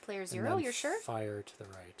 That's player 0, you're sure? Fire to the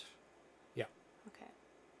right. Yeah. Okay.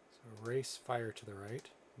 So erase fire to the right.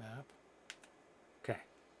 Map. Okay.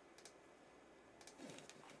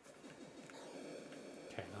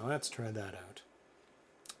 Okay, now let's try that out.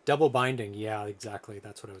 Double binding, yeah, exactly.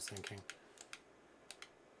 That's what I was thinking.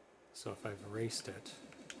 So if I've erased it...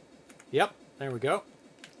 Yep, there we go.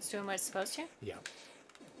 It's doing what it's supposed to? Yeah.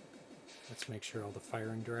 Let's make sure all the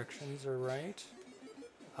firing directions are right.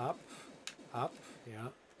 Up, up, yeah.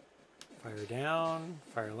 Fire down,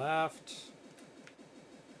 fire left.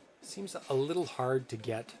 Seems a little hard to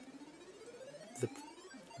get the...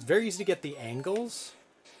 It's very easy to get the angles,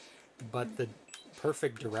 but the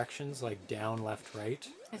perfect directions, like down, left, right,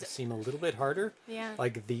 seem a little bit harder. Yeah.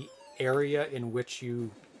 Like the area in which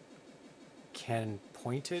you can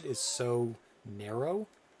point it is so narrow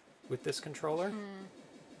with this controller.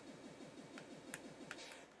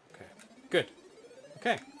 Okay, good.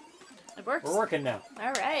 Okay. It works. We're working now.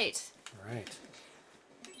 All right. All right.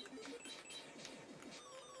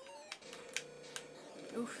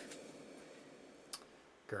 Oof.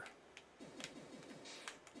 Grr.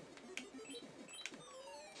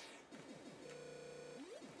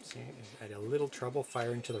 See, I had a little trouble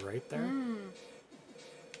firing to the right there.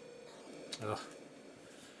 Ugh.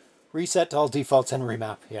 Reset to all defaults and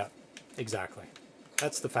remap. Yeah, exactly.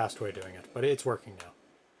 That's the fast way of doing it, but it's working now.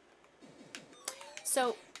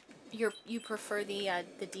 So, you prefer the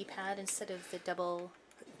D-pad instead of the double?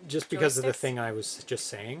 Just because of the joysticks? thing I was just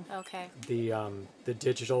saying. Okay. The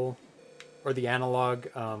digital or the analog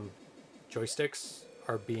joysticks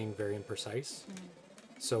are being very imprecise.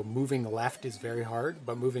 So moving left is very hard,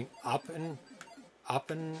 but moving up and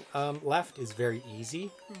left is very easy.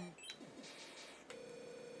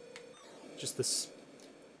 Just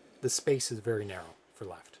the space is very narrow for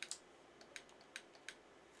left.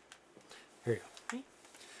 Here you go.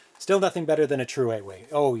 Still nothing better than a true 8-way.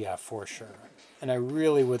 Oh yeah, for sure. And I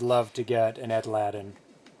really would love to get an Ed Ladin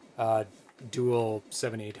dual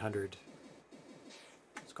 7800.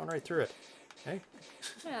 It's gone right through it. Hey?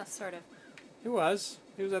 Yeah, sort of. It was.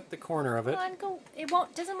 It was at the corner of it. Come on, go. It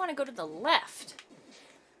doesn't want to go to the left.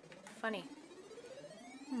 Funny.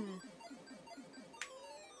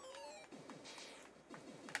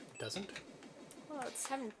 It doesn't? Well, it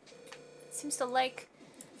seems to like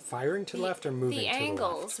Firing to the left or moving to the left? The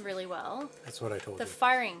angles really well. That's what I told The you.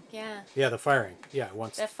 firing, yeah. Yeah, the firing. Yeah, it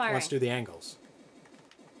wants firing. to do the angles.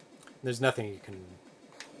 There's nothing you can...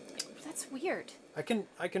 That's weird. I can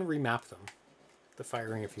remap them. The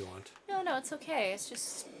firing if you want. No, it's okay. It's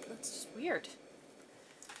just weird.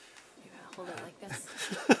 You gotta hold it like this.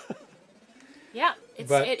 Yeah,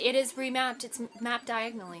 it is remapped. It's mapped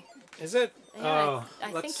diagonally. Is it? Yeah,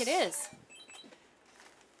 I think it is.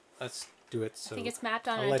 Let's do it. So I think it's mapped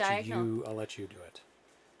on a diagonal. I'll let you do it.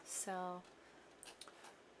 So.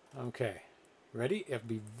 Okay. Ready? You have to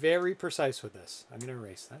be very precise with this. I'm going to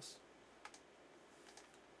erase this.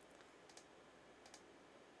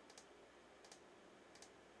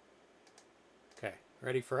 Okay.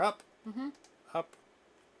 Ready for up? Mm-hmm. Up.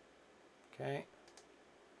 Okay.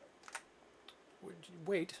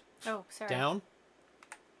 Wait. Oh, sorry. Down.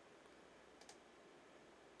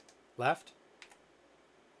 Left.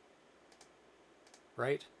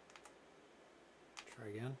 Right. Try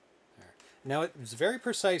again. There. Now it's very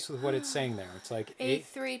precise with what it's saying there. It's like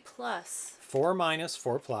A3 plus. 4 minus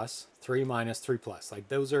 4 plus, 3 minus 3 plus. Like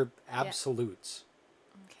those are absolutes.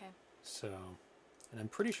 Okay. So, and I'm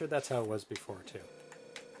pretty sure that's how it was before too.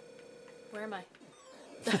 Where am I?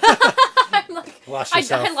 I'm like, Lost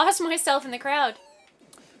yourself. I lost myself in the crowd.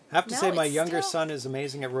 I have to say my it's younger still... son is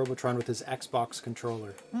amazing at Robotron with his Xbox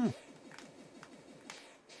controller.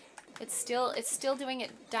 It's still doing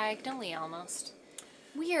it diagonally almost.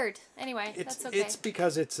 Weird. Anyway, that's okay. It's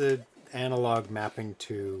because it's an analog mapping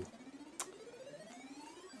to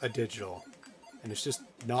a digital. And it's just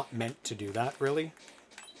not meant to do that, really.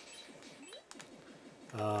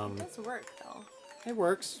 It does work, though. It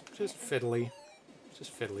works. Just fiddly.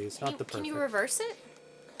 Just fiddly. It's not the perfect. Can you reverse it?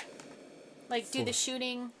 Like, do the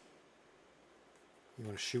shooting... You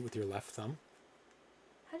want to shoot with your left thumb?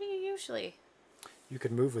 How do you usually... You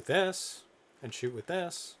could move with this and shoot with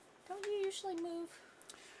this. Don't you usually move?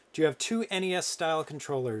 Do you have two NES-style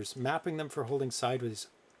controllers? Mapping them for holding sideways.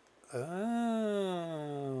 Oh.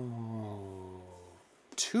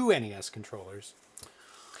 Two NES controllers.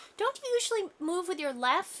 Don't you usually move with your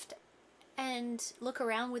left and look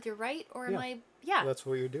around with your right? Or am I... Yeah. Well, that's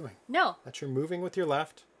what you're doing. No. That's you're moving with your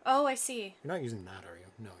left. Oh, I see. You're not using that, are you?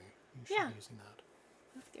 No, you should be using that.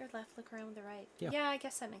 Move with your left, look around with the right. Yeah. Yeah, I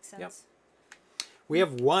guess that makes sense. Yep. We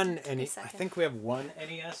have one I second. think we have one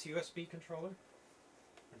NES USB controller.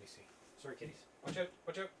 Let me see. Sorry, kitties. Watch out,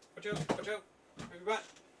 watch out, watch out, watch out. Move your butt.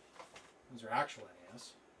 Those are actual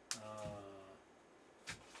NES.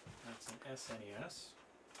 That's an SNES.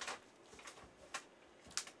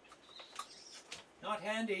 Not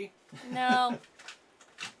handy. No.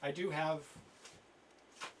 I do have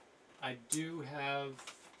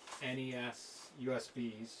NES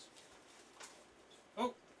USBs.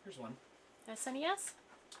 Oh, here's one. SNES?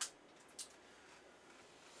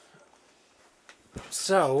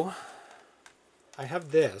 So, I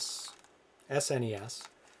have this SNES,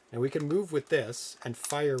 and we can move with this and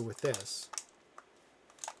fire with this.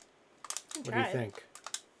 What do you think?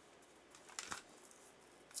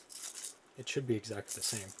 It should be exactly the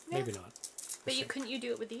same. Yeah. Maybe not. But couldn't you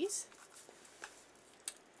do it with these?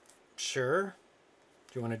 Sure.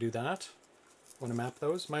 Do you want to do that? Want to map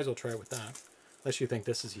those? Might as well try it with that. Unless you think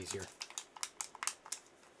this is easier.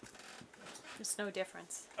 There's no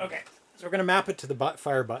difference. Okay. So we're going to map it to the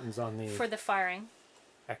fire buttons on the... For the firing.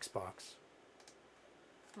 Xbox.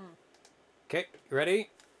 Okay, you ready?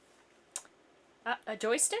 A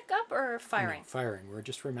joystick up or firing? No, firing. We're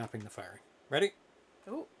just remapping the firing. Ready?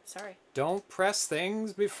 Oh, sorry. Don't press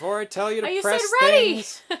things before I tell you to you press said ready.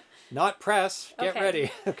 things. Not press. Get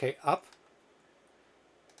ready. Okay, up.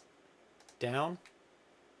 Down.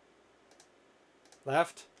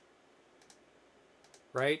 Left.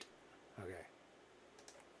 Right. Okay.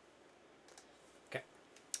 Okay.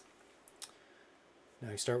 Now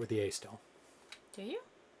you start with the A still. Do you?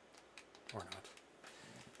 Or not.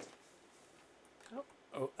 Oh.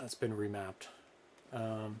 Oh, that's been remapped.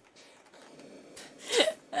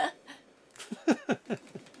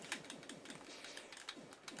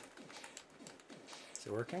 Is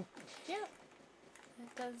it working? Yeah.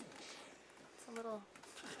 It does. It's a little...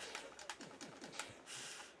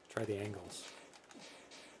 Try the angles.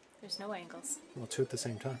 There's no angles. Well, two at the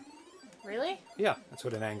same time. Really? Yeah, that's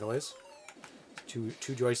what an angle is. Two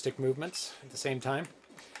joystick movements at the same time.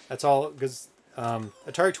 That's all, because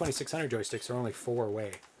Atari 2600 joysticks are only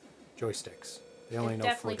 4-way joysticks. They only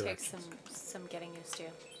know 4 directions. Definitely takes some getting used to.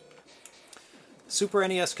 Super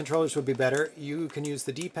NES controllers would be better. You can use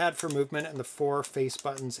the D-pad for movement and the 4 face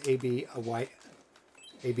buttons, A, B, Y,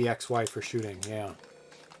 A, B, X, Y for shooting. Yeah.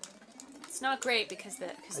 It's not great because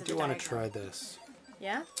I do want to try this.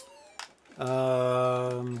 Yeah?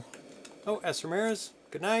 Oh, S. Ramirez,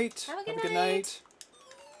 good night. Have a good night.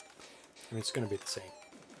 I mean, it's going to be the same.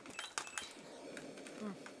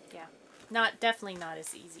 Yeah. Definitely not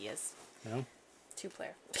as easy as... No?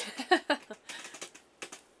 2-player.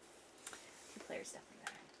 2-player's definitely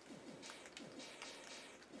better.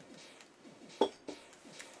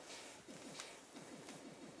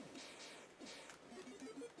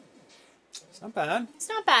 It's not bad. It's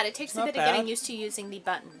not bad. It takes a bit of getting used to using the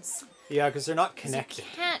buttons. Yeah, because they're not connected.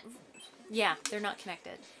 Yeah, they're not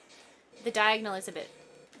connected. The diagonal is a bit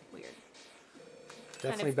weird.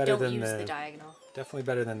 Definitely kind of better don't than use the diagonal. Definitely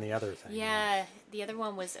better than the other thing. Yeah, the other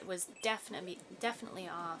one was definitely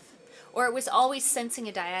off. Or it was always sensing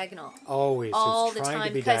a diagonal. Always. All it was the trying time.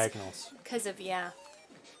 to be diagonals. Because of, yeah.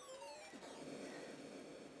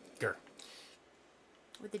 Grr.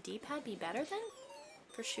 Would the D-pad be better then?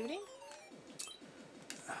 For shooting?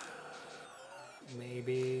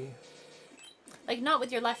 Maybe. Like, not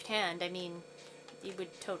with your left hand. I mean, you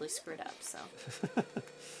would totally screw it up, so.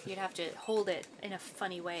 You'd have to hold it in a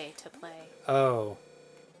funny way to play. Oh.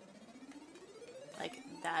 Like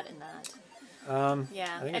that and that.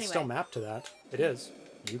 Yeah, I think it's still mapped to that. It is.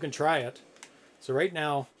 You can try it. So right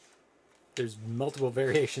now, there's multiple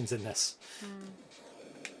variations in this.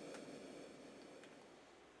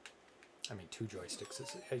 I mean, 2 joysticks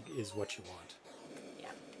is what you want.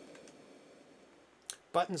 Yeah.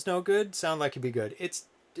 Buttons no good. Sound like it'd be good. It's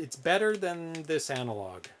better than this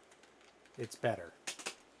analog. It's better.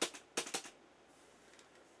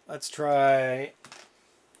 Let's try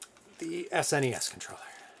the SNES controller.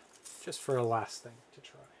 Just for a last thing to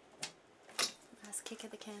try. Last kick of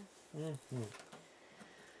the can. Mm-hmm.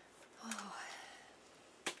 Oh.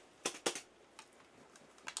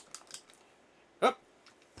 Oh!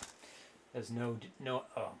 There's no, oh my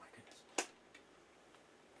goodness.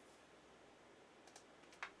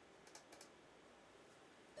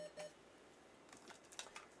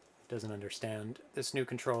 It doesn't understand this new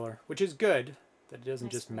controller, which is good that it doesn't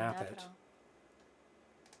just map it.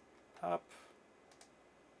 Up.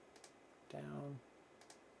 Down,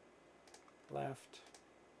 left,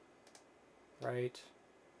 right,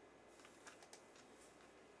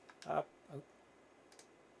 up, oh.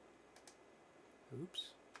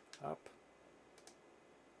 Oops, up.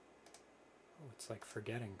 Oh, it's like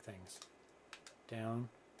forgetting things. Down,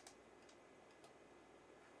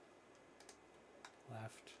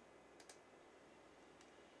 left,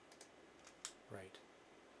 right.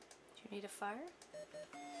 Do you need a fire?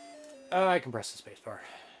 I can press the space bar.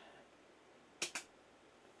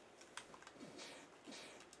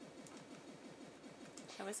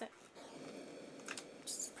 How is it?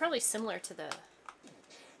 It's probably similar to the...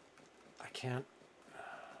 I can't...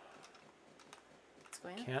 What's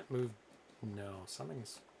going on? Can't move... No,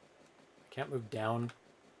 something's... I can't move down.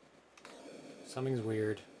 Something's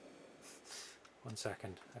weird. 1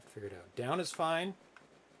 second. I have to figure it out. Down is fine.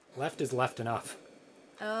 Left is left enough.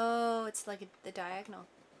 Oh, it's like the diagonal.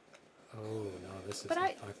 Oh, no, this is But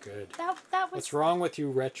not good. That was... What's wrong with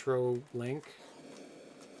you, Retro Link?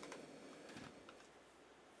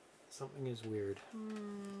 Something is weird.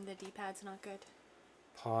 The D-pad's not good.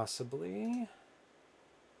 Possibly.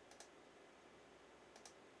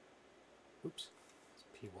 Oops. It's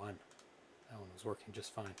P1. That one was working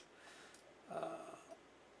just fine.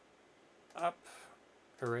 Up.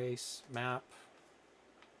 Erase. Map.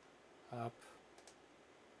 Up.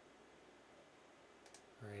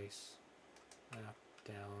 Erase. Map.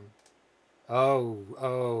 Down.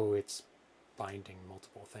 Oh, it's binding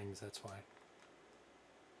multiple things, that's why.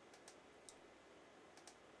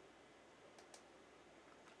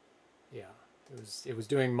 Yeah, it was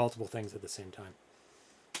doing multiple things at the same time.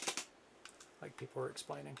 Like people were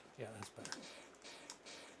explaining. Yeah, that's better.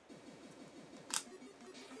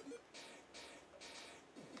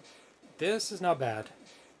 This is not bad.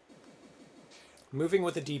 Moving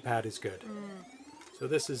with the D-pad is good. So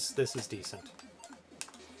this is decent.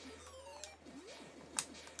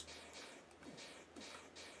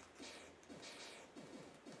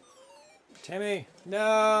 Timmy,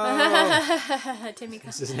 no! Timmy.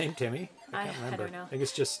 Is his name Timmy? I can't remember. I don't know. I think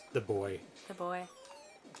it's just the boy. The boy.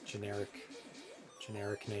 Generic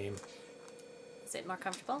name. Is it more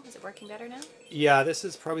comfortable? Is it working better now? Yeah, this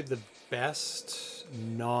is probably the best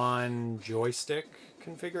non-joystick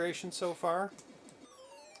configuration so far.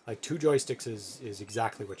 Like 2 joysticks is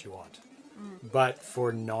exactly what you want. But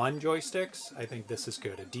for non-joysticks, I think this is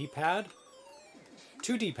good. A D-pad,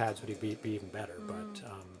 2 D-pads would be even better, but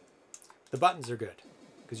the buttons are good.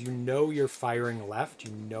 Because you know you're firing left,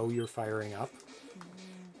 you know you're firing up.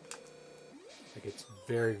 Like it's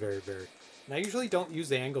very, very, very... And I usually don't use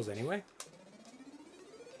the angles anyway.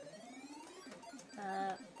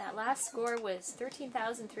 That last score was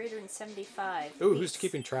 13,375. Ooh, who's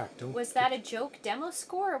keeping track? Was that a joke demo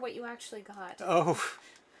score or what you actually got? Oh,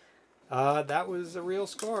 that was a real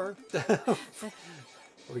score. Are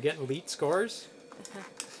we getting elite scores?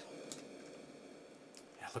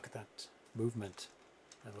 Yeah, look at that movement.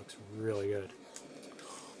 That looks really good.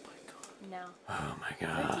 Oh my god. No. Oh my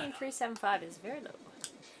god. 13,375 is very low.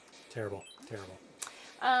 Terrible, terrible.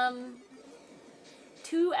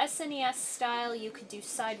 2 SNES style you could do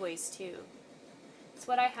sideways too. It's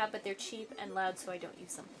what I have, but they're cheap and loud, so I don't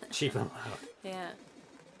use them. Cheap and loud. Yeah.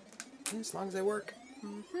 As long as they work.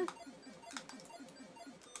 Mm-hmm.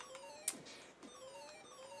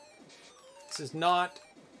 This is not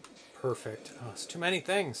perfect. Oh, it's too many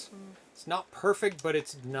things. It's not perfect, but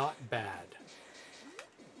it's not bad.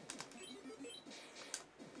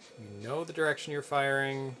 You know the direction you're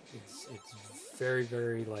firing. It's very,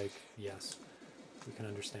 very like, yes, we can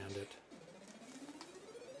understand it.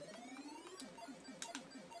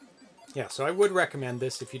 Yeah, so I would recommend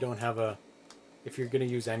this if you don't have a, if you're going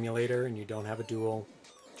to use emulator and you don't have a dual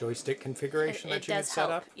joystick configuration that you can set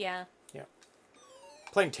up. Yeah. Yeah.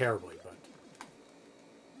 Playing terribly, but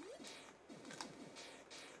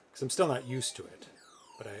because I'm still not used to it,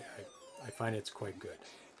 but I find it's quite good.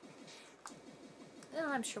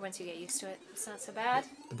 Oh, I'm sure once you get used to it, it's not so bad.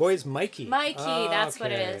 The boy is Mikey. Mikey, that's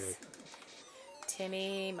what it Okay. is.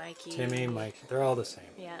 Timmy, Mikey. Timmy, Mikey. They're all the same.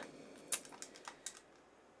 Yeah.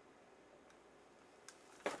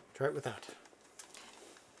 Try it with that.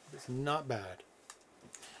 It's not bad.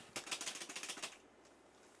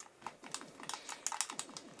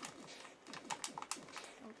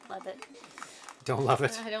 Don't love it. Don't love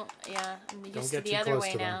it. I don't, yeah. I'm Don't used to get the too other close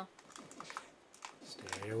way to them. now.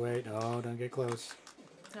 Stay away. No, don't get close.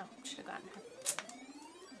 No, should have gotten her.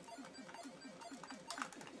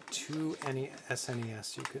 Two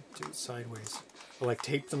SNES you could do sideways. Or like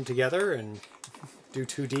tape them together and do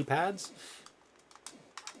 2 D-pads.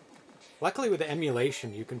 Luckily with the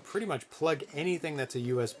emulation, you can pretty much plug anything that's a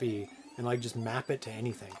USB and like just map it to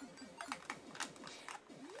anything.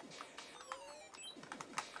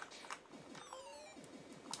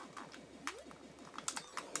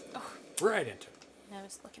 Oh. Right into it. I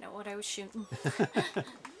was looking at what I was shooting.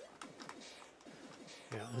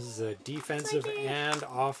 Yeah, this is a defensive Mikey. and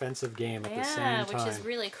offensive game at the same time. Yeah, which is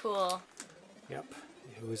really cool. Yep.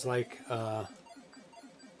 It was like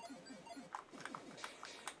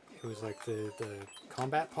the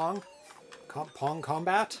combat Pong? Pong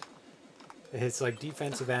Kombat? It's like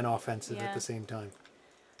defensive and offensive at Yeah. the same time.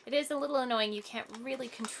 It is a little annoying. You can't really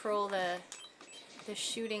control the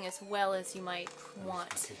shooting as well as you might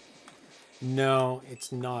want. No,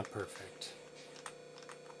 it's not perfect.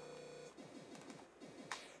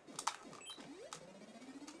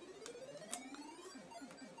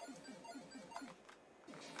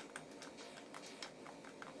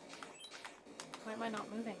 Why am I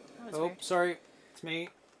not moving? That was Oh, weird. sorry. It's me.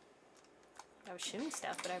 I was shooting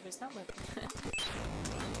stuff, but I was not moving.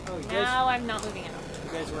 Oh, you guys, Now I'm not moving at all.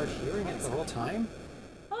 you guys were hearing it the whole time?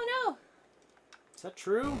 Oh no! Is that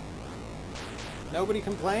true? Nobody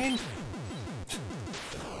complained?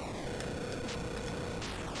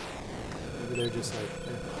 Maybe they're just like...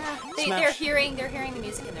 Yeah, Smash. they're hearing the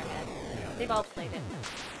music in their head. Yeah. They've all played it.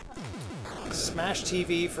 Smash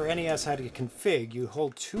TV for NES had to config. You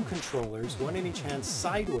hold 2 controllers, one in each hand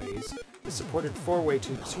sideways. It supported 4-way,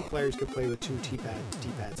 2 players could play with 2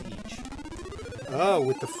 D-pads each. Oh,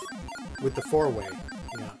 with the 4-way.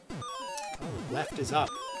 Yeah. Oh, left is up.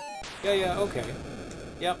 Yeah, okay.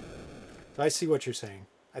 Yep. I see what you're saying.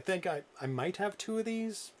 I think I might have 2 of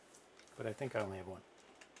these, but I think I only have 1.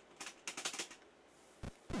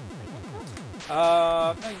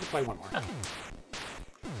 No, you can play 1 more. Okay.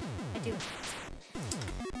 I do.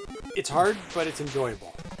 It's hard, but it's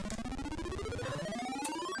enjoyable.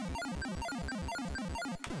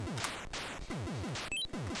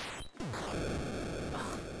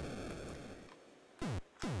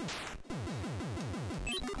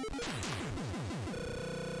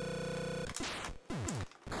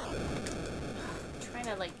 Trying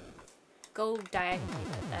to like go diagonally,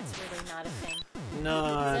 but that's really not a thing.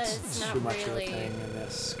 No, It's it's not too much of a really- thing in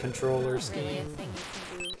this controller Not really a scheme. thing you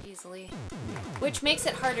can do easily. Which makes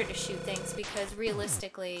it harder to shoot things because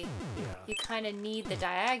realistically, Yeah, you kind of need the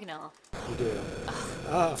diagonal. you do.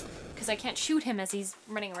 Oh, Because I can't shoot him as he's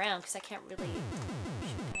running around because I can't really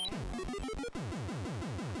shoot diagonally.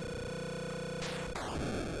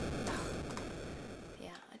 Yeah,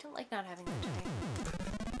 I don't like not having the diagonal.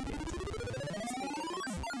 Makes a big difference.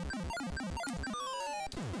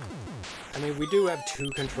 I mean, we do have 2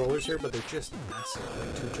 controllers here, but they're just massive,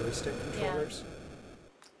 like 2 joystick controllers.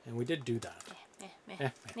 And we did do that. Meh.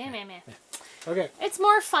 Okay. It's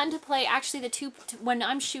more fun to play. Actually, when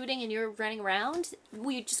I'm shooting and you're running around,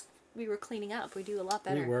 we were cleaning up. We do a lot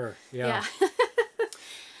better. We were, yeah.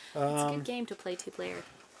 It's a good game to play 2-player.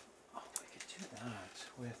 Oh, we could do that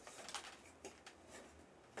with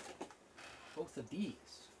both of these.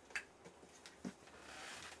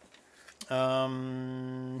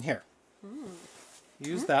 Here.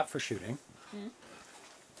 Use that for shooting.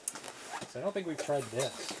 So I don't think we've tried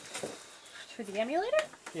this. For the emulator?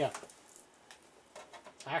 Yeah.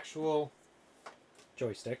 actual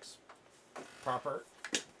joysticks. Proper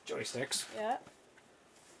joysticks. Yeah.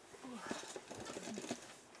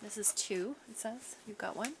 This is 2, it says. You've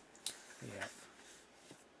got 1? Yeah.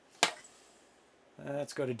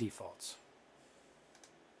 Let's go to defaults.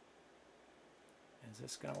 Is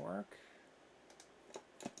this going to work?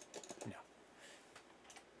 No.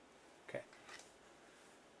 Okay.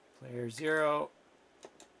 Player 0.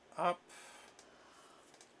 Up.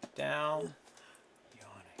 Down.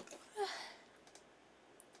 Yawning.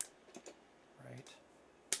 Right.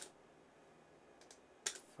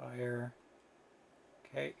 Fire.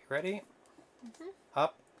 Okay, you ready? Mm-hmm.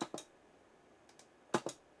 Up.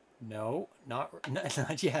 No, not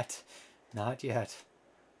yet. Not yet.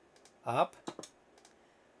 Up.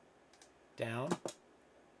 Down.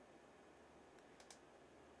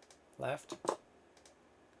 Left.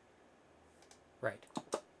 Right.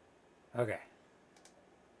 Okay.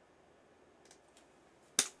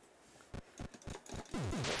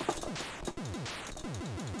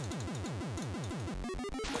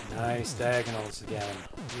 Nice diagonals again.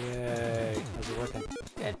 Yay. How's it working?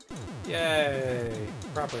 Good. Yay.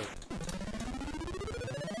 Proper.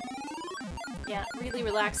 Yeah, really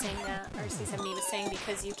relaxing, RC70 was saying,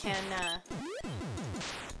 because you can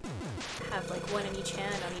have like one in each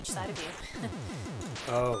hand on each side of you.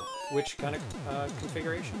 Oh, which kind of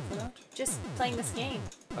configuration for that? Just playing this game.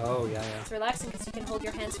 Oh, yeah, yeah. It's relaxing because you can hold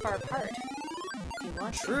your hands far apart if you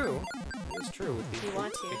want to. True. It is true with the if you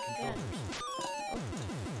want to, big controllers.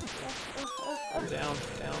 Yeah. Down,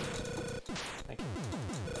 down. Thank you.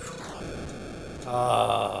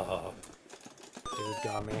 Oh. Dude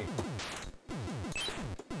got me.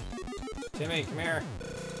 Timmy, come here.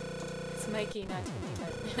 It's Mikey, not Timmy,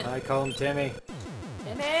 but... I call him Timmy.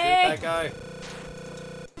 Timmy! Shoot that guy.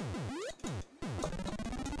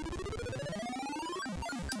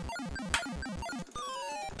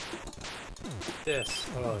 This.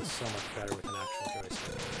 Oh, it's so much better with an actual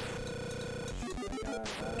joystick. Shoot that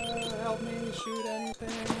guy. Help me shoot anything.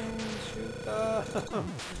 Shoot them.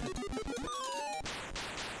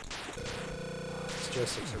 These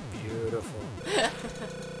joysticks are beautiful.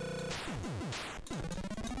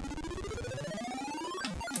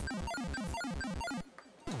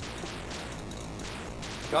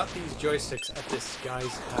 Got these joysticks at this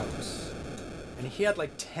guy's house, and he had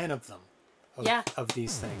like 10 of them. Of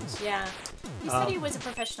these things. Yeah. He said he was a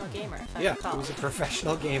professional gamer, if I recall. Yeah, he was a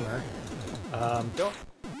professional gamer. I don't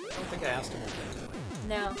think I asked him anything.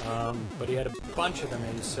 No. But he had a bunch of them,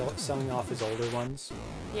 and he's selling off his older ones.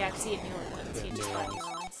 Yeah, because he had newer ones. Yeah, he just bought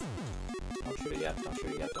newer ones. Don't shoot it yet, don't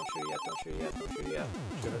shoot it yet, don't shoot it yet, don't shoot it yet, don't shoot it yet.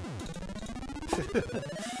 Shoot it.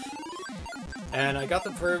 And I got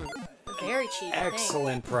them for... Very cheap,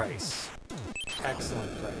 excellent price.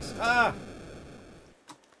 Excellent price. Ah!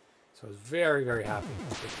 So I was very, very happy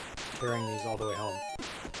with carrying these all the way home.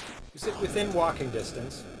 Is it within walking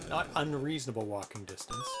distance? Not unreasonable walking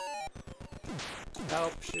distance.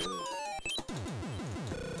 Help, shoot.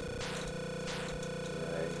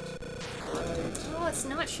 Right. Oh, it's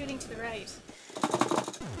not shooting to the right.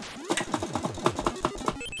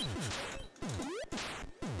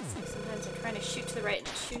 It's like sometimes I'm trying to shoot to the right and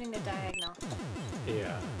it's shooting the diagonal.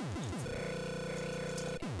 Yeah. It's very, very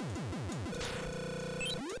irritating.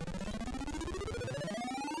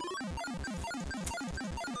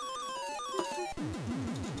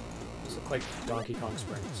 These look like Donkey Kong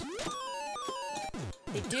springs.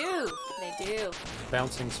 They do! They do.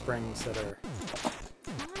 Bouncing springs that are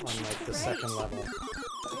on like the second level. I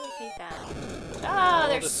really hate that. Oh,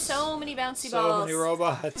 there's so many bouncy balls. So many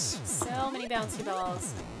robots. So many bouncy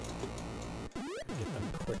balls. Get them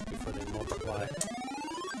quick before they multiply.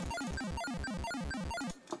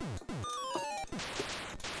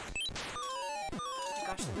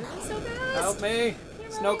 Gosh, they're moving so fast. Help me!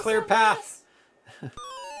 There's no clear path.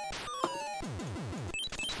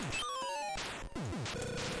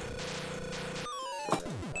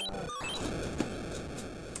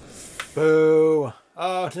 Boo!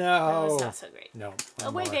 Oh no! That was not so great. No.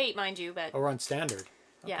 A wave 8, mind you, but... Oh, we're on standard.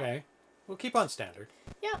 Yeah. Okay. We'll keep on standard.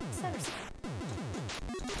 Yeah, standard's fine.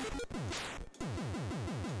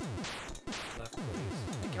 Left, please.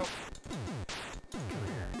 Thank you. Come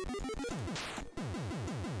here.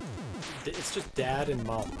 It's just Dad and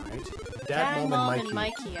Mom, right? Dad, Mom, and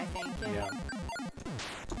Mikey, I think. Yeah.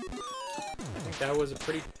 I think that was a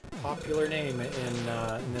pretty popular name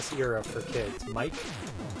in this era for kids. Mike?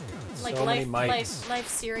 Oh my god. Like so many Mikes. life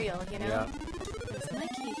cereal, you know? Yeah. It's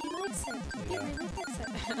Mikey. He fix it. You can't really fix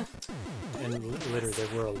it. And literally, there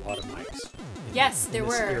were a lot of mics. Yes, there in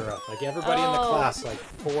this were. Era. Like everybody in the class, like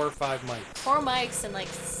 4 or 5 mics. 4 mics and like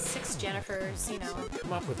 6 Jennifers, you know. So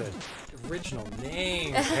come up with an original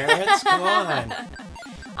name, parents. Come on.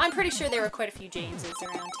 I'm pretty sure there were quite a few Jameses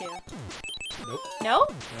around too. Nope. No?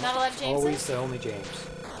 Not a lot of Jameses? Always the only James.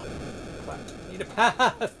 Need a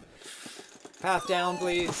path. Path down,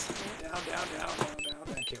 please. Down.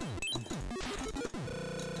 Thank you.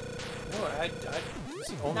 No, I was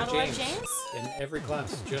the only Not a lot of James? in every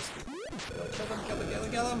class. Just kill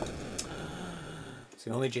them. It's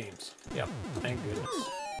the only James. Yep. Thank goodness.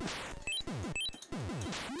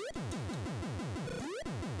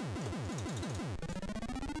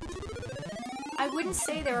 I wouldn't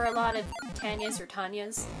say there were a lot of Tanyas or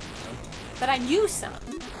Tanyas, but I knew some,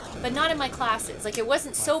 but not in my classes. Like, it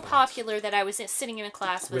wasn't so popular that I was sitting in a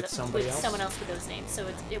class with someone else with those names. So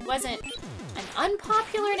it wasn't an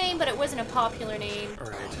unpopular name, but it wasn't a popular name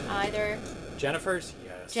either. Jennifers?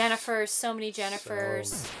 Yes. Jennifers, so many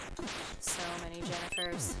Jennifers. So many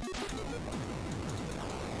Jennifers.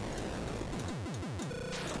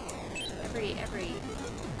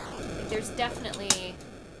 Like, there's definitely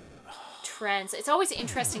trends. It's always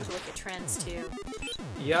interesting to look at trends too.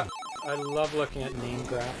 Yep, I love looking at name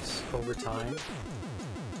graphs over time.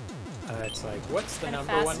 It's like, what's the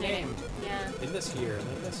number one name? Yeah. In this year, and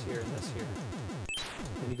then this year, and this year.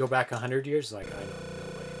 And you go back 100 years, like, I don't know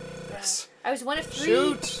what this. I was one of 3.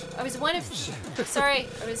 Shoot! I was one of. Sorry,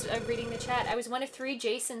 I was reading the chat. I was one of 3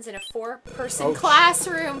 Jasons in a 4-person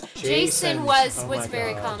classroom. Jason was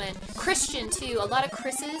very common. Christian too. A lot of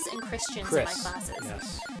Chris's and Christians in my classes.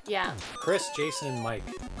 Yes. Yeah. Chris, Jason, and Mike.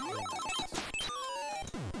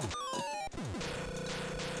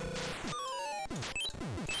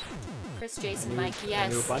 Chris, Jason, Mike. Yes. I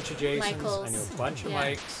knew a bunch of Jasons. Michaels. I knew a bunch of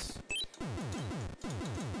Mikes.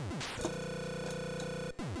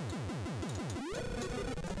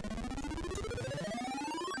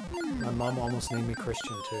 My mom almost named me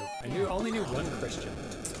Christian too. I only knew one Christian.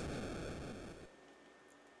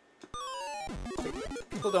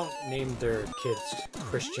 People don't name their kids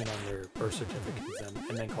Christian on their birth certificates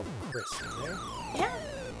and then call them Chris. Yeah.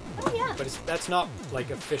 Oh yeah. But that's not like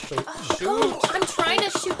official. Shoot! Oh, I'm trying to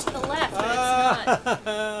shoot to the left, but it's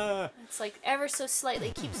not. It's like ever so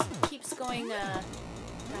slightly keeps going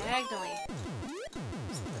diagonally.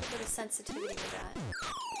 There's a little bit of sensitivity to that.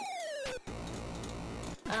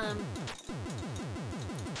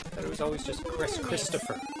 But it was always just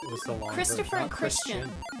Christopher. It was the long Christopher version, and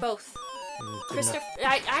Christian, both. Christopher.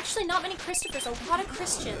 Actually, not many Christophers. A lot of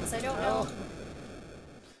Christians. I don't know.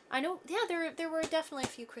 I know. Yeah, there were definitely a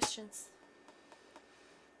few Christians.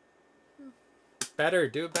 Better,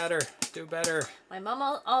 do better, do better. My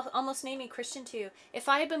mom almost named me Christian too. If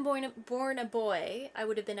I had been born a boy, I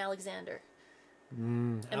would have been Alexander.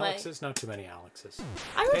 Alexes, not too many Alexes.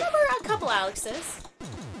 I remember a couple Alexes,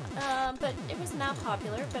 but it wasn't that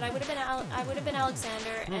popular. But I would have been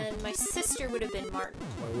Alexander, and my sister would have been Martin.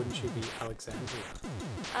 Why wouldn't you be Alexandria?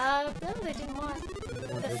 No, they didn't want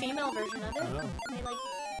the female version of it. Oh.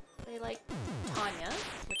 They like Tanya,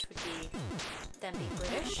 which would be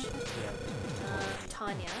British. Yeah.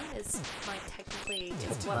 Tanya is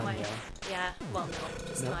well, no,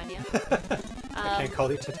 just Tanya. I can't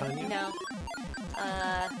call you Titania? No.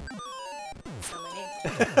 So many.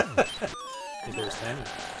 There's Tanya.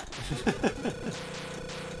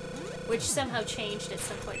 Which somehow changed at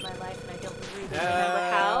some point in my life, and I don't really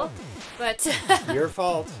remember how. But your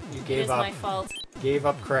fault. You gave up. It is my fault. Gave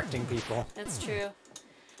up correcting people. That's true.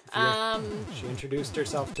 She introduced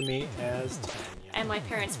herself to me as Tanya. And my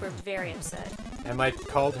parents were very upset. And I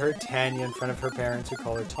called her Tanya in front of her parents, who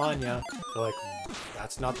call her Tanya. They're like,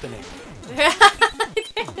 that's not the name.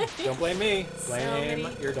 Don't blame me. Blame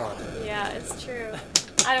your daughter. Yeah, it's true.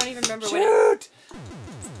 I don't even remember what it...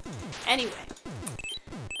 Anyway.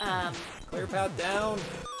 Clear path down.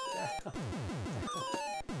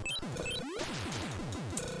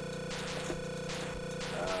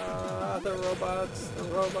 The robots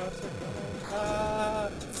are coming.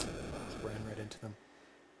 Ran right into them.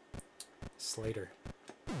 Slater.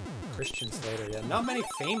 Christian Slater, yeah. Not many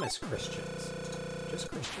famous Christians.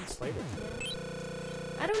 Just Christian Slater.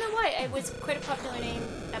 I don't know why. It was quite a popular name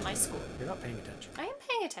at my school. You're not paying attention. I am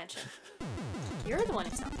paying attention. You're the one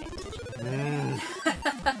who's not paying attention.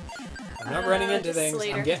 I'm not running into things.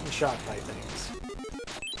 Slater. I'm getting shot by things.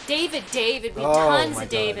 David. We had tons of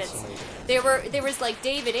Davids. So there was like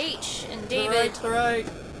David H. and David. Right.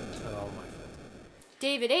 Oh my.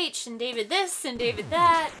 David H. and David this and David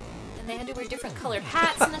that, and they had to wear different colored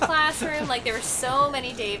hats in the classroom. Like there were so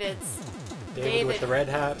many Davids. David with the red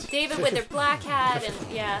hat. David with their black hat, and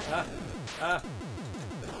yeah. I'm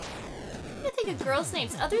trying to think of girls'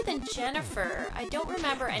 names other than Jennifer. I don't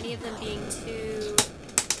remember any of them being too.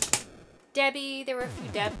 Debbie. There were a few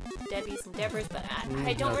Debbies and Debras, but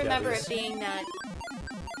I don't remember it being that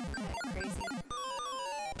crazy.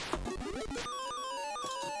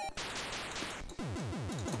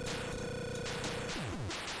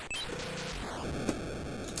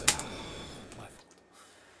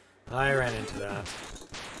 I ran into that.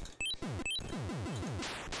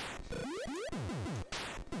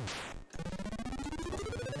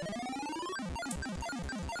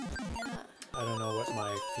 I don't know what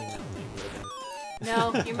my female name would have been.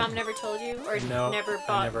 No, your mom never told you, or no, never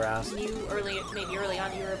I never asked. Maybe early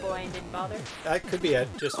on you were a boy and didn't bother. That could be it.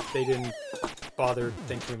 Just they didn't bother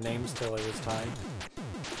thinking of names till it was time.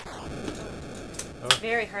 It's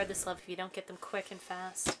very hard this level if you don't get them quick and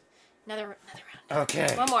fast. Another round.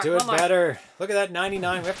 Okay, one more. Do it better. Look at that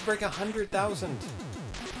 99. We have to break 100,000.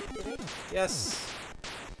 Did we? Yes.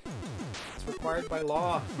 It's required by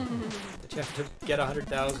law that you have to get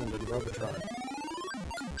 100,000 in Robotron.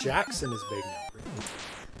 Jackson is big now. Really.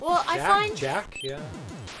 Well, I find yeah.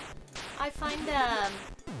 I find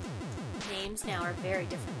names now are very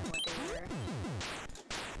different than what they were.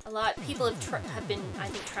 A lot of people have been, I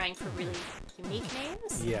think, trying for really unique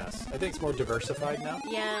names. Yes, I think it's more diversified now.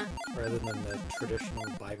 Yeah. Rather than the traditional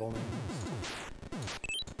Bible names,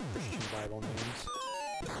 Christian Bible names.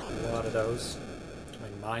 A lot of those. I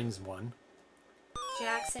mean, mine's one.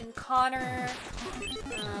 Jackson, Connor.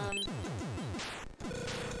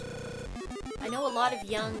 I know a lot of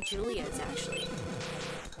young Julias, actually.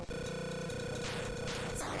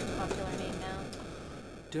 That's a very popular name now.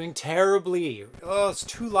 Doing terribly. Oh, it's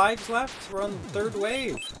 2 lives left. We're on the 3rd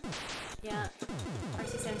wave. Yeah.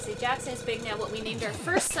 RC7C. Jackson is big now. What we named our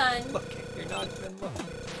first son. Looking. You're not even looking.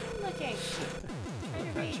 I'm looking.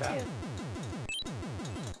 I'm trying to read, too.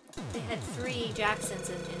 They had 3 Jacksons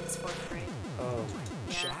in his 4th grade. Oh, my.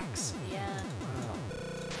 Yeah. Jackson? Yeah. Wow.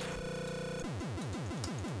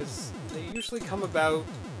 Because they usually come about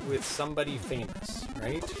with somebody famous,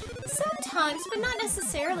 right? Sometimes, but not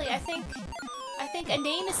necessarily. I think a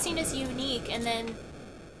name is seen as unique, and then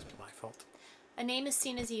It's my fault. a name is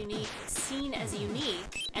seen as unique,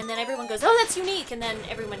 and then everyone goes, "Oh, that's unique," and then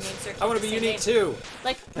everyone names their kid I want the to be same unique name. too.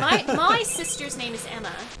 Like my sister's name is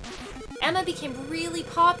Emma. Emma became really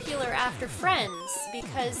popular after Friends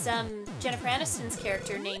because Jennifer Aniston's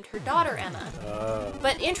character named her daughter Emma. Oh.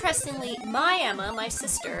 But interestingly, my Emma, my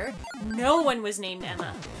sister, no one was named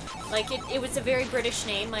Emma. Like it was a very British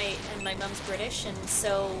name. And my mom's British, and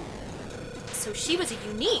so she was a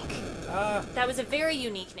unique. That was a very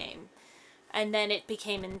unique name. And then it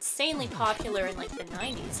became insanely popular in like the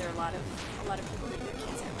 90s. There are a lot of people named their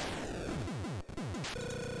kids Emma.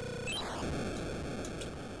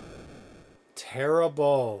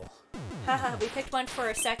 Terrible. Haha, we picked one for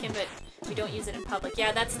a second, but we don't use it in public.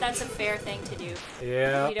 Yeah, that's a fair thing to do.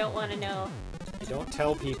 Yeah. You don't want to know. You don't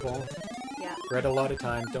tell people. Yeah. Read a lot of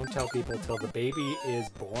times, don't tell people till the baby is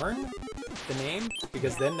born, the name,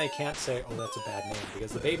 because then they can't say, oh, that's a bad name,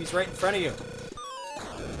 because the baby's right in front of you.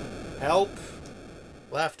 Help.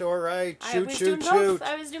 Left or right. Shoot, shoot, shoot.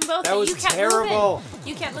 I was doing both. That was you kept terrible. Moving.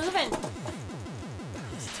 You kept moving.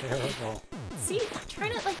 That was terrible. See,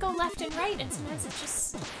 trying to like go left and right, and sometimes it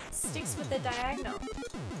just sticks with the diagonal.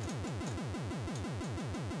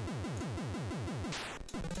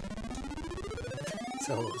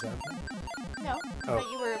 So what was happening? No, I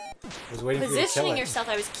thought you were I was waiting positioning for you to kill yourself.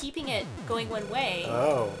 I was keeping it going one way.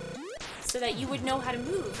 Oh. So that you would know how to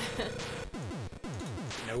move.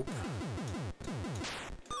 Nope.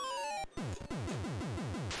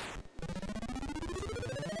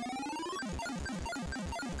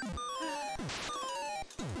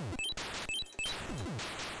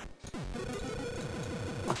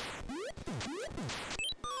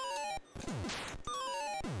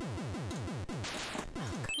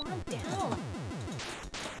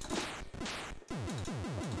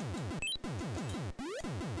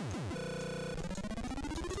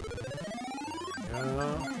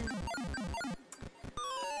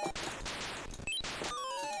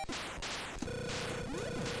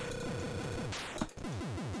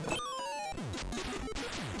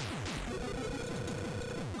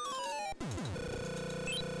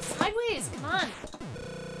 Sideways, come on.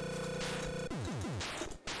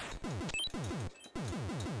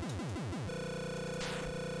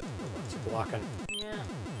 What's you blocking? Yeah.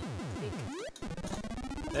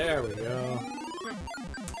 There we go.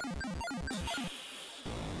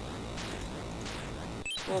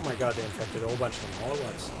 Oh my god, they infected a whole bunch of them all at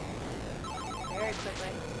once. Very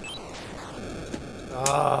quickly.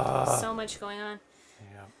 So much going on.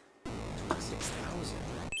 Yeah. 26,000.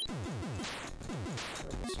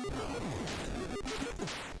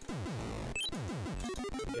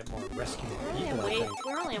 Get more rescue people, I think.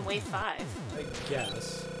 We're only in wave 5. I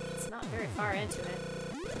guess. It's not very far into it.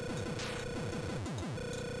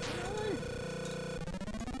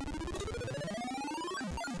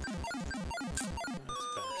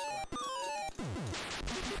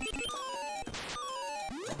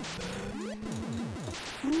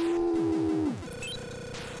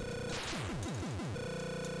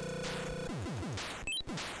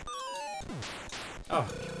 Oh.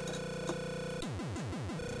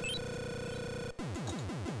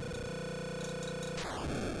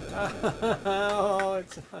 Oh,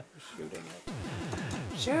 it's not shooting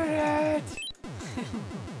it. Shoot it!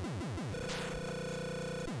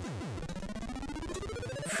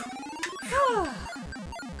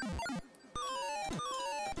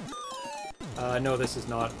 No, this is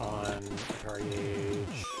not on Atari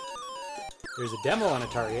Age. There's a demo on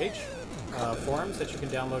Atari Age forums that you can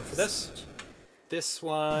download for this. This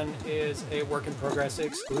one is a work in progress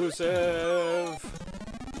exclusive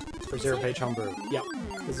for ZeroPage Homebrew. Yep,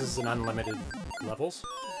 this is an unlimited levels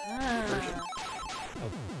version.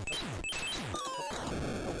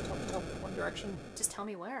 One direction. Just tell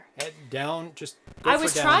me where. Head down. Just. Go I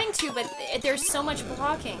was down. trying to, but there's so much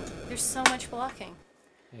blocking. There's so much blocking.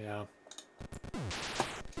 Yeah.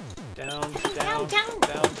 Down, Down, down, down.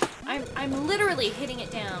 down. I'm literally hitting it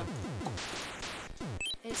down.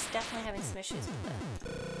 It's definitely having some issues with the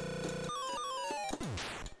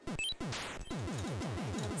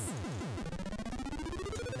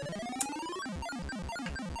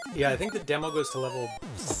Yeah, I think the demo goes to level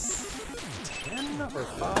 10 or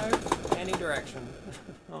 5, any direction.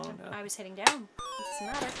 Oh no. I was hitting down. It doesn't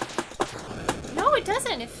matter. No, it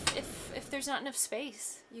doesn't. If there's not enough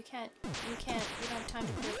space, you don't have time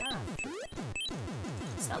to clear that.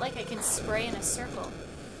 It's not like I can spray in a circle.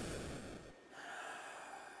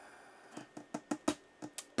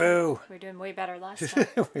 Boo. We were doing way better last time.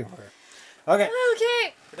 We were. Okay.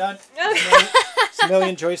 Okay. We're done. Okay. Some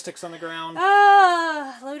million joysticks on the ground.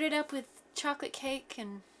 Loaded up with chocolate cake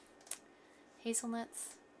and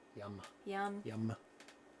hazelnuts. Yum. Yum. Yum.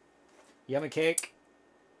 Yummy cake.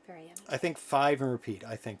 Very yummy. I think 5 and repeat.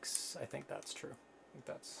 I think that's true. I think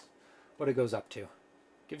that's what it goes up to.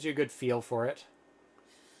 Gives you a good feel for it.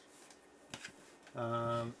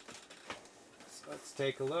 So let's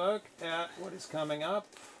take a look at what is coming up.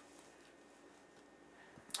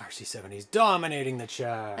 RC70's dominating the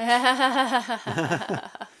chat.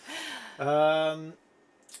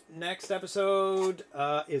 Next episode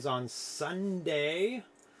is on Sunday.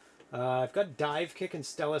 I've got Dive Kick and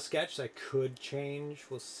Stella Sketch that could change.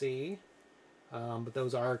 We'll see. But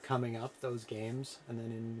those are coming up, those games.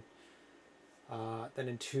 And then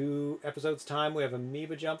in 2 episodes' time, we have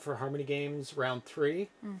Amoeba Jump for Harmony Games Round 3.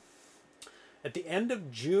 At the end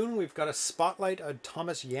of June, we've got a spotlight on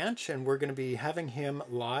Thomas Yanch, and we're going to be having him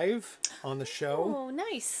live on the show. Oh,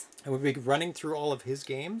 nice. And we'll be running through all of his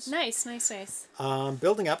games. Nice, nice, nice.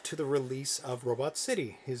 Building up to the release of Robot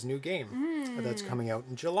City, his new game. That's coming out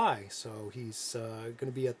in July. So he's going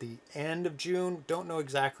to be at the end of June. Don't know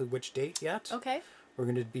exactly which date yet. Okay. We're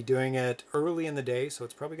going to be doing it early in the day, so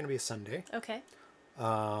it's probably going to be a Sunday. Okay.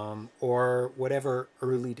 Or whatever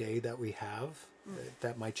early day that we have.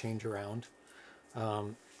 That might change around.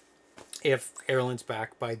 If Erlen's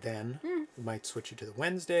back by then, we might switch it to the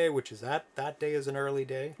Wednesday, which is that day is an early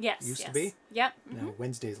day. Yes. Used to be. Yep. Now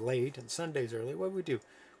Wednesday's late and Sunday's early. What did we do?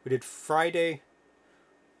 We did Friday.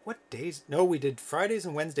 What days? No, we did Fridays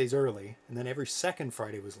and Wednesdays early, and then every second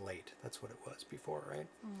Friday was late. That's what it was before, right?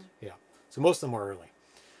 Yeah. So most of them were early.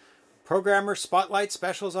 Programmer Spotlight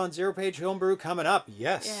specials on ZeroPage Homebrew coming up.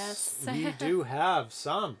 Yes. Yes. We do have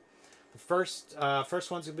some. The first one's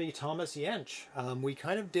going to be Thomas Yench. We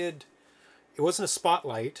kind of did... It wasn't a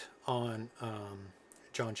spotlight on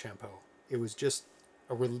John Champeau. It was just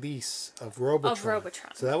a release of Robotron. Of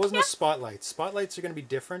Robotron. So that wasn't a spotlight. Spotlights are going to be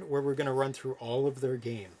different, where we're going to run through all of their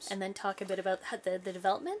games. And then talk a bit about the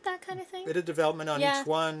development, that kind of thing? Bit of development on each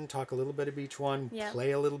one, talk a little bit of each one,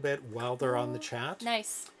 play a little bit while they're on the chat.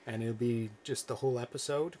 Nice. And it'll be just the whole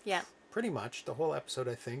episode. Yeah. Pretty much the whole episode,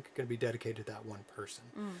 I think, going to be dedicated to that one person.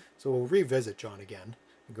 So we'll revisit John again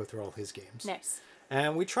and go through all his games. Nice.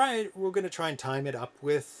 And we're going to try and time it up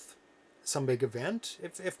with some big event.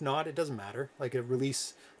 If not, it doesn't matter. Like a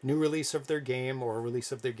new release of their game, or a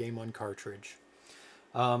release of their game on cartridge.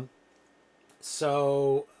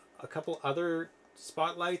 So a couple other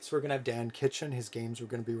spotlights. We're going to have Dan Kitchen. His games are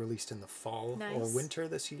going to be released in the fall or winter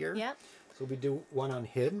this year. Yep. So we'll do one on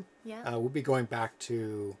him. Yeah. We'll be going back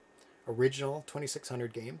to original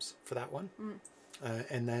 2600 games for that one.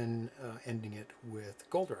 And then ending it with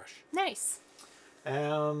Gold Rush. Nice.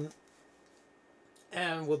 And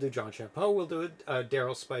we'll do John Champeau. We'll do a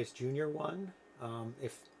Daryl Spice Jr. one,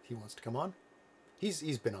 if he wants to come on.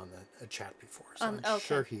 He's been on a chat before, so I'm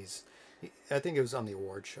sure I think it was on the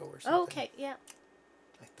award show or something. Oh, okay, yeah.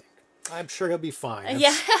 I think. I'm sure he'll be fine.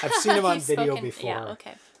 Yeah. I've seen him on video before. Yeah,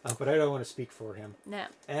 okay. But I don't want to speak for him. No.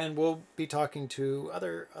 And we'll be talking to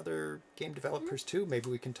other game developers too.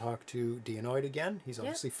 Maybe we can talk to Dianoid again. He's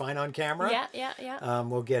obviously fine on camera. Yeah.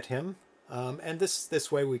 We'll get him. And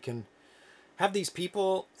this way we can have these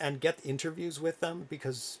people and get interviews with them,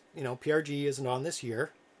 because, you know, PRG isn't on this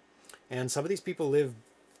year. And some of these people live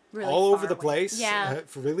really all over the place,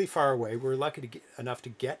 really far away. We're lucky enough to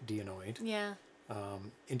get Dianoid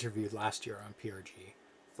interviewed last year on PRG,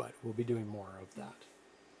 but we'll be doing more of that.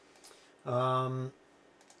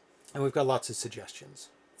 And we've got lots of suggestions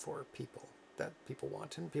for people that people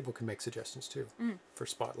want, and people can make suggestions too for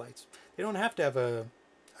spotlights. They don't have to have a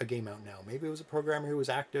game out now. Maybe it was a programmer who was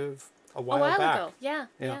active a while back. Ago.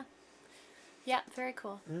 Yeah, very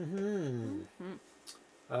cool.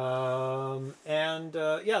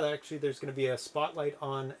 Actually there's going to be a spotlight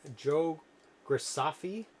on Joe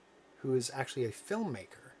Griffiths, who is actually a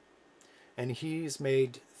filmmaker, and he's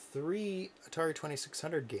made 3 Atari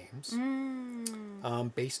 2600 games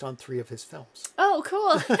based on 3 of his films. Oh,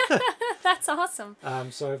 cool. That's awesome.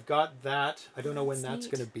 So I've got that. I don't know when that's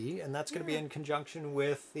going to be, and that's going to be in conjunction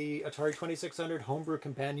with the Atari 2600 Homebrew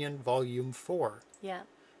Companion Volume 4. Yeah.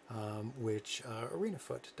 Which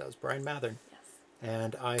ArenaFoot does, Brian Mathern.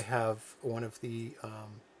 And I have one of the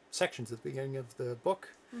sections at the beginning of the book,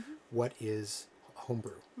 What is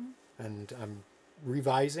Homebrew? And I'm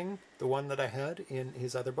revising the one that I had in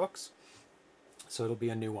his other books. So it'll be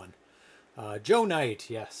a new one. Joe Knight,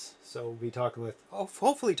 yes. So we'll be talking with,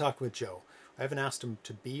 hopefully talking with Joe. I haven't asked him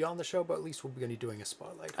to be on the show, but at least we'll be going to be doing a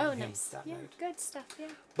spotlight on him that night. Good stuff,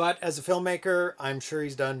 But as a filmmaker, I'm sure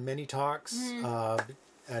he's done many talks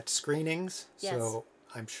at screenings. Yes. So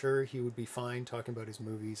I'm sure he would be fine talking about his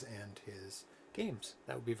movies and his games.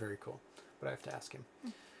 That would be very cool. But I have to ask him.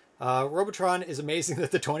 Robotron is amazing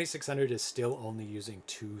that the 2600 is still only using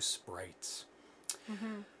 2 sprites.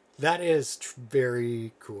 That is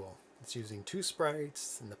very cool. It's using 2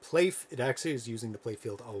 sprites, and it actually is using the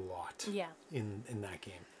playfield a lot in that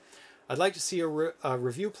game. I'd like to see a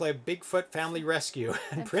review play Bigfoot Family Rescue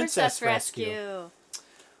and Princess Rescue.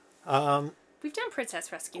 We've done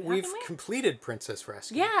Princess Rescue, We've completed Princess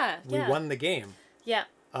Rescue. Yeah. We won the game. Yeah.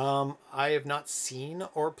 I have not seen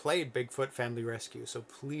or played Bigfoot Family Rescue, so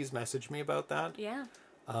please message me about that. Yeah.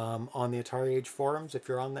 On the Atari Age forums, if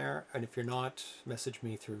you're on there, and if you're not, message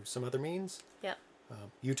me through some other means. Yeah.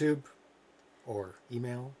 YouTube or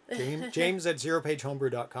email James at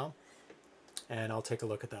ZeroPageHomebrew.com, and I'll take a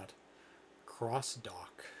look at that. Crossdock.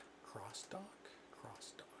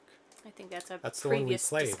 I think that's a the one we previous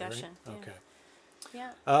played, discussion. right? Okay.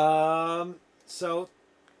 Yeah. So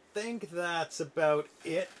think that's about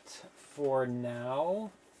it for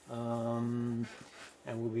now. And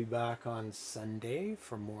we'll be back on Sunday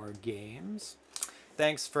for more games.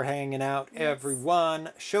 Thanks for hanging out, everyone.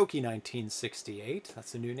 Shoki1968,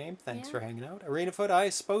 that's a new name. Thanks for hanging out. ArenaFoot,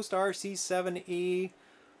 Ice, Post RC7E,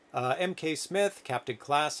 MK Smith, Captain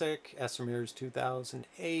Classic, Esmer's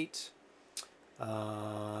 2008,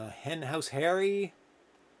 Henhouse Harry,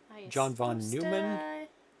 John Von Neumann,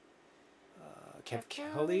 Kev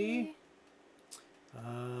Kelly,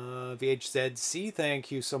 vhzc,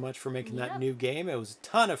 thank you so much for making that new game. It was a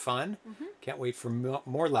ton of fun. Can't wait for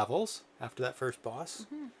more levels after that first boss.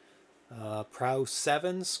 Prow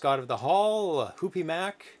 7, Scott of the Hall, Hoopy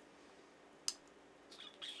Mac.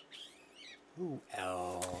 Who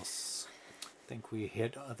else? I think we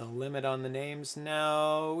hit the limit on the names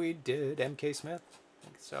now. We did. MK Smith. I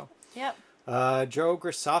think so. Yep. Joe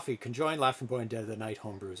Grisafi, Conjoined, Laughing Boy, and Dead of the Night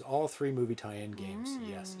Homebrews. All 3 movie tie-in games.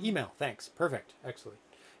 Yes. Email. Thanks. Perfect.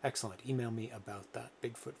 Excellent. Email me about that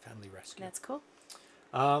Bigfoot Family Rescue. That's cool.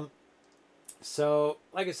 So,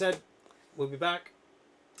 like I said, we'll be back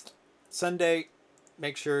Sunday.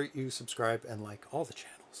 Make sure you subscribe and like all the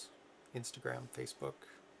channels. Instagram, Facebook.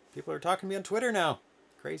 People are talking to me on Twitter now.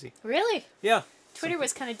 Crazy. Really? Yeah. Twitter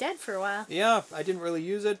was kind of dead for a while. Yeah, I didn't really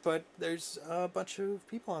use it, but there's a bunch of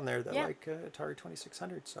people on there that like Atari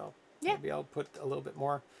 2600, so maybe I'll put a little bit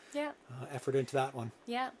more effort into that one.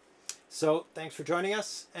 Yeah. So thanks for joining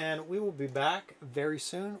us, and we will be back very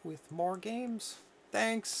soon with more games.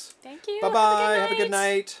 Thanks. Thank you. Bye-bye. Have a good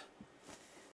night.